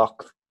and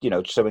unlock, you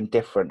know, something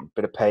different,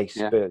 bit of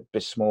pace, bit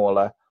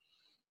smaller.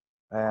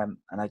 And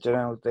I don't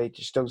know, they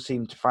just don't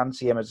seem to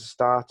fancy him as a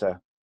starter.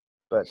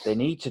 But they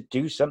need to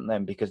do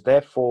something, because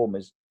their form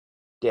has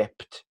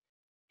dipped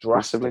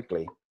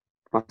drastically.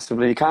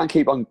 Massively. You can't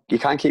keep on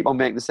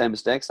making the same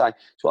mistakes.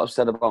 It's what I've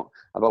said about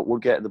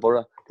Woodgate and the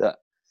Borough, that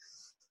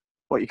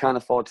what you can't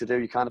afford to do,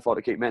 you can't afford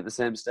to keep making the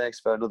same mistakes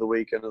for another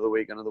week, and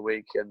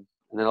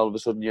then all of a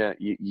sudden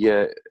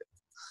you're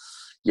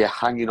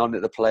hanging on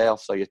at the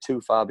playoffs, or you're too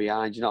far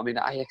behind. You know what I mean?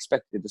 I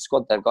expected the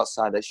squad they've got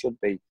side,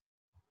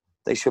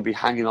 they should be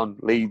hanging on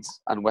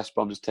Leeds and West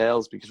Brom's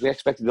tails, because we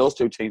expected those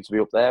 2 teams to be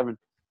up there, and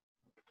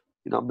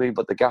you know what I mean.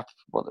 But the gap,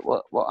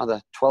 what are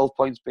they? 12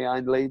 points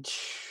behind Leeds.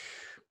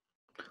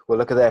 Well,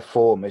 look at their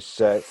form. It's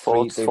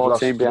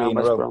 14 behind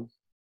West Brom.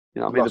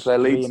 You know what I mean? They play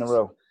Leeds 3 in a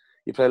row.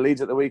 You play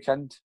Leeds at the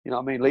weekend. You know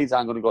what I mean? Leeds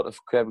aren't going to go to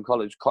Craven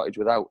Cottage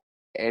without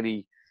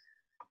any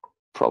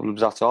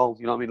problems at all.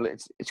 You know what I mean?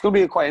 It's going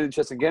to be quite an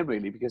interesting game,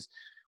 really, because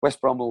West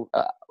Brom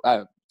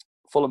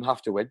Fulham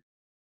have to win.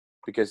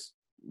 because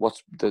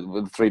with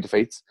the 3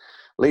 defeats,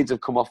 Leeds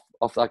have come off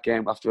that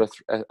game after a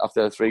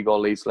 3-goal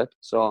lead slip.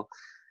 So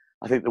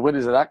I think the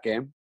winners of that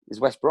game is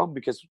West Brom,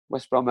 because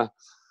West Brom are,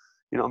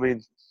 you know what I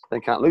mean, they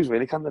can't lose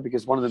really, can they?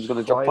 Because one of them's going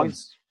to drop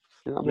points.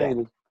 You know what I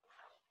mean?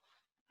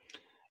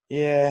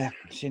 Yeah,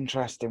 it's an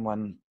interesting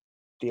one.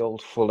 The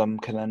old Fulham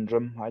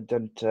conundrum.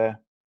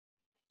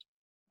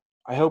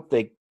 I hope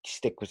they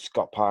stick with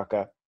Scott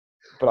Parker,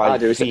 but I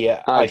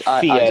fear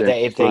that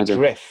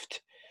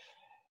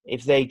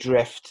if they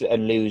drift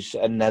and lose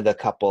another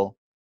couple,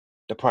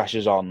 the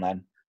pressure's on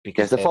then.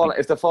 Because if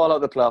they fall out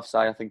of the playoffs,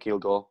 I think he'll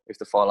go. If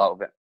they fall out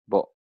of it,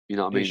 but you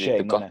know what I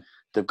mean,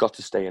 they've got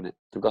to stay in it.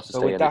 They've got to stay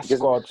in it. But with that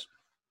squad,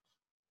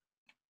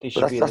 they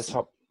should be in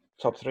the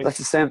top 3. That's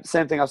the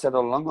same thing I've said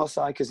all along, though,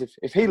 Si, because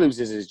if he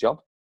loses his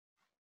job,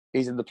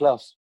 he's in the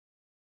playoffs.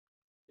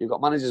 You've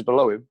got managers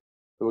below him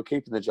who are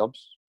keeping their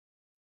jobs.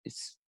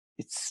 It's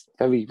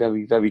very,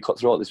 very, very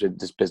cutthroat,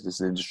 this business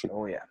and industry.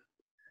 Oh yeah.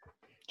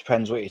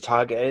 Depends what your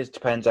target is.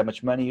 Depends how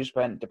much money you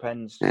spent.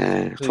 Depends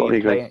who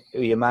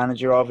your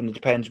manager of, and it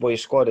depends what your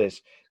squad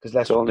is. Because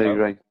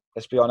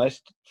let's be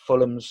honest,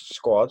 Fulham's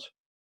squad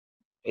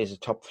is a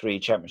top 3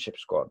 Championship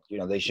squad. You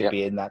know, they should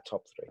be in that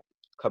top 3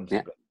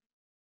 comfortably,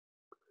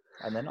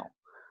 and they're not.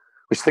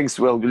 Which things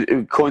will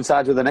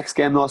coincide with the next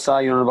game, though. Si,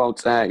 you're on about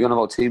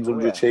teams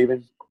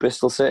underachieving.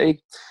 Bristol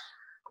City,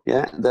 you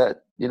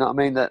know what I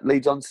mean. That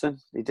Lee Johnson,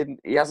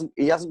 he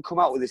hasn't come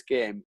out with this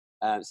game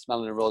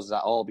smelling the roses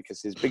at all,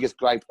 because his biggest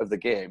gripe of the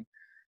game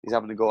is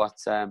having to go at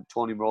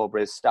Tony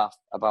Mowbray's staff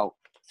about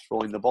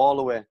throwing the ball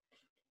away.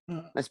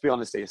 Let's be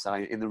honest here,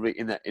 Si.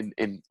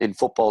 In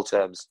football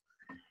terms,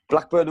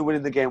 Blackburn are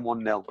winning the game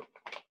 1-0.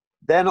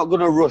 They're not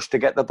going to rush to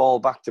get the ball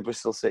back to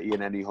Bristol City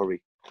in any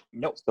hurry.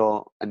 Nope.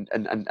 So and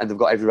they've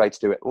got every right to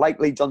do it. Like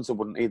Lee Johnson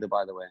wouldn't either,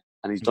 by the way,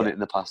 and he's done it in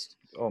the past.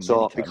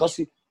 So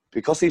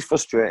because he's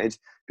frustrated,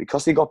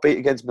 because he got beat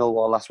against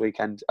Millwall last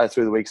weekend,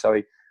 through the week,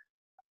 sorry,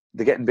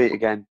 they're getting beat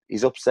again.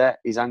 He's upset,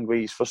 he's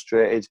angry, he's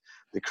frustrated.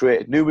 They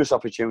created numerous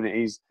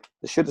opportunities.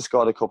 They should have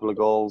scored a couple of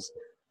goals.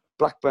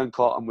 Blackburn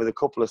caught him with a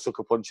couple of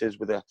sucker punches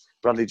with a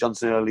Bradley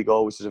Johnson early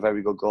goal, which is a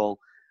very good goal.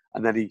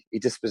 And then he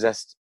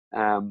dispossessed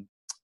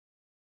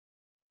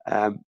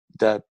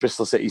the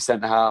Bristol City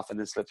centre-half and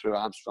then slipped through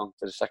Armstrong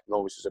for the second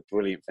goal, which was a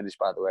brilliant finish,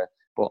 by the way.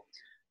 But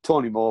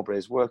Tony Mowbray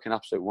is working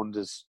absolute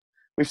wonders.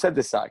 We've said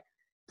this, Si.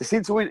 They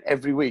seem to win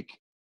every week,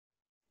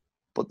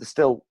 but they're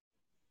still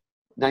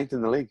 9th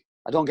in the league.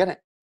 I don't get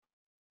it.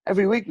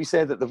 Every week we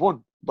say that they've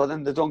won, but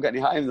then they don't get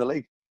any higher in the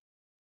league.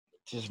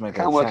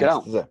 Can't work it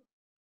out.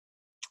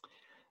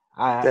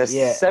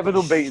 There's 7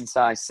 unbeaten,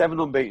 Si. 7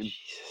 unbeaten.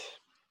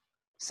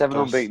 7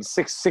 unbeaten.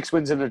 6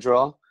 wins and a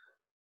draw.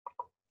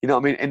 You know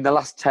what I mean? In the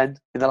last 10,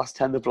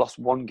 they've lost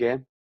 1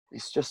 game.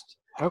 It's just...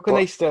 How can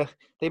they still...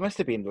 They must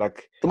have been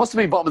like... They must have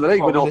been bottom of the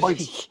league with no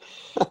points.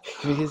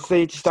 Because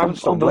they just haven't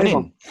stopped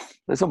winning.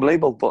 It's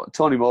unbelievable. But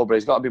Tony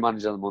Mowbray's got to be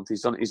manager of the month.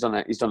 He's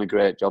done a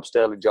great job,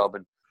 sterling job.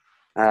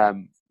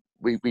 And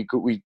we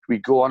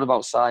go on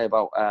about Si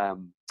about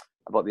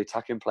the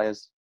attacking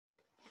players.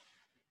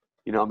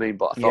 You know what I mean?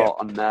 But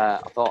I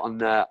thought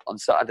on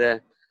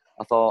Saturday,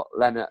 I thought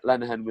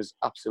Lenihan was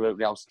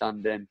absolutely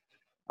outstanding.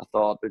 I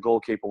thought the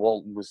goalkeeper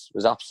Walton was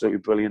absolutely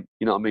brilliant.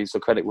 You know what I mean? So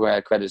credit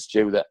where credit's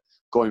due. That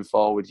going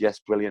forward, yes,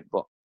 brilliant,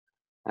 but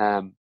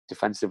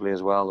defensively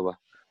as well,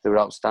 they were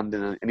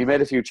outstanding. And he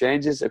made a few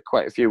changes,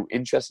 quite a few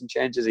interesting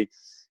changes.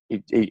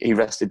 He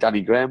rested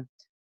Danny Graham.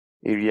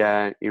 He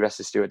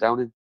rested Stuart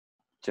Downing.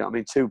 Do you know what I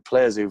mean? 2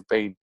 players who've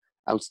been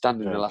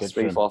outstanding in the last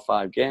 3, 4,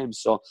 5 games.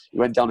 So he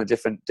went down a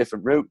different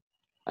route,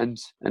 and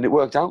it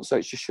worked out. So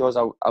it just shows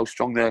how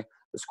strong the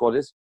squad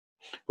is.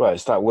 Well,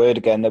 it's that word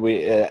again that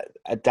we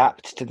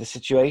adapt to the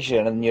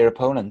situation and your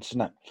opponents, isn't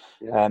it?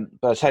 Yeah.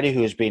 But I'll tell you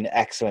who's been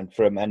excellent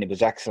for him, and he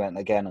was excellent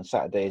again on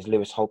Saturday, is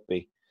Lewis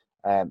Holtby.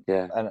 And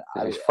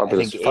I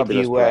think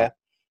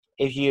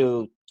if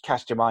you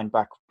cast your mind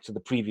back to the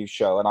preview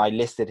show, and I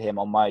listed him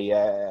on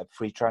my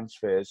free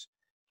transfers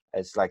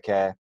as like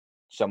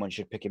someone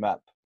should pick him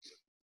up.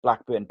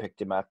 Blackburn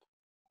picked him up,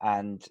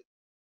 and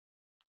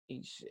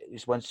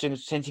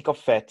since he got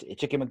fit, it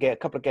took him a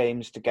couple of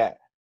games to get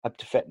up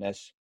to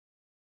fitness.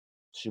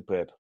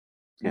 Superb.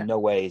 Yeah. No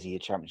way is he a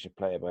championship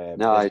player.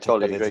 No, I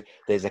totally agree.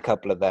 There's a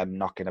couple of them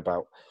knocking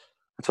about.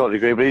 I totally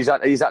agree, but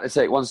he's had to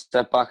take 1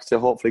 step back to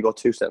hopefully go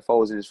 2 steps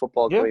forwards in his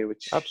football career.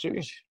 Which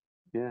absolutely,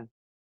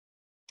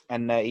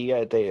 And I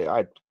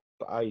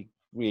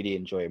really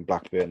enjoy him.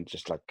 Blackburn,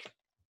 just like.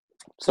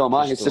 So am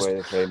I. It's just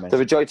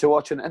they're a joy to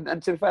watch,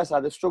 and to be fair,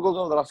 they've struggled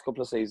over the last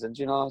couple of seasons.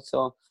 You know,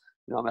 so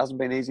it hasn't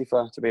been easy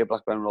to be a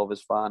Blackburn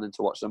Rovers fan and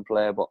to watch them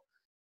play. But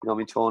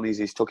Tony's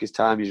he's took his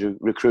time. He's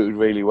recruited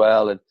really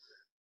well, and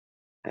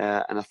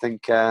I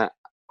think I'd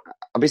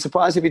be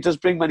surprised if he does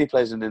bring many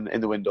players in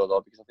the window,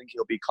 though, because I think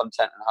he'll be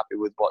content and happy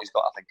with what he's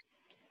got, I think.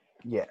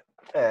 Yeah.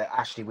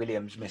 Ashley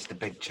Williams missed a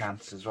big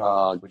chance as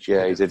well. Oh,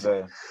 yeah, he did.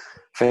 Change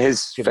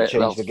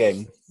the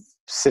game.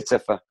 Sitter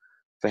for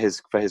his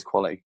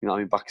quality. You know what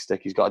I mean?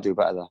 Backstick, he's got to do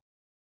better there.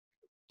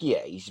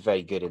 Yeah, he's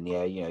very good in the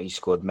air. You know, he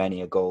scored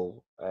many a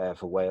goal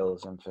for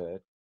Wales and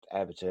for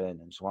Everton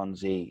and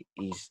Swansea.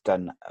 He's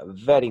done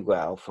very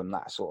well from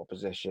that sort of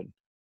position.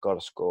 Got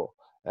to score.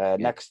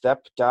 Next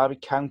up, Derby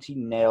County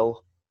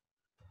 0.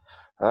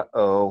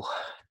 Uh-oh.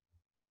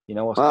 You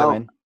know what's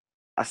coming?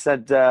 I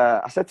said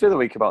through the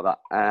week about that.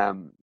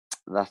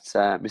 That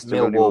Mr.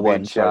 Rooney will be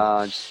in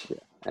charge.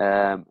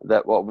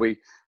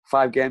 That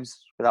 5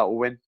 games without a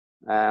win.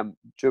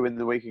 During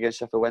the week against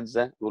Sheffield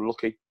Wednesday, we were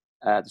lucky.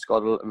 They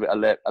scored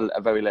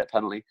a very late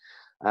penalty.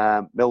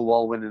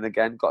 Millwall winning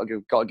again. Got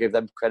to give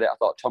them credit. I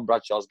thought Tom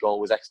Bradshaw's goal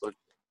was excellent.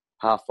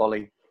 Half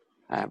volley,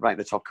 right in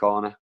the top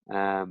corner.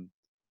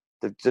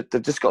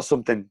 They've just got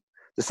something.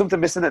 There's something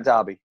missing at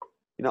Derby.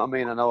 You know what I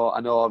mean? I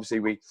know. Obviously,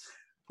 we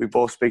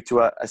both speak to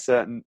a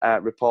certain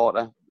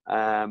reporter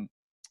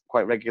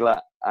quite regular,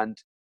 and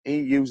he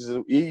used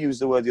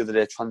the word the other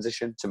day,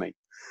 transition, to me,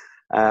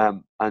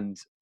 and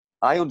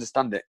I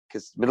understand it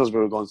because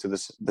Middlesbrough are going through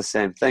the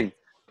same thing,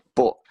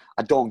 but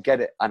I don't get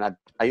it, and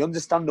I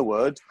understand the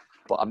word,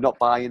 but I'm not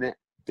buying it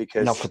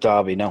because not for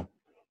Derby, no,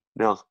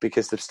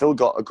 because they've still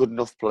got a good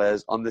enough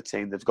players on the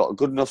team. They've got a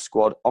good enough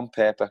squad on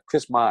paper.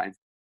 Chris Martin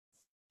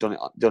done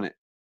it.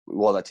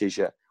 Wore that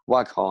t-shirt.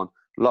 Waghorn,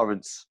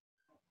 Lawrence.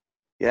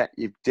 Yeah,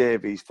 you've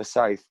Davies,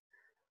 Forsyth,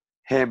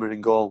 Hamer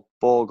in goal,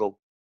 Bogle.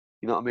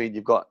 You know what I mean?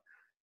 You've got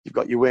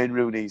your Wayne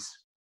Rooney's.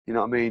 You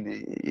know what I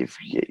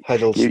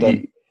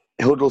mean?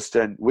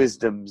 Huddleston,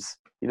 Wisdoms.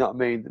 You know what I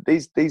mean?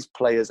 These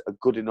players are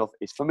good enough.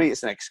 For me,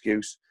 it's an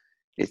excuse.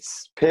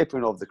 It's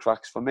papering over the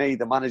cracks. For me,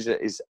 the manager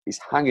is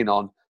hanging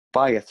on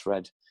by a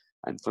thread.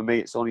 And for me,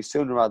 it's only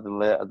sooner rather than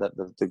later that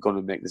they're going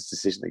to make this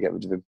decision to get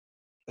rid of him.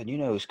 And you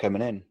know who's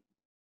coming in.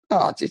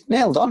 Oh, it's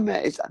nailed on,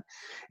 mate.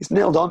 It's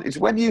nailed on. It's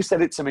when you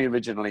said it to me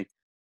originally,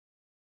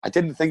 I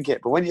didn't think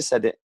it, but when you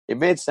said it, it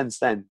made sense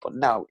then. But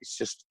now it's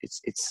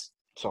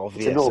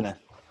obvious, isn't it?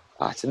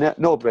 It's a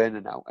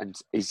no-brainer now. And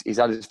he's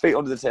had his feet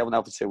under the table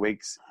now for 2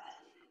 weeks.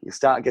 He'll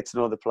start to get to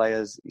know the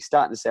players. He's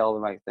starting to say all the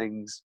right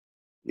things.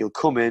 He'll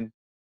come in,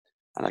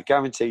 and I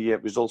guarantee you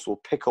results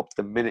will pick up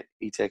the minute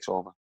he takes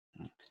over.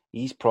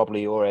 He's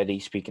probably already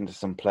speaking to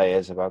some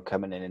players about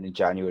coming in the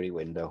January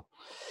window.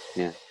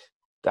 Yeah.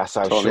 That's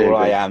how totally sure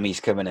agree. I am he's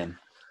coming in.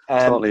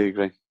 Totally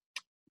agree.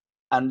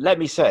 And let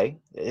me say,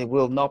 it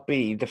will not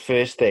be the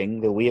first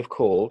thing that we have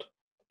called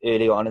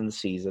early on in the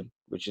season,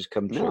 which has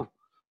come true.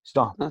 It's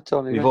not. No,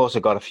 totally We've also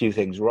got a few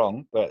things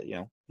wrong, but,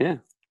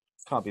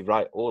 can't be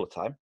right all the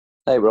time.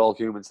 Hey, we're all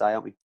human,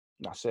 aren't we?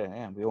 That's it,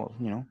 yeah. We all,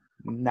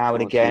 now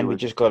and again, we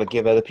just got to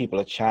give other people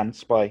a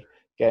chance by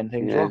getting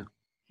things wrong.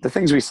 The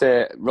things we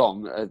say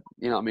wrong,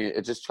 you know what I mean,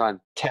 are just trying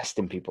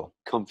testing people,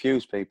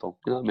 confuse people.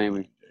 You know what I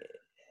mean?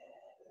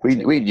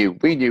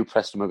 We knew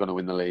Preston were going to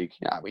win the league.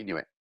 Yeah, we knew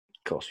it.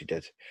 Of course we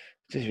did.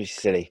 This was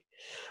silly.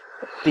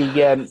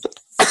 I'm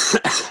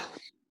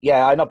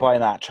not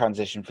buying that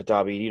transition for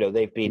Derby.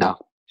 They've been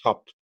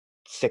top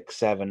 6,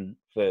 7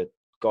 for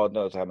God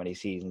knows how many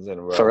seasons in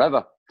a row.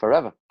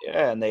 Forever.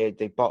 Yeah, and they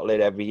bottle it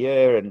every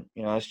year, and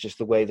it's just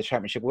the way the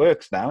Championship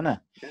works now, isn't it?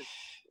 Yeah.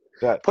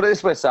 But put it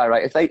this way, Si,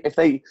 right? If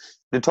they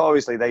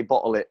notoriously they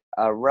bottle it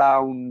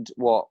around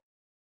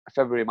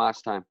February,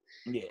 March time.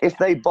 Yeah. If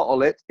they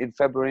bottle it in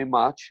February and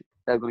March,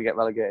 they're going to get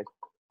relegated.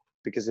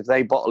 Because if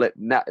they bottle it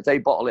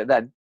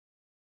then,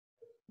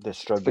 they're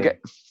struggling.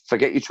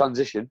 Forget your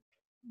transition.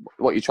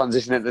 What you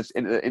transition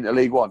into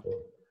League One.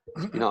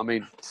 You know what I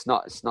mean? It's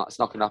not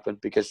going to happen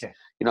because you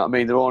know what I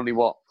mean. They're only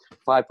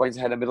 5 points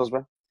ahead of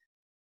Middlesbrough.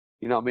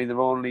 You know what I mean? They're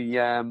only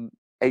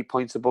 8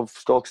 points above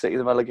Stoke City in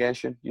the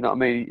relegation. You know what I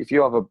mean? If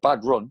you have a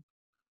bad run,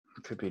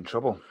 you could be in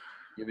trouble.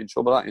 You're in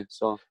trouble, aren't you?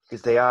 So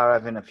because they are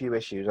having a few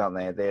issues, aren't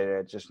they?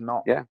 They're just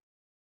not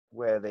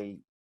where they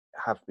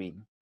have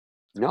been.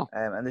 No,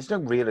 and there's no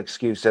real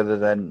excuse other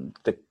than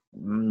the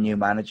new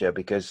manager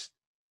because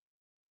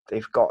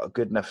they've got a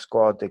good enough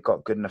squad. They've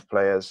got good enough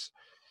players.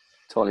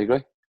 Totally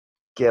agree.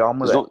 Get on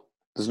with it.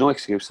 There's no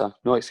excuse, sir.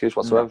 No excuse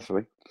whatsoever for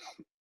me.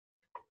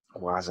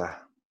 Wazza,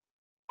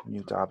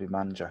 new Derby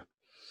manager.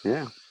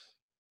 Yeah.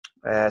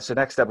 So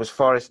next up was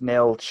Forest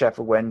 0,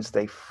 Sheffield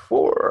Wednesday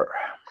 4.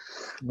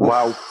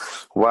 Wow.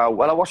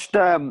 Well, I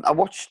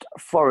watched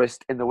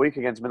Forest in the week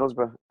against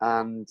Middlesbrough,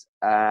 and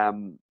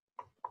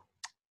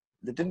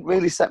they didn't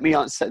really set me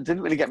on.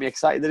 Didn't really get me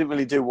excited. They didn't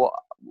really do what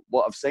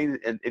I've seen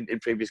in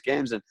previous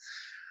games,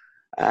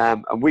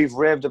 and we've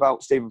raved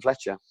about Stephen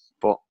Fletcher,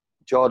 but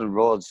Jordan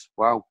Rhodes,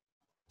 wow,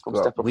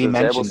 step up. We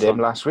mentioned him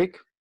last week.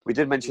 We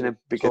did mention him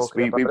because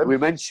we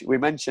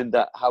mentioned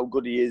that how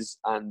good he is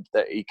and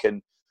that he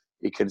can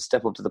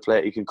step up to the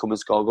plate. He can come and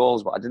score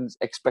goals, but I didn't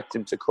expect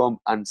him to come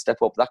and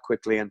step up that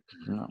quickly and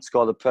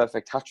score the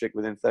perfect hat-trick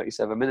within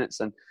 37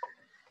 minutes. And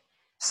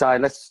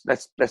side, let's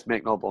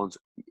make no bones.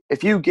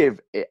 If you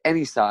give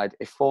any side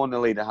a 4-0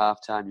 lead at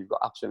half-time, you've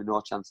got absolutely no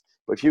chance.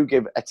 But if you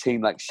give a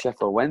team like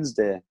Sheffield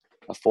Wednesday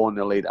a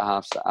 4-0 lead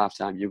at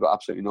half-time, you've got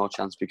absolutely no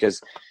chance because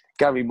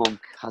Gary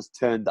Monk has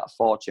turned that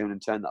fortune and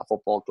turned that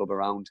football club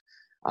around.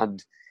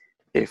 And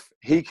if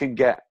he can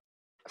get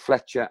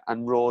Fletcher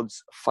and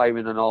Rhodes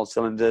firing on all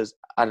cylinders,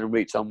 Adam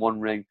Reach on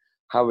one wing,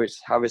 Harris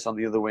on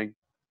the other wing,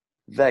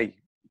 they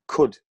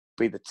could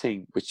be the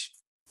team which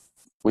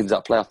wins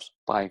that playoffs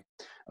by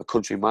a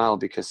country mile,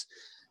 because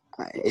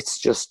it's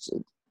just,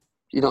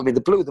 you know what I mean,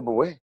 they blew them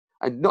away.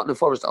 And Nottingham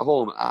Forest at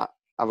home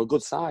have a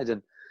good side,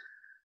 and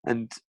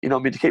you know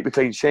what I mean, to keep a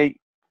clean sheet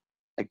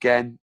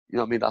again, you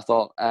know what I mean, I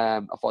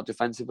thought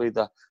defensively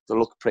they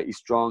look pretty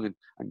strong,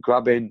 and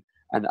Grabbing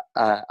and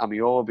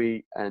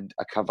Amiobi and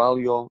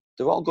Carvalho,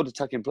 they're all good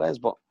attacking players,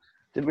 but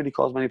didn't really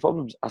cause many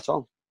problems at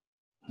all.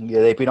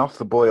 Yeah, they've been off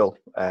the boil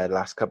the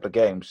last couple of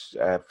games,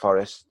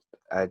 Forest,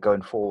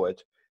 going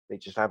forward. They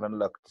just haven't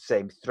looked the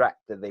same threat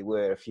that they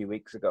were a few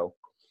weeks ago.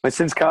 But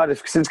since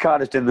Cardiff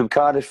did them,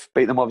 Cardiff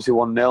beat them obviously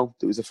 1-0.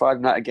 There was a Friday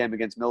night game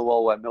against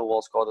Millwall where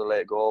Millwall scored a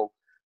late goal.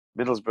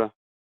 Middlesbrough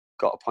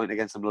got a point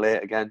against them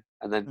late again,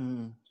 and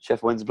then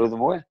Sheffield Wednesday blew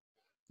them away.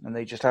 And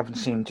they just haven't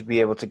seemed to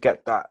be able to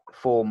get that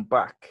form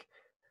back.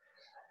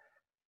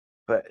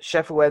 But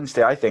Sheffield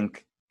Wednesday, I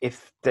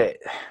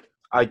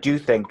do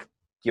think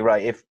you're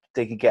right. If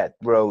they could get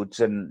Rhodes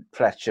and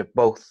Fletcher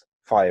both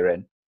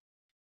firing,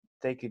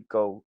 they could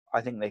go. I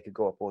think they could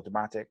go up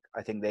automatic.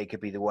 I think they could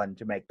be the one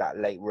to make that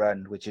late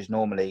run, which is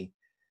normally,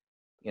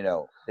 you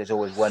know, there's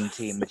always one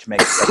team which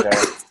makes like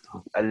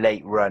a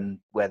late run,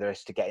 whether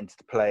it's to get into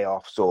the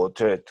playoffs or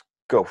to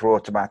go for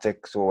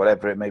automatics or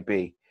whatever it may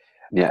be.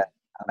 Yeah.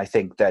 And I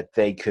think that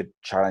they could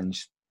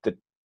challenge the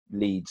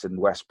Leeds and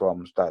West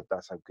Broms.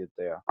 That's how good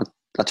they are.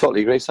 I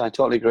totally agree, Si. I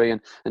totally agree.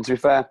 And to be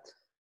fair,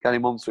 Gary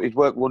Monks, he'd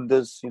worked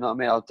wonders. You know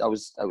what I mean?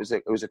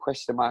 It was a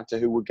question mark to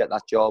who would get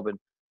that job, and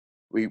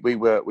we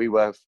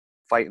were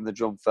fighting the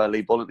drum for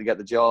Lee Bullen to get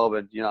the job,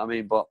 and you know what I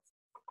mean. But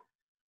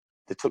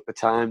they took the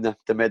time.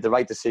 They made the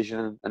right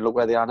decision, and look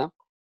where they are now.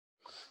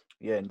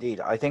 Yeah, indeed.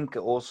 I think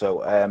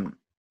also a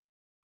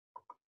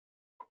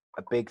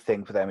big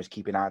thing for them is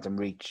keeping Adam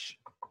Reach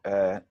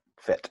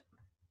fit.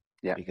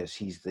 Yeah, because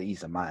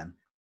he's a man.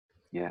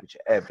 Yeah, which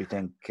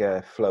everything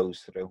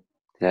flows through.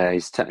 Yeah,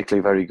 he's technically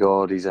very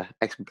good. He's an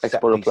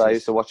ex-Borough player. I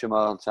used to watch him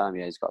all the time.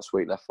 Yeah, he's got a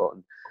sweet left foot,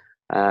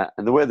 and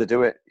the way they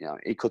do it, you know,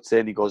 he cuts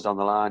in, he goes down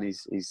the line.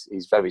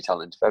 He's very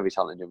talented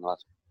young lad.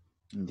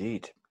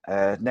 Indeed.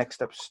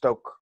 Next up,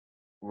 Stoke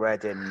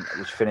Reading,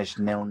 which finished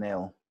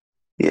 0-0.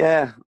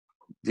 Yeah,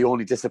 the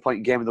only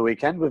disappointing game of the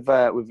weekend with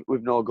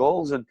no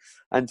goals, and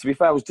to be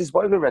fair, I was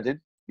disappointed with Reading.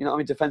 You know what I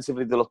mean?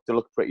 Defensively, they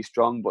look pretty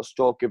strong, but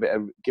Stoke give it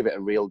a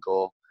real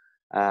go.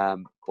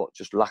 But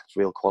just lacked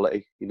real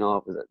quality. You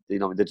know,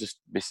 they're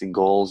just missing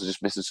goals. They're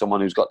just missing someone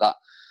who's got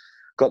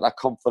that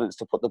confidence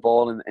to put the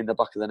ball in the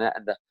back of the net,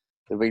 and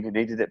they really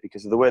needed it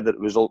because of the way that the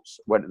results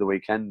went at the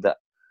weekend. That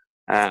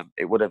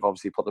it would have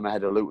obviously put them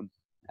ahead of Luton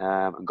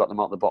and got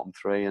them out of the bottom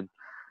three, and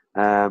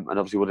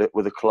obviously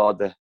would have clawed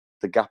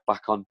the gap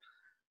back on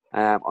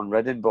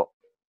Reading. But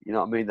you know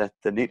what I mean?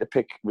 They need to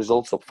pick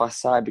results up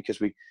fast side, because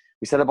we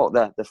said about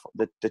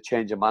the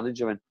change of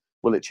manager, and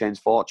will it change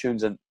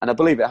fortunes? And I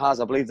believe it has.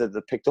 I believe that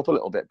they've picked up a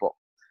little bit, but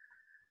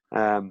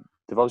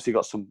they've obviously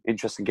got some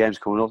interesting games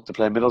coming up. To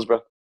play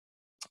Middlesbrough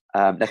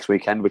next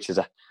weekend, which is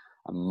a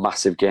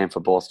massive game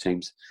for both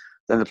teams.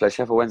 Then they play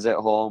Sheffield Wednesday at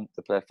home,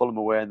 they play Fulham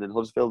away, and then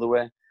Huddersfield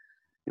away.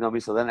 You know what I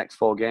mean? So the next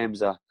 4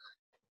 games are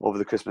over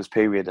the Christmas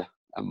period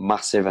are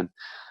massive, and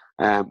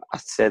I'd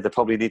say they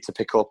probably need to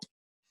pick up.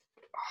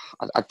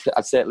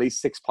 I'd say at least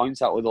 6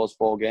 points out of those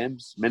 4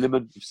 games,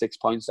 minimum of 6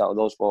 points out of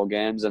those 4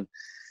 games, and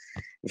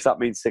if that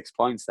means 6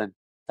 points, then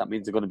that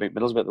means they're going to beat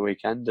Middlesbrough at the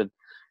weekend. And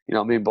you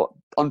know what I mean? But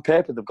on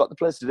paper, they've got the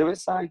players to do it,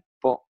 Si.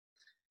 But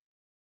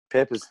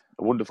paper's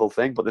a wonderful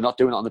thing, but they're not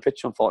doing it on the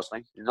pitch,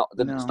 unfortunately.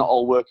 It's not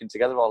all working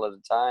together all of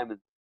the time, and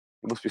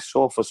it must be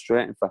so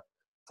frustrating for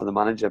the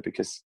manager,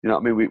 because you know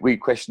what I mean. We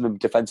questioned them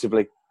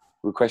defensively.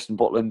 We questioned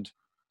Butland,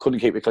 couldn't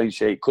keep a clean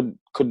sheet,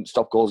 couldn't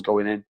stop goals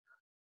going in.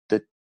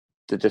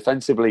 They're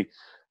defensively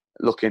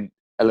looking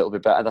a little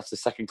bit better. That's the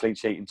second clean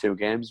sheet in 2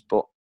 games,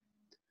 but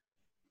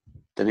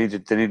they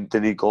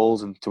need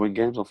goals and to win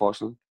games,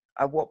 unfortunately.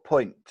 At what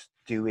point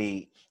do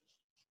we,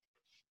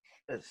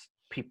 as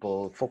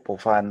people, football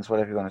fans,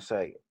 whatever you want to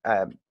say,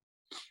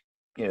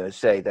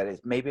 say that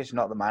maybe it's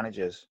not the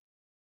managers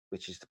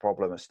which is the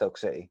problem at Stoke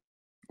City?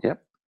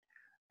 Yep.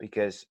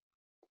 Because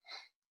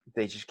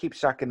they just keep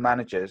sacking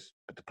managers,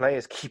 but the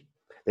players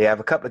they have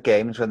a couple of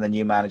games when the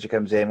new manager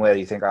comes in where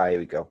you think, here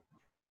we go.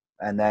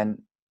 And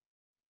then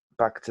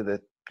back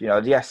to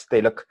yes,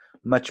 they look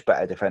much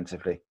better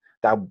defensively.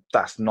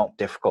 That's not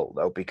difficult,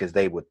 though, because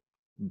they were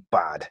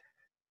bad.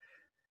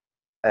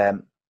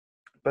 But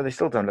they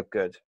still don't look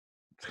good,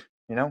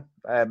 you know?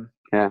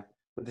 Yeah.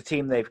 With the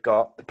team they've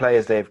got, the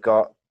players they've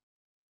got,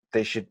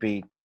 they should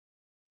be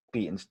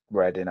beating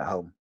Reading at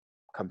home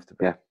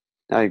comfortably. Yeah,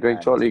 I agree,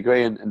 totally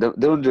agree. And they're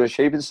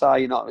underachieving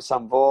side, you know,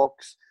 Sam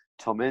Vokes,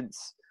 Tom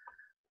Ince,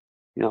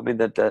 you know what I mean?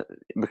 That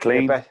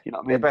McLean, you know what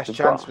I mean? Their best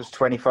chance was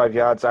 25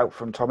 yards out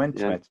from Tom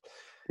Ince.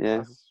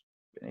 Yeah.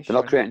 They're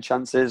not creating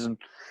chances, and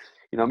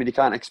you know what I mean? You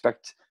can't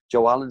expect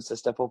Joe Allens to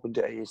step up and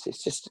do it.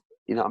 It's just,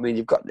 you know what I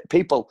mean?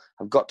 People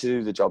have got to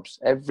do the jobs.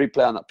 Every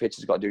player on that pitch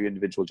has got to do your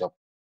individual job.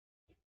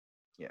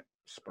 Yeah,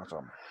 spot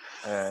on.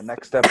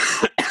 Next up,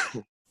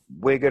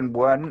 Wigan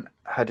 1,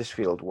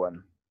 Huddersfield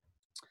 1.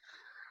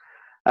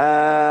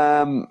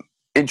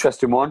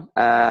 Interesting one.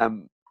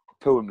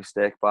 poor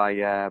mistake by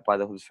the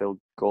Huddersfield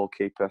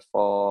goalkeeper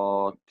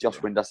for Josh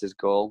Windas's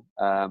goal,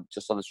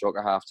 just on the stroke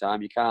of half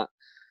time. You can't,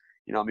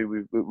 you know what I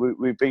mean,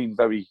 we've been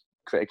very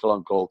critical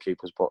on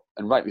goalkeepers,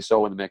 and rightly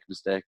so when they make a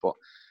mistake, but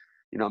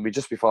you know what I mean,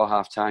 just before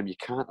half time, you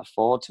can't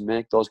afford to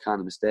make those kind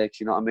of mistakes.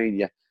 You know what I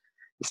mean?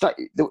 It's like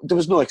there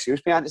was no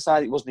excuse behind the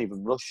side. It wasn't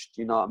even rushed.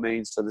 You know what I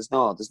mean? So there's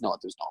no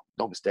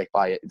mistake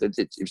by it.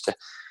 It was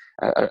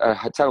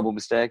a terrible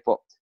mistake, but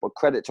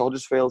credit to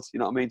Huddersfield. You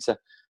know what I mean? To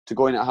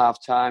go in at half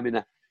time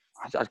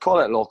I'd call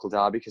it a local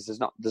derby because there's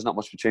not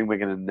much between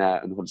Wigan and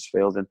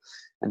Huddersfield,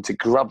 and to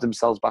grab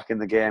themselves back in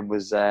the game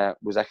was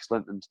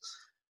excellent. And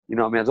you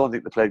know what I mean? I don't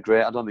think they played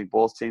great. I don't think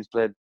both teams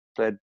played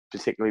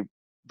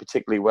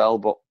particularly well,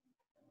 but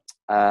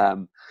I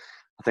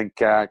think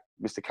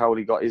Mr.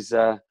 Cowley got his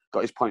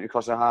point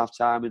across at half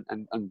time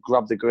and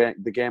grabbed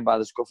the game by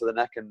the scruff of the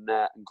neck, and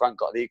Grant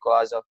got the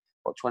equaliser.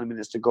 About 20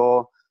 minutes to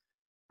go.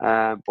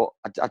 But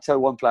I tell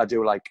you one player I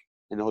do like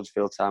in the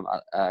Huddersfield time,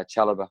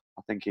 Chalobah.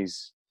 I think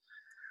he's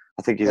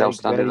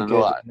outstanding. Very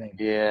good,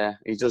 yeah,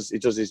 he does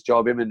his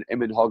job. Him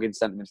and Hogg in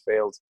centre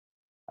midfield.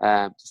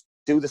 Just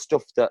do the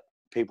stuff that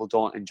people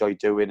don't enjoy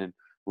doing and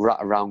rat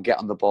around, get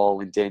on the ball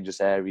in dangerous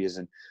areas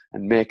and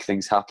make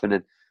things happen,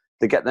 and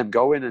they get them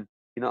going. And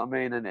you know what I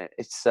mean. And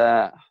it's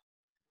they're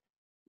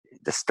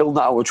still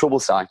not out of trouble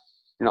side.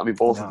 You know what I mean.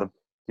 Both of them.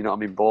 You know what I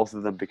mean. Both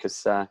of them,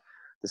 because there's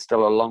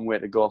still a long way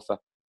to go for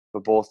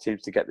both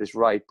teams to get this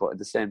right. But at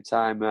the same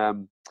time,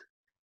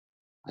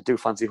 I do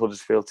fancy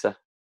Huddersfield to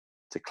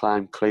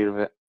climb clear of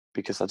it,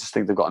 because I just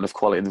think they've got enough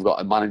quality and they've got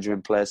a manager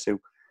in place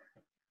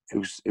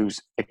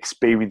who's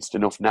experienced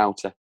enough now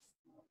to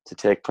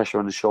take pressure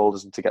on his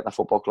shoulders and to get that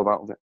football club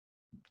out of it.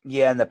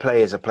 Yeah, and the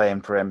players are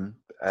playing for him,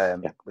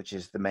 which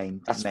is the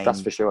main.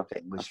 That's for sure.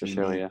 Thing, that's for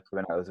sure. Yeah.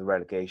 Coming out of the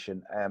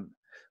relegation,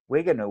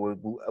 Wigan are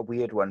a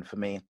weird one for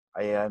me.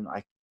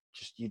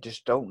 You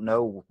just don't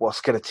know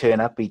what's going to turn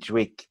up each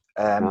week.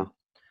 No.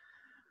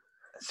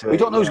 So we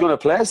don't know who's going to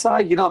play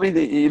side. You know what I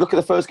mean? You look at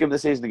the first game of the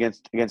season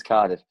against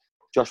Cardiff.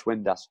 Josh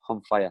Windass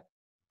on fire.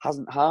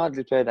 Hasn't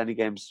hardly played any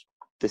games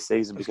this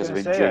season because of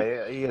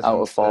injury,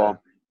 out of form.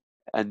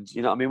 And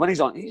you know what I mean? When he's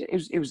on,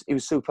 he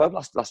was superb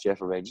last year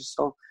for Rangers.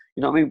 So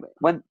you know what I mean?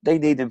 When they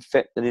need him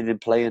fit, they need him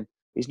playing.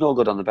 He's no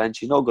good on the bench.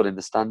 He's no good in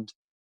the stand.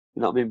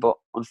 You know what I mean? But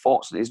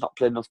unfortunately, he's not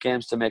played enough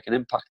games to make an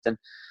impact. And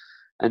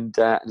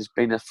it's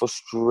been a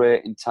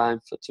frustrating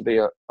time to be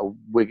a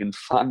Wigan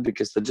fan,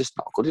 because they're just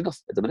not good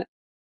enough at the minute.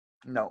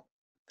 No.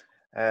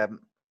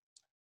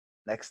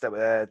 Next up,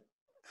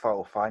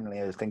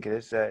 finally, I think it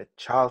is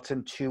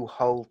Charlton 2,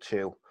 Hull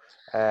 2.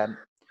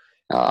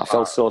 I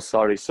felt so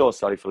sorry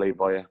for Lee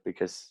Bowyer,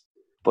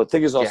 but the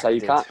thing is also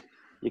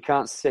you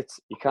can't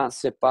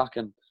sit back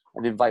and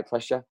invite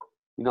pressure.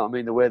 You know what I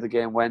mean? The way the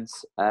game went,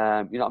 you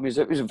know what I mean?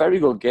 It was a very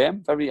good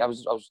game. I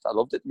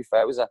loved it. To be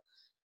fair, it was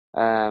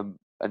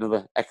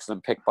another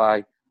excellent pick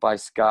by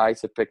Sky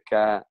to pick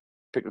a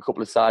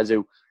couple of sides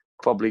who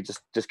probably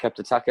just kept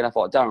attacking. I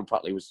thought Darren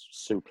Pratley was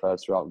superb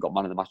throughout and got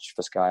man of the match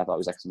for Sky. I thought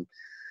it was excellent.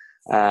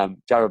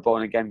 Jared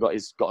Bowen again got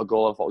a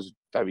goal. I thought it was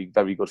a very,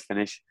 very good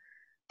finish.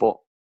 But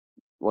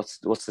what's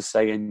the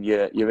saying?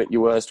 You're at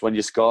your worst when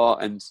you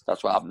score, and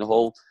that's what happened to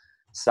Hull.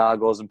 Sarr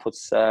goes and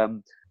puts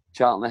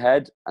Charlton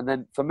ahead, and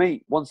then for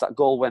me, once that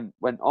goal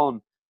went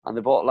on and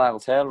they brought Lyle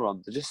Taylor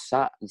on, they just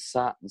sat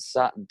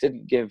and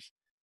didn't give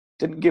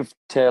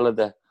Taylor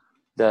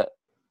the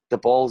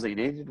balls that he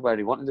needed where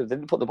he wanted. They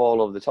didn't put the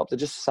ball over the top. They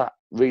just sat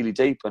really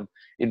deep and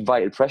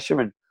invited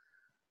pressure in.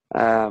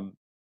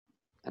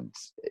 And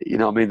you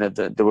know what I mean?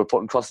 They were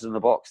putting crosses in the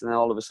box, and then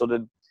all of a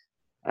sudden,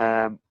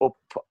 up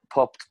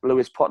popped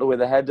Lewis Potter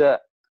with a header.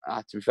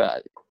 To be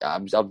fair,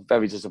 I'm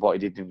very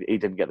disappointed he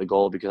didn't get the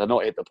goal, because I know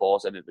it hit the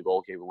post and the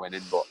goalkeeper went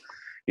in, but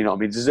you know what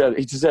I mean?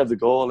 He deserved the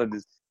goal. And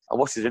I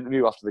watched his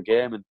interview after the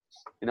game, and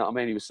you know what I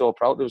mean? He was so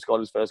proud to have scored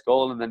his first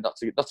goal, and then not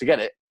to get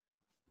it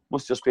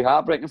must just be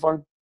heartbreaking for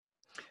him.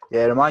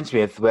 Yeah, it reminds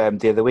me of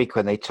the other week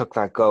when they took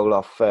that goal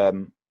off.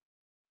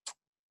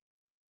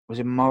 Was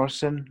it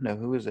Morrison? No,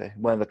 who was it?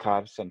 One of the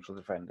Cardiff central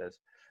defenders,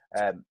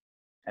 and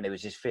it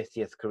was his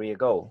 50th career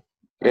goal.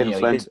 Aidan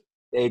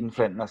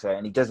Flint, that's it,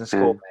 and he doesn't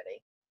score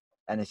many.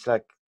 And it's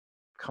like,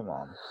 come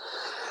on,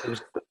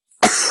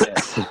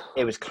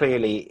 it was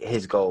clearly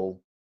his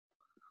goal.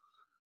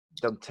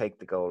 Don't take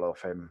the goal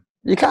off him.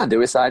 You can't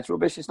do it. Side's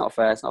rubbish. It's not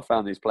fair. It's not fair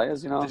on these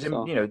players. You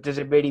know. Does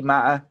it really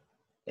matter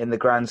in the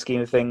grand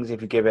scheme of things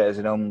if you give it as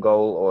an own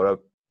goal or a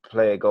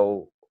player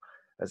goal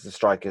as the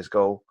striker's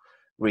goal?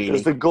 Really,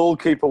 does the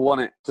goalkeeper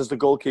want it? Does the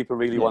goalkeeper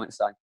really want it,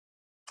 Si?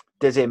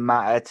 Does it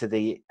matter to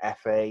the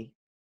FA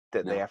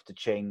that they have to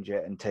change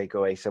it and take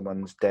away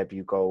someone's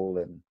debut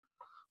goal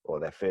or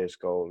their first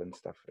goal and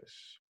stuff?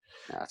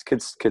 It's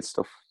kids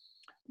stuff.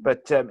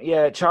 But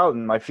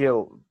Charlton, I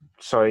feel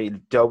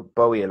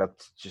Bowie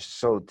looked just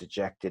so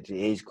dejected.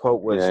 His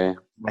quote was,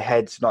 "My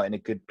head's not in a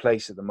good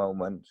place at the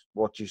moment.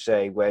 What do you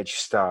say? Where'd you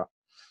start?"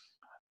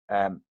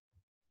 And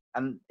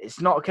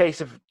it's not a case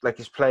of like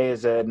his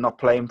players are not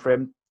playing for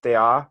him. They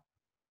are.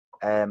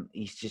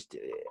 He's just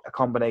a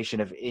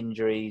combination of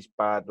injuries,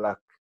 bad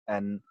luck,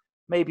 and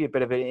maybe a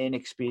bit of an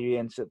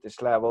inexperience at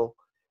this level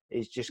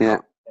is just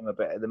costing him a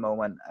bit at the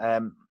moment.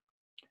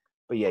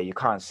 But yeah, you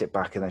can't sit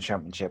back in the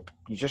Championship.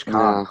 You just can't.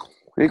 No.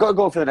 You've got to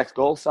go for the next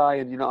goal, Si,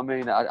 and you know what I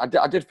mean?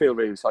 I did feel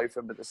really sorry for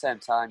him, but at the same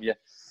time,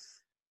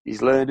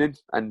 he's learning,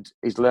 and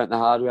he's learnt the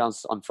hard way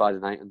on Friday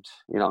night, and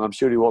you know, I'm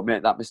sure he won't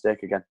make that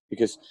mistake again.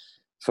 Because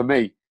for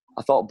me,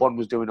 I thought Bond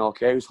was doing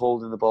okay. He was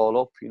holding the ball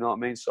up, you know what I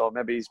mean? So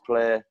maybe he's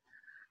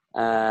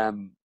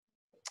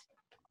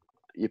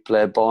you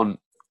play Bond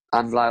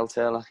and Lyle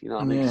Taylor, you know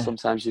what I mean?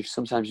 Sometimes you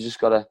just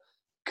got to...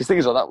 Because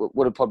things like that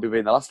would have probably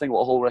been the last thing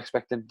what Hull were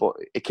expecting, but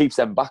it keeps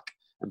them back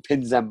and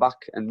pins them back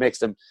and makes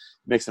them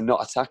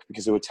not attack,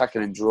 because they were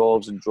attacking in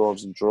droves and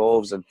droves and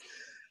droves, and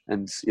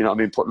you know what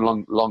I mean, putting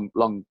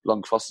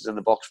long crosses in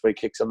the box, free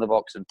kicks in the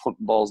box, and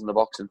punting balls in the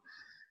box, and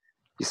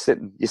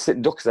you're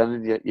sitting ducks then,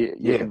 and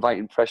you're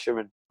inviting pressure,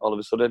 and all of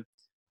a sudden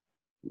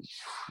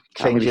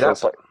change it up.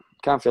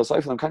 Can't feel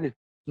sorry for them, can you?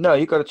 No,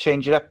 you've got to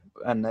change it up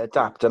and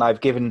adapt. And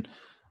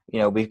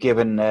we've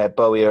given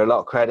Bowyer a lot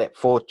of credit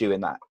for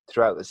doing that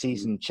throughout the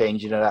season,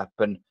 changing it up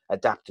and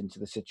adapting to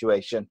the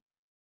situation.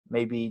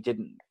 Maybe he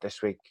didn't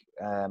this week,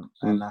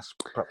 and that's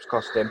perhaps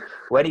cost him.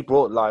 When he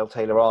brought Lyle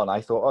Taylor on,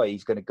 I thought,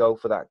 he's going to go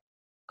for that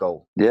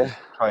goal. Yeah.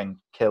 Try and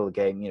kill the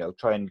game,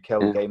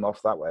 the game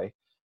off that way.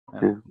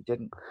 He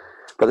didn't.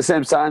 But at the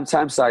same time,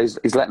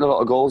 he's letting a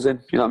lot of goals in.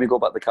 You know what I mean? Go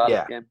back to the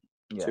Cardiff game.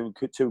 Yeah.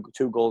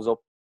 Two goals up.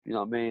 You know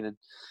what I mean? And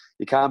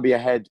you can't be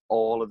ahead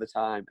all of the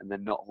time and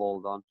then not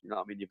hold on. You know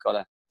what I mean? You've got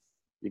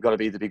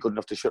to either be good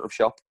enough to shut up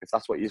shop. If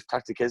that's what your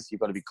tactic is, you've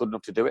got to be good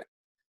enough to do it,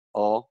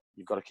 or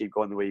you've got to keep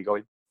going the way you're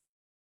going.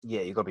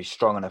 Yeah, you've got to be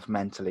strong enough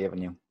mentally,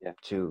 haven't you? Yeah.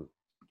 To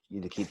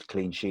either keep the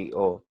clean sheet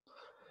or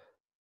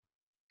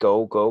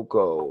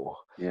go.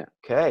 Yeah.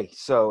 Okay,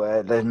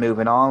 so then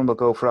moving on, we'll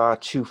go for our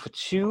 2 for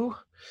 2.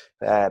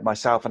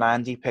 Myself and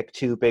Andy picked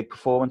 2 big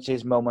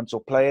performances, moments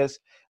or players,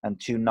 and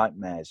 2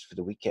 nightmares for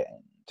the weekend.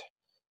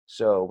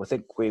 So I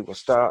think we will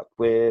start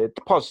with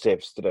the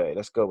positives today.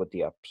 Let's go with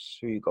the ups.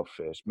 Who you got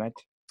first, mate?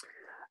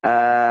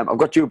 I've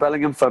got Jude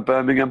Bellingham for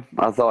Birmingham.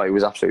 I thought he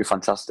was absolutely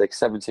fantastic.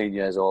 17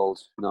 years old,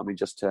 you know what I mean,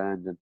 just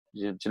turned. And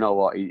do you know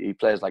what? He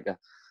plays like a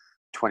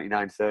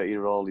 29,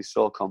 30-year-old. He's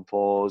so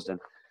composed, and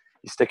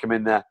you stick him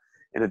in there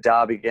in a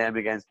derby game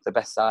against the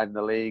best side in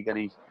the league, and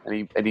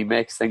he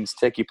makes things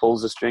tick. He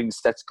pulls the strings,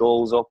 sets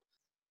goals up,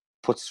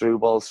 puts through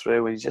balls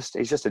through, and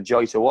he's just a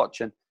joy to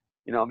watch. And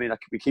you know what I mean?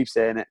 We keep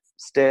saying it.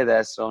 Stay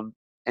there, son.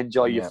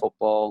 Enjoy your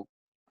football.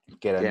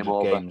 Get game 100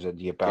 over. Games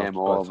under your belt. Game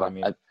over.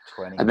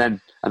 20. And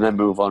then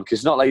move on. Because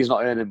it's not like he's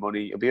not earning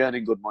money. He'll be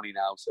earning good money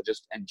now. So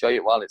just enjoy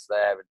it while it's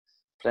there, and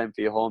playing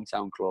for your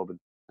hometown club, and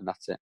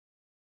that's it.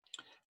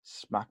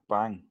 Smack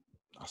bang.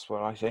 That's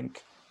what I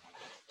think.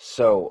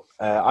 So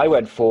I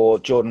went for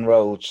Jordan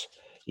Rhodes.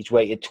 He's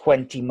waited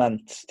 20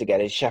 months to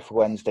get his Sheffield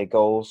Wednesday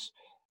goals.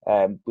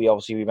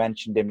 We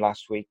mentioned him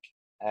last week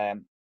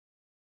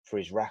for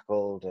his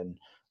record, and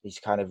his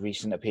kind of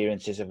recent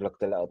appearances have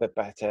looked a little bit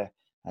better.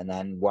 And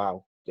then,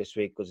 wow, this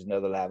week was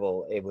another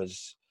level. It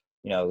was,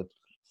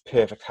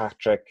 perfect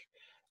hat-trick.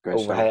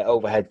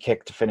 Overhead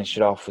kick to finish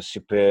it off was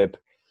superb.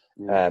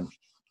 Yeah.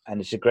 And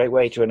it's a great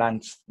way to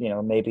announce,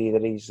 maybe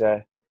that he's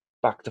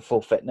back to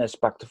full fitness,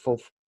 back to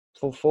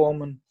full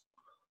form, and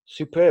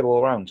superb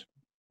all round.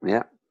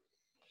 Yeah.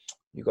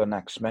 You go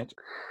next, mate.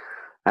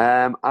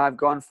 I've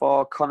gone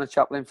for Connor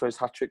Chaplin for his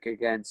hat-trick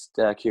against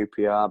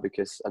QPR,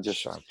 because I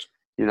just...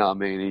 You know what I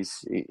mean?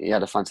 He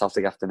had a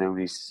fantastic afternoon.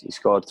 He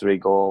scored 3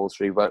 goals,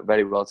 3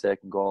 very well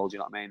taken goals. You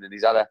know what I mean? And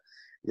he's had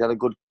a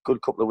good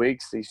couple of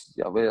weeks. His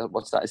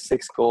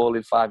 6th goal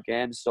in 5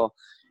 games. So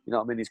you know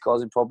what I mean? He's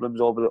causing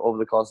problems over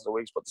the course of the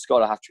weeks. But to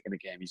score a hat trick in a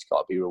game, he's got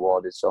to be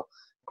rewarded. So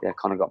yeah,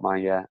 Connor got my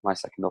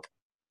second up.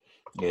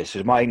 Yeah,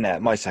 so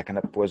my second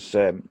up was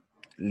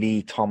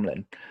Lee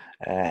Tomlin.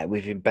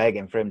 We've been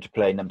begging for him to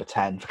play number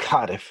 10 for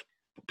Cardiff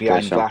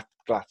behind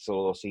Glatzel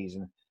all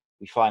season.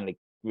 We finally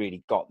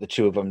really got the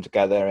two of them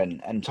together,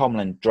 and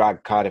Tomlin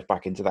dragged Cardiff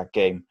back into that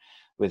game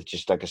with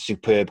just like a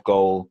superb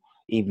goal,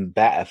 even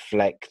better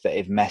flick that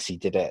if Messi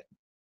did it,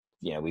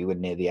 we were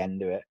near the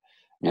end of it.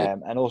 Yeah.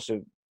 And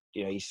also,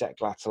 he set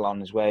Glatzel on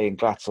his way, and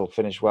Glatzel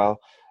finished well.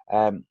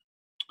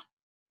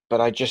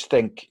 But I just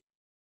think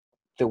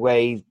the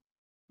way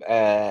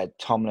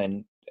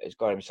Tomlin has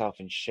got himself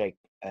in shape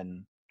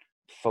and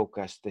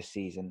focused this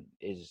season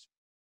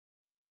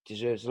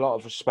deserves a lot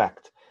of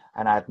respect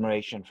and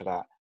admiration for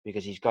that,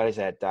 because he's got his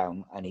head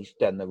down and he's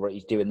doing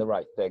the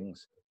right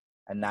things,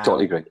 and now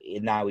totally agree.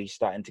 Now he's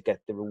starting to get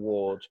the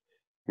reward.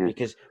 Yeah.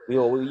 Because we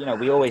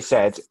always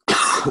said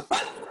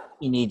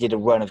he needed a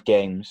run of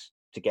games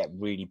to get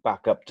really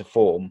back up to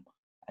form,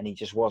 and he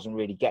just wasn't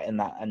really getting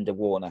that under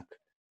Warnock.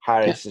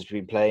 Harris has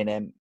been playing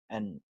him,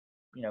 and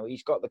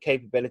he's got the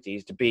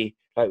capabilities to be,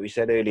 like we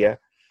said earlier,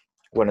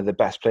 one of the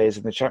best players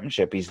in the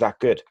Championship. He's that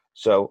good.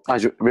 So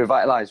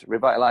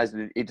revitalised,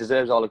 and he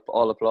deserves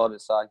all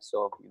applauded side.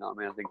 So I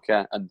mean, I think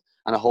and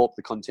I hope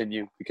they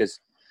continue, because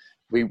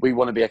we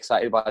want to be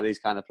excited by these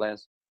kind of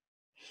players.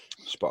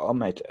 Spot on,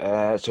 mate.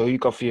 So who you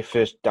got for your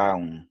first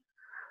down?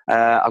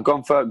 I've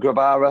gone for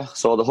Grabara,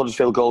 so the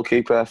Huddersfield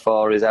goalkeeper,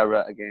 for his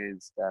error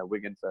against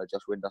Wigan for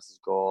Josh Windas's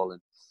goal.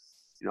 And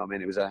you know what I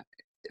mean? It was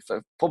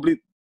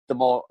probably the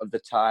more of the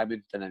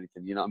timing than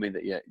anything. You know what I mean?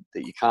 That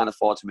you can't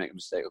afford to make a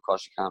mistake. Of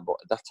course you can, but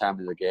at that time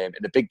of the game,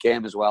 in a big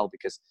game as well,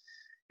 because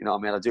you know what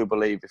I mean? I do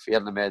believe if he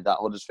hadn't made that,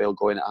 Huddersfield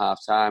going at half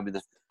time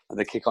and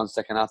the kick on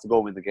second half to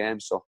go win the game.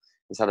 So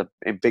it's had a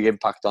big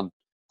impact on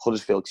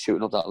Huddersfield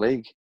shooting up that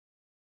league.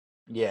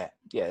 Yeah,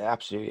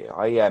 absolutely.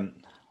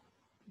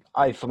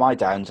 I for my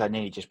downs, I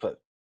nearly just put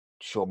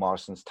Shaw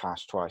Morrison's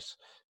tash twice,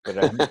 but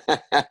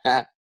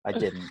I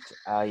didn't.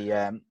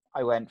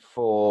 I went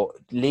for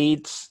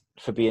Leeds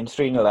for being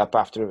 3-0 up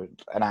after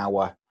an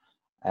hour,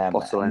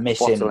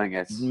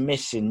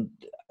 missing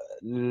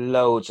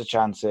loads of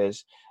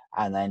chances,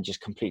 and then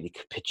just completely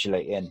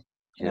capitulating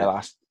in the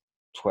last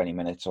 20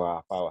 minutes or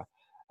half hour.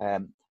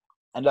 And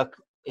look,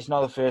 it's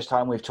not the first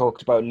time we've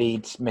talked about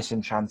Leeds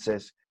missing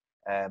chances.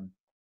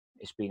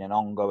 It's been an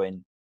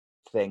ongoing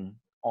thing,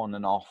 on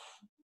and off,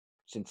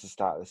 since the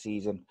start of the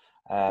season.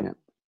 And,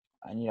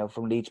 you know,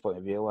 from Leeds' point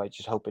of view, I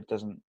just hope it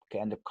doesn't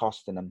end up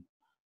costing them,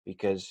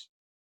 because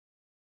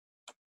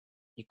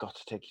you've got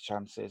to take your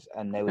chances.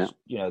 And there was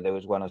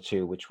one or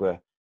two which were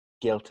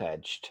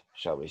guilt-edged,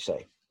 shall we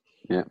say.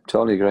 Yeah,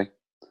 totally agree.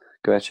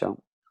 Great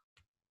show.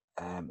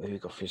 Who you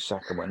got for your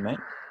second one, mate?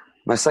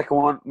 My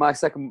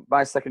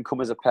second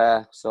come as a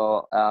pair.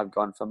 So I've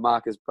gone for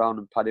Marcus Brown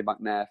and Paddy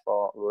McNair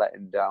for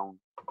letting down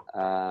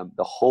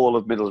the whole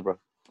of Middlesbrough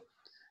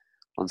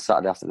on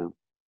Saturday afternoon.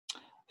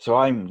 So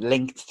I'm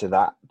linked to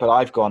that, but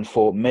I've gone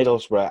for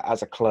Middlesbrough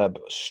as a club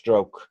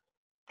stroke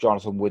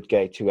Jonathan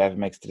Woodgate, whoever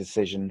makes the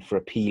decision for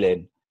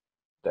appealing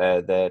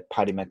the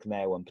Paddy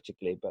McNair one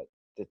particularly, but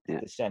the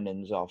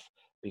sendings off,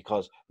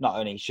 because not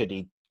only should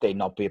they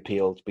not be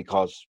appealed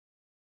because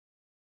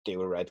they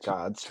were red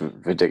cards.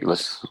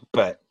 Ridiculous.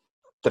 But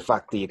the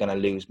fact that you're going to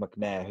lose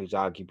McNair, who's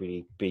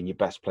arguably been your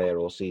best player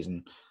all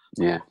season.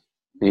 Yeah,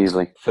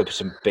 easily. For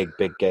some big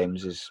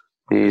games is...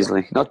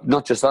 Easily.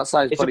 Not just that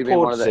side. He's probably been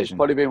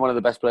one of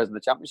the best players in the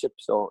Championship.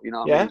 So, you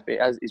know, I mean,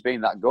 he's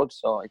been that good.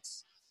 So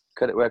it's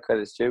credit where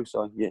credit's due.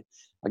 So, yeah.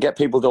 I get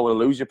people don't want to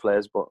lose your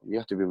players, but you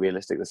have to be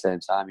realistic at the same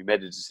time. You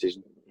made a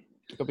decision.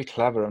 You've got to be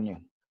clever, haven't you?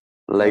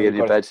 Lay in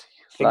your bed.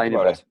 Lie in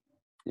your bed.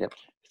 Yep.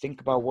 Think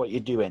about what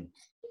you're doing.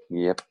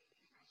 Yep.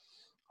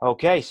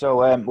 Okay,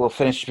 so we'll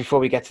finish before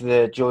we get to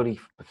the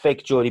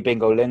fake Geordie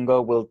bingo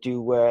lingo. We'll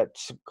do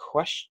some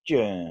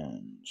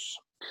questions.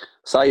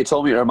 Si, you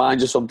told me to remind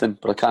you something,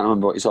 but I can't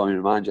remember what you told me to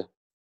remind you.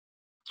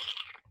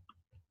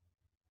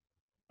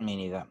 Me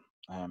neither.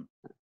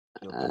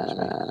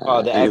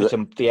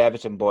 The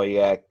Everton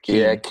boy, Keane.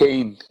 Yeah,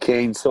 Keane.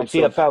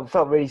 I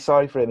felt really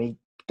sorry for him. He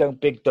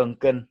big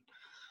Duncan,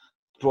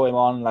 brought him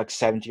on like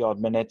 70 odd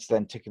minutes,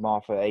 then took him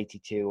off at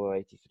 82 or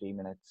 83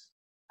 minutes,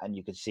 and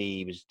you could see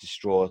he was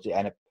distraught.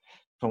 And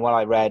from what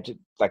I read,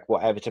 like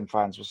what Everton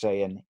fans were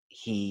saying,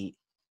 he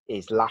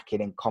is lacking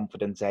in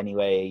confidence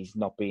anyway. He's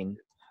not been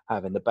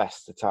having the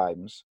best of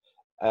times.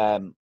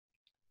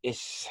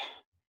 He's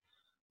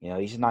I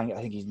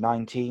think he's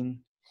 19.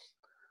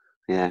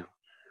 Yeah.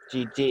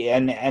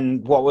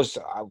 And what was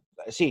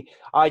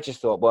I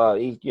just thought, well,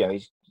 it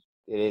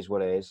is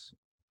what it is.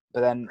 But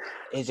then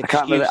his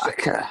excuse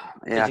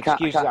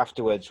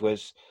afterwards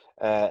was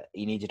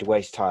he needed to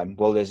waste time.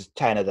 Well, there's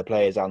 10 other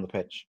players on the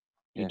pitch.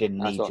 You didn't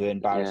need to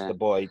embarrass the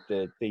boy,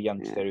 the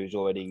youngster who's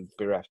already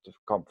bereft of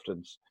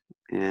confidence.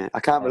 Yeah, I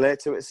can't relate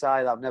to it, Si.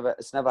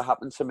 It's never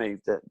happened to me.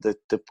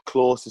 The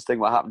closest thing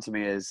what happened to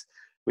me is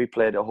we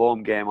played a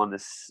home game on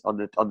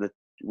the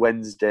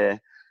Wednesday,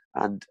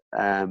 and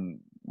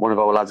one of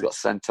our lads got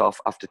sent off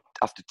after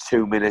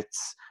 2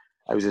 minutes.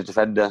 I was a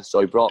defender, so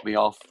he brought me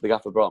off. The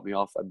gaffer brought me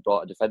off and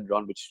brought a defender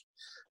on, which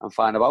I'm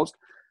fine about.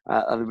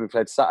 And then we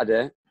played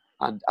Saturday,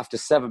 and after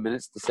 7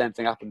 minutes, the same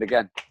thing happened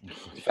again.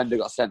 The defender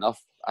got sent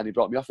off, and he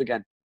brought me off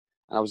again.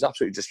 And I was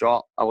absolutely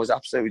distraught.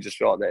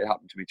 That it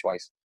happened to me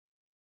twice.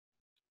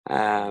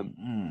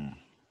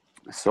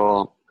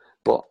 So,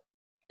 but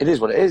it is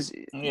what it is.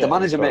 Yeah,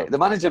 the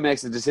manager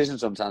makes the decision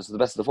sometimes for the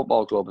best of the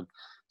football club, and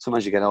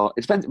sometimes you get all.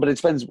 It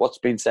depends what's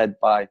been said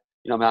by.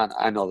 You know, man,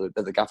 I know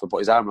that the gaffer put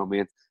his arm around me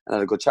and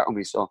had a good chat with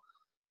me, so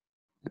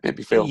it made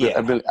me feel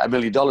 $1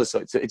 million. So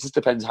it just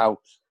depends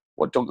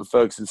what Duncan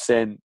Ferguson's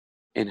saying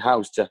in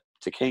house to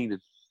Keane.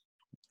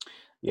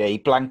 Yeah, he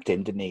blanked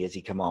him, didn't he, as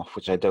he come off,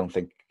 which I don't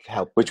think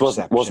helped. Which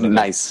wasn't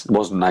nice.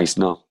 Wasn't nice,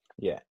 no.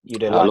 Yeah,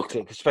 you'd have liked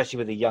it, especially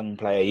with a young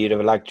player. You'd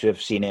have liked to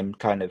have seen him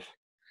kind of.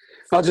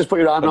 I'll just put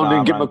your arm on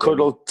him, give him a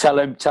cuddle, tell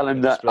him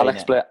that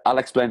I'll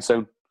explain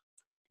soon.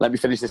 Let me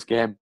finish this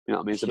game. You know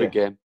what I mean? It's a big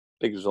game,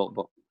 big result,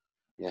 but.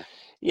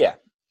 Yeah.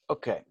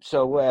 Okay.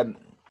 So,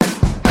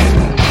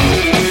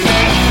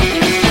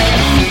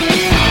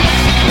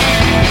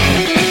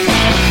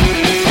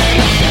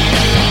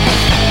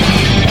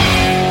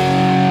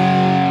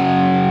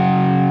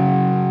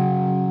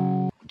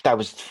 that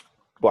was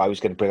what I was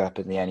going to bring up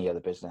in the any other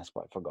business,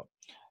 but I forgot.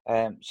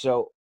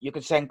 So You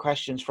can send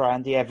questions for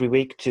Andy every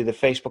week to the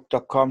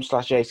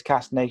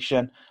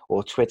facebook.com/AceCastNation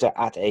or Twitter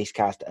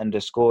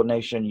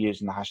 @AceCast_Nation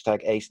using the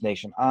hashtag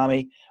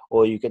AceNationArmy,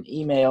 or you can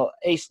email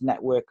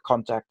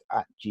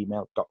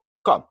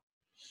acenetworkcontact@gmail.com.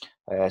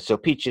 So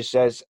Peaches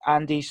says,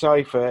 Andy,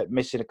 sorry for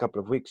missing a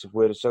couple of weeks of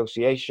word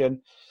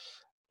association.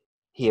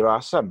 Here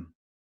are some.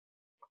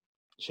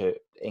 So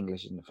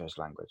English isn't the first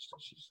language.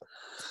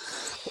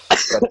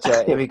 But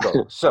here we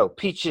go. So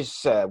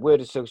Peaches,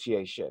 word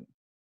association.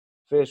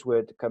 First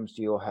word that comes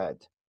to your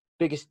head.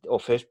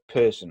 First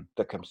person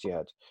that comes to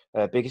your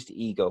head. Biggest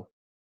ego.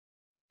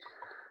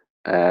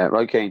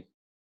 Roy Keane.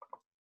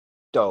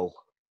 Dull.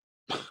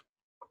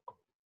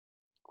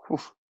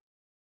 Oof.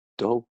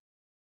 Dull.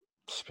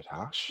 It's a bit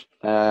harsh.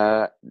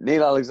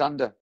 Neil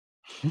Alexander.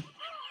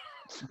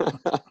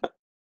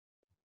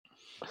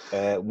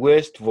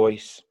 Worst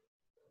voice.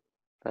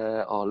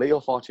 Leo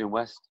Fortune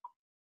West.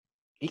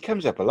 He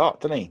comes up a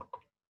lot, doesn't he?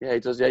 Yeah, he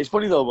does. Yeah, he's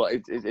funny though, but he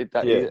had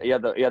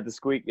the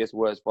squeakiest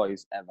worst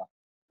voice ever.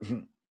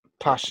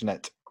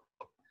 Passionate.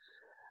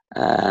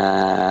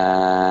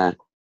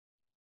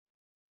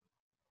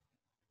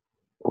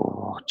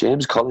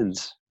 James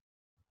Collins.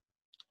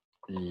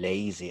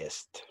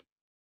 Laziest.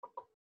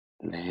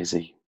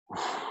 Lazy.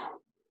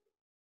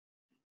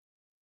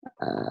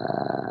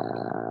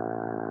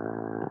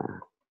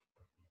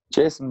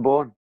 Jason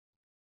Bourne.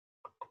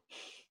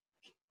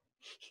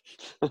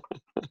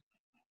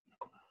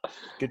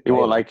 He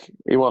won't like.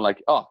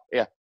 Oh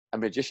yeah, a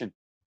magician.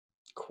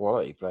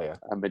 Quality player.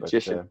 A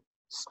magician.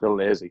 Still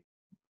lazy.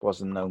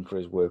 Wasn't known for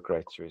his work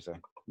rate, shall we say?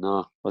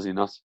 No, was he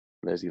not?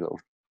 Lazy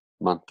little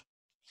man.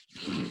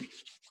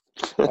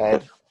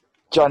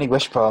 Johnny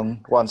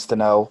Wishbone wants to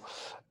know,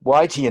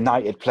 why do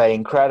United play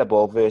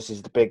incredible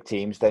versus the big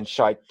teams, then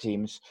shite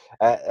teams,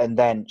 and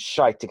then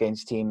shite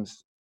against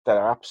teams that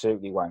are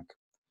absolutely wank?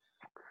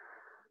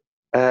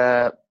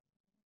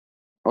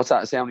 What's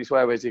that? See how many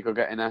swear words you could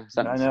get in a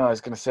sentence? I know, I was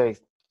going to say,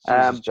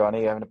 Jesus,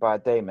 Johnny, you're having a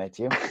bad day, mate,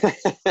 you?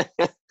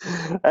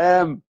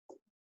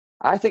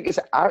 I think it's.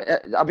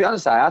 I'll be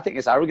honest. I think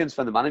it's arrogance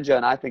from the manager,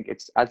 and I think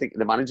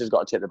the manager's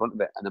got to take the brunt of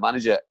it, and the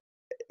manager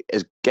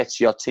gets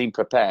your team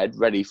prepared,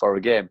 ready for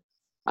a game.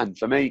 And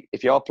for me,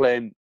 if you're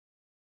playing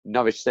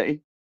Norwich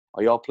City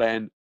or you're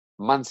playing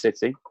Man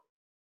City,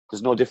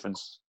 there's no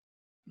difference.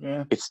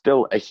 Yeah, it's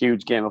still a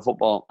huge game of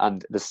football,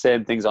 and the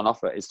same things on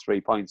offer is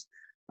 3 points.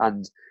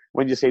 And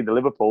when you see the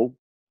Liverpool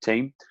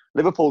team,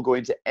 Liverpool go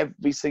into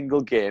every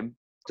single game,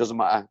 doesn't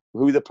matter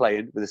who they're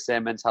playing, with the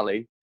same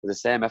mentality, with the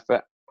same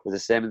effort, with the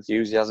same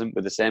enthusiasm,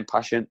 with the same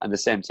passion, and the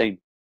same team.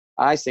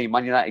 I see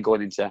Man United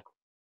going into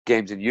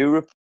games in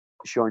Europe,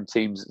 showing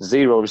teams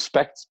zero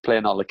respect,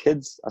 playing all the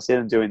kids. I see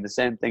them doing the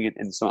same thing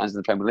in sometimes in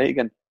the Premier League,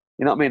 and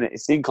you know what I mean?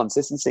 It's the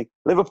inconsistency.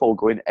 Liverpool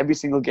go in every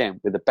single game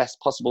with the best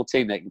possible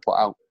team they can put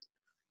out.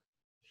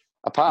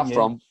 Apart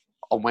from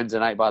on Wednesday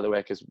night, by the way,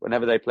 because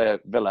whenever they play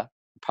Villa,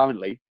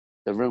 apparently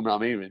the rumour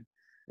I'm hearing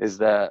is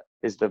they've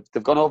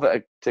gone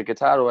over to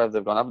Qatar or wherever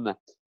they've gone, haven't they?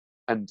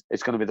 And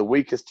it's going to be the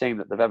weakest team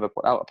that they've ever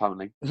put out.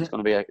 Apparently, it's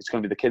going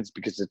to be the kids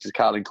because it's the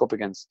Carling Cup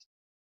against.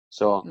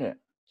 So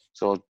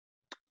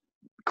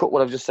cut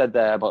what I've just said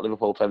there about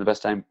Liverpool playing the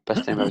best team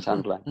every time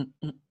they play.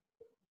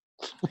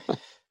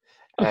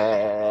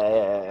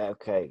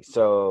 Okay,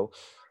 so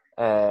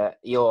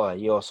he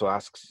also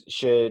asks,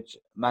 should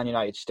Man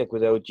United stick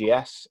with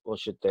OGS or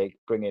should they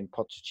bring in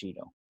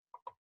Pochettino?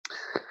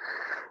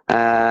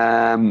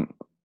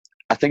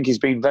 I think he's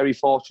been very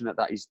fortunate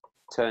that he's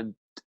turned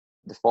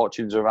the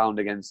fortunes around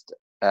against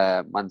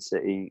Man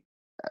City,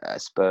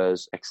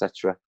 Spurs,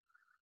 etc.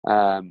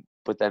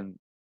 But then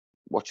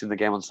watching the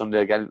game on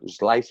Sunday again, it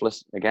was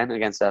lifeless again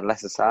against their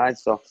lesser side.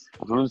 So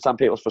I can understand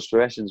people's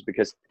frustrations,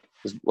 because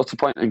what's the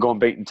point in going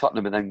beating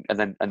Tottenham and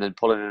then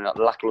pulling in a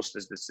lacklustre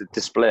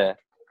display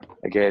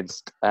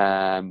against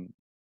Everton?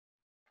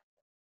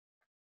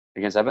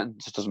 It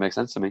just doesn't make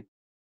sense to me.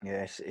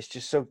 Yes, it's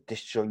just so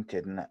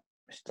disjointed, and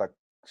it's like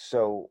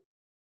so.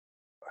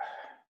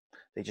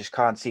 They just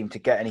can't seem to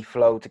get any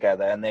flow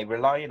together, and they're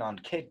relying on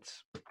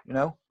kids,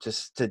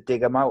 just to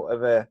dig them out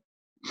of a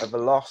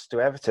loss to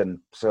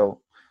Everton.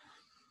 So,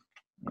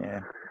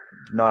 yeah,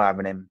 not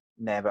having him.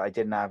 Never. I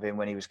didn't have him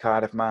when he was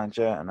Cardiff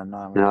manager, and I'm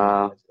not.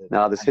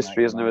 No, there's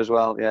history, isn't there, as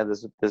well? Yeah,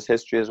 there's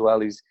history as well.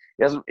 He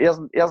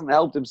hasn't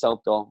helped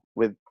himself though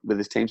with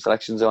his team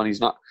selections on. He's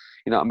not.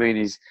 You know what I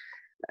mean?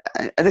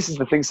 And this is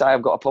the thing that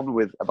I've got a problem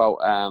with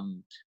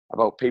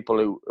about people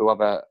who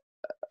have are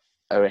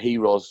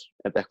heroes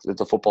at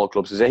the football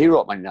clubs. He's a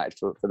hero at Man United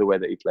for the way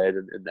that he played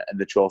and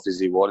the trophies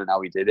he won and how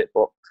he did it.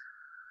 But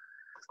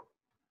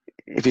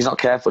if he's not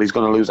careful, he's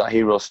going to lose that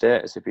hero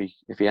status if he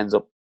ends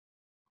up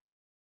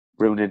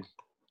ruining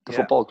the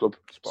football club.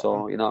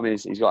 So you know what I mean.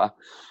 He's got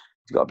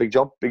a big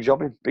job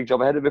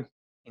ahead of him.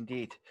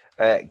 Indeed.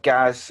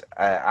 Gaz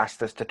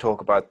asked us to talk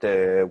about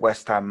the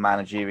West Ham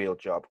managerial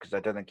job, because I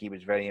don't think he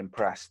was very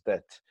impressed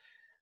that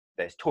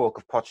there's talk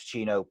of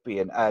Pochettino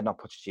being not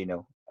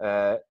Pochettino.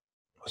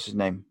 What's his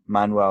name?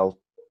 Manuel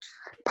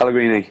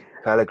Pellegrini,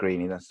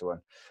 that's the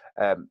one.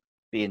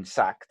 Being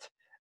sacked.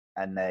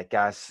 And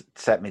Gaz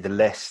sent me the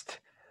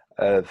list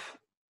of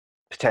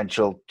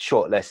potential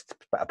shortlist,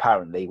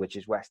 apparently, which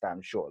is West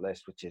Ham's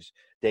shortlist, which is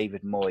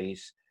David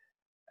Moyes,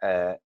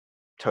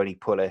 Tony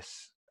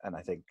Pulis, and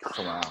I think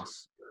someone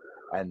else.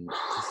 And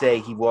to say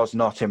he was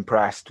not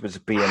impressed was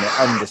being an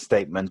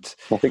understatement.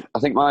 I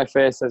think my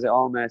face says it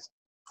all, mate.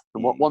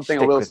 And one thing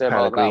I will say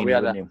about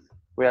that,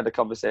 we had a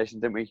conversation,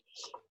 didn't we?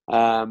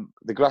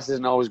 The grass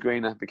isn't always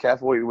greener. Be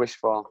careful what you wish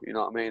for. You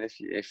know what I mean? If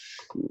you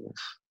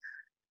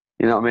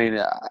know what I mean,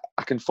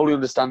 I can fully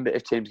understand it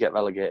if teams get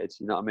relegated.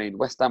 You know what I mean?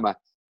 West Ham,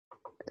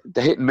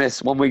 they hit and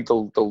miss. One week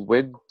they'll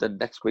win, the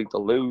next week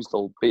they'll lose.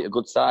 They'll beat a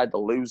good side,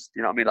 they'll lose.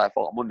 You know what I mean? Like I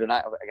thought on Monday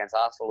night against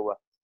Arsenal,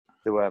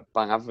 they were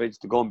bang average.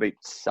 To go and beat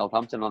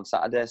Southampton on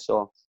Saturday,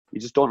 so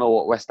you just don't know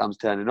what West Ham's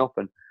turning up,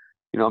 and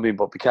you know what I mean.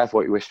 But be careful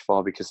what you wish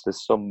for, because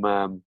there's some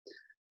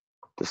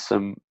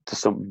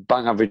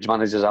bang average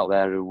managers out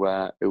there who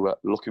are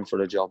looking for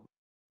a job.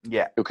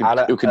 Yeah, who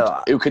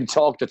can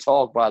talk the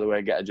talk, by the way,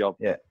 and get a job.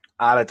 Yeah,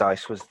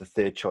 Allardyce was the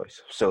third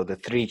choice. So the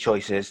three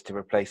choices to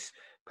replace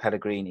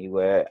Pellegrini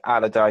were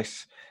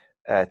Allardyce,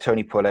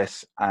 Tony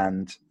Pulis,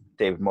 and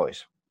David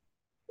Moyes.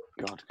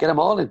 God, get them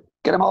all in.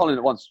 Get them all in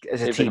at once.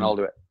 As a team, can all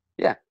do it.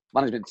 Yeah,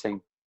 management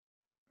team.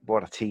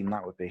 What a team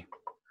that would be.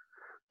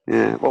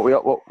 Yeah, what we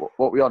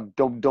on?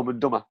 Dumb and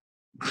dumber.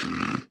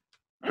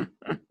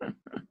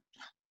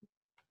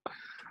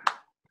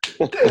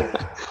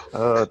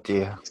 Oh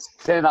dear.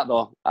 Saying that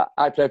though,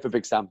 I played for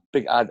Big Sam.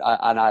 And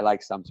I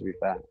like Sam, to be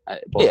fair.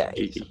 But yeah,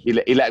 he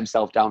let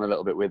himself down a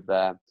little bit with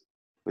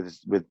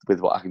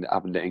what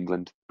happened in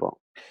England. But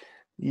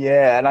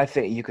yeah, and I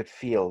think you could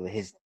feel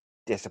his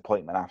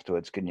disappointment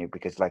afterwards, couldn't you?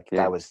 Because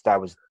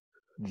that was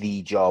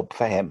the job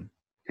for him.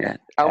 Yeah,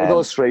 out of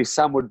those three,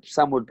 Sam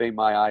would be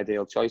my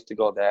ideal choice to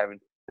go there and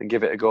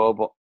give it a go.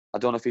 But I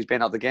don't know if he's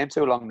been out of the game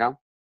too long now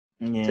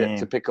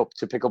to pick up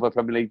a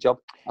Premier League job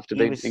after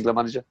being England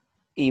manager.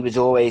 He was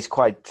always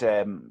quite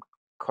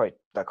like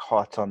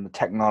hot on the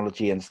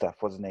technology and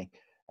stuff, wasn't he?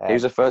 He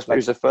was the first. He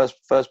was the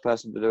first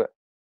person to do it.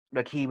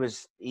 Like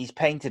he's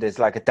painted as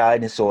like a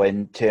dinosaur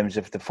in terms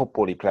of the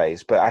football he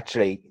plays, but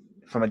actually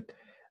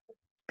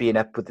being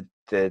up with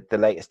the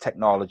latest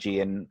technology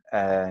and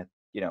methods.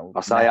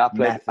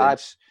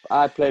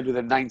 I played with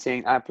him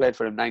 19. I played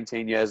for him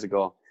 19 years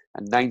ago,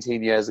 and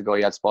 19 years ago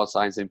he had sports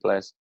science in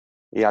place.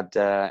 He had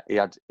there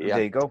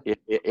you go. He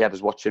had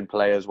us watching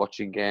players,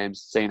 watching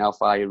games, seeing how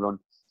far you run.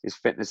 His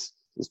fitness,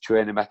 his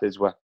training methods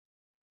were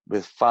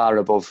far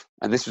above.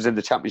 And this was in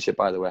the Championship,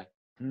 by the way.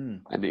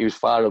 And he was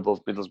far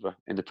above Middlesbrough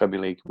in the Premier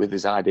League with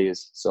his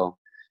ideas. So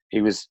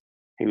he was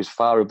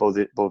far above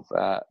it.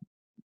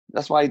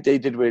 That's why he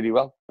did really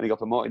well when he got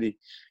promoted.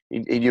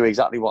 He knew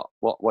exactly what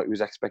he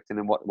was expecting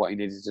and what he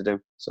needed to do.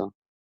 So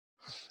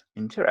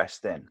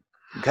interesting.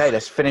 Okay,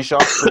 let's finish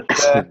off with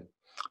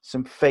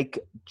some fake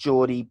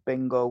Geordie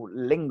bingo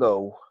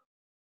lingo.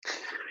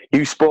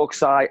 You spoke,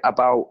 Si,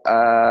 about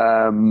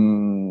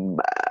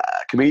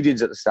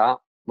comedians at the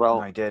start.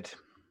 Well, I did.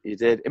 You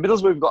did. In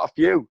Middlesbrough, we've got a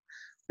few.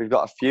 We've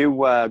got a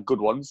few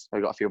good ones.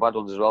 We've got a few bad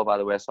ones as well, by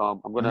the way.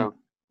 So I'm going to...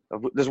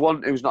 There's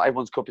one who's not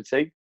everyone's cup of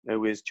tea,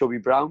 who is Chubby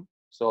Brown.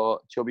 So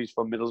Chubby's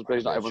from Middlesbrough.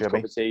 He's not everyone's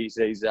cup of tea.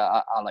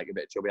 I like a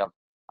bit of Chubby.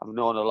 I've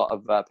known a lot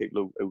of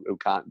people who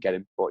can't get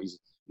him, but he's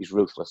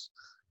ruthless.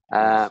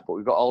 But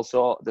we've got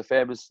also the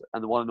famous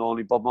and the one and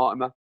only Bob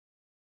Mortimer.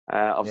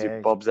 Obviously,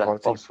 Bob's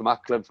from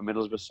Ackland, from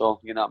Middlesbrough. So,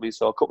 you know what I mean?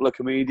 So a couple of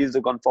comedians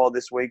have gone forward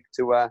this week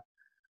to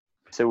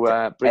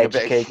bring a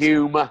bit of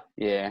humour.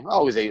 Yeah,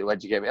 always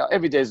educate me.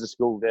 Every day is a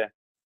school day.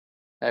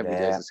 Every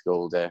day is a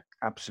school day.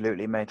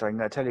 Absolutely, mate. I'm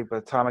going to tell you, by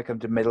the time I come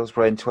to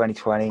Middlesbrough in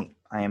 2020,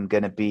 I am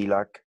going to be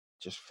like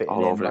just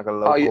fitting in like a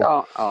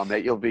local.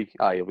 Mate, you'll be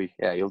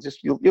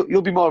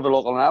more of a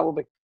local than I will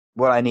be.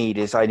 What I need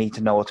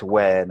to know what to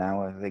wear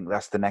now. I think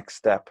that's the next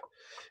step.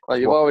 Well,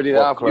 you're already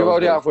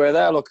halfway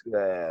there. Look.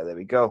 Yeah, there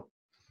we go.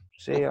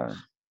 See,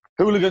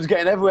 hooligans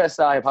getting everywhere,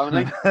 Si,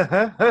 apparently.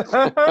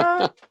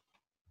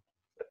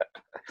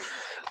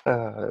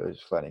 It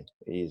was funny.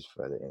 He is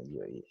funny.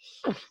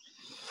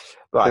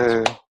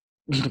 Right.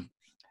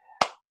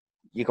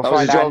 You can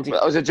find Andy.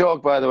 That was a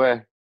joke, by the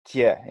way.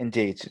 Yeah,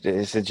 indeed, it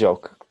is a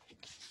joke.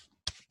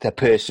 The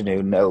person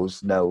who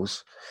knows.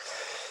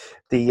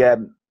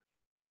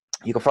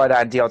 You can find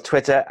Andy on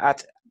Twitter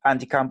at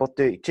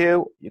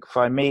AndyCampbell32. You can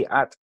find me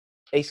at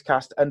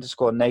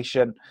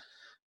ACEcast_nation,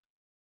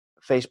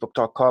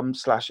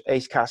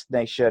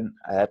 Facebook.com/ACEcastNation.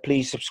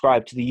 Please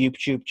subscribe to the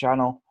YouTube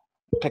channel.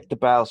 Click the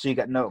bell so you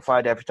get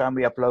notified every time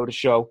we upload a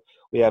show.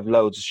 We have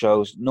loads of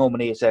shows.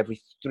 Normally it's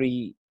every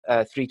three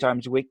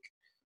times a week,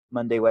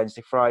 Monday,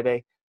 Wednesday,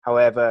 Friday.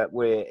 However,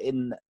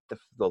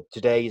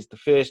 today is the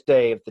first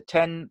day of the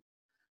 10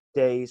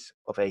 days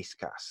of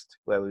ACEcast,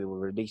 where we will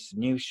release a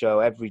new show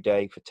every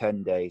day for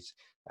 10 days.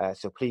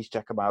 So please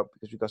check them out,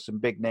 because we've got some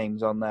big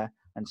names on there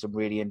and some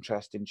really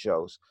interesting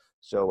shows.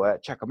 So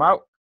check them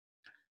out.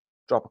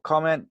 Drop a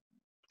comment.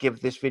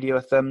 Give this video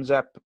a thumbs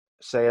up.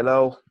 Say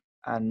hello.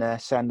 And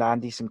send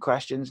Andy some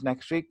questions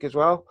next week as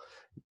well,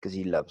 because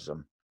he loves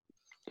them.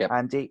 Yeah,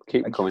 Andy,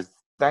 keep coming.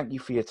 Thank you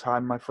for your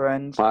time, my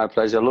friend. My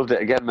pleasure. Loved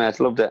it again, mate.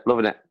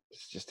 Loving it.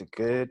 It's just a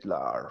good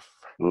laugh.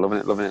 Loving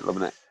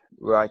it.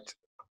 Right.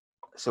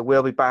 So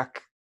we'll be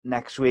back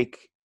next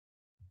week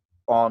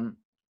on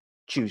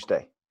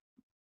Tuesday.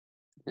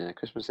 Yeah,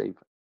 Christmas Eve.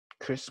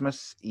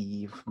 Christmas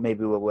Eve.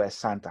 Maybe we'll wear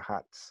Santa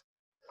hats.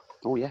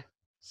 Oh, yeah.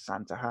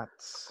 Santa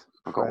hats.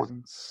 I got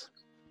presents.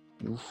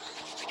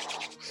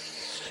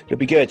 It'll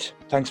be good.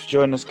 Thanks for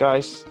joining us,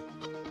 guys.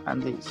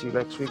 Andy, see you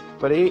next week,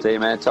 buddy. See you,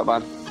 mate. Top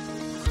man.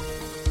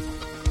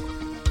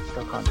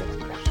 Still can't get to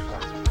the extra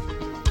fast.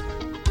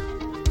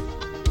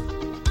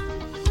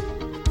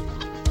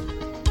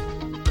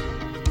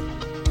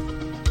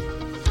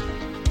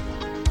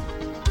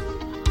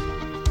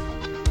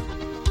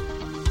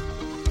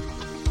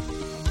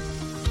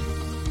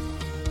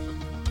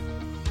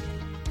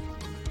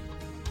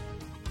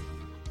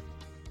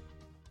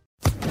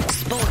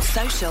 Sports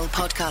Social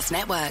Podcast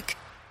Network.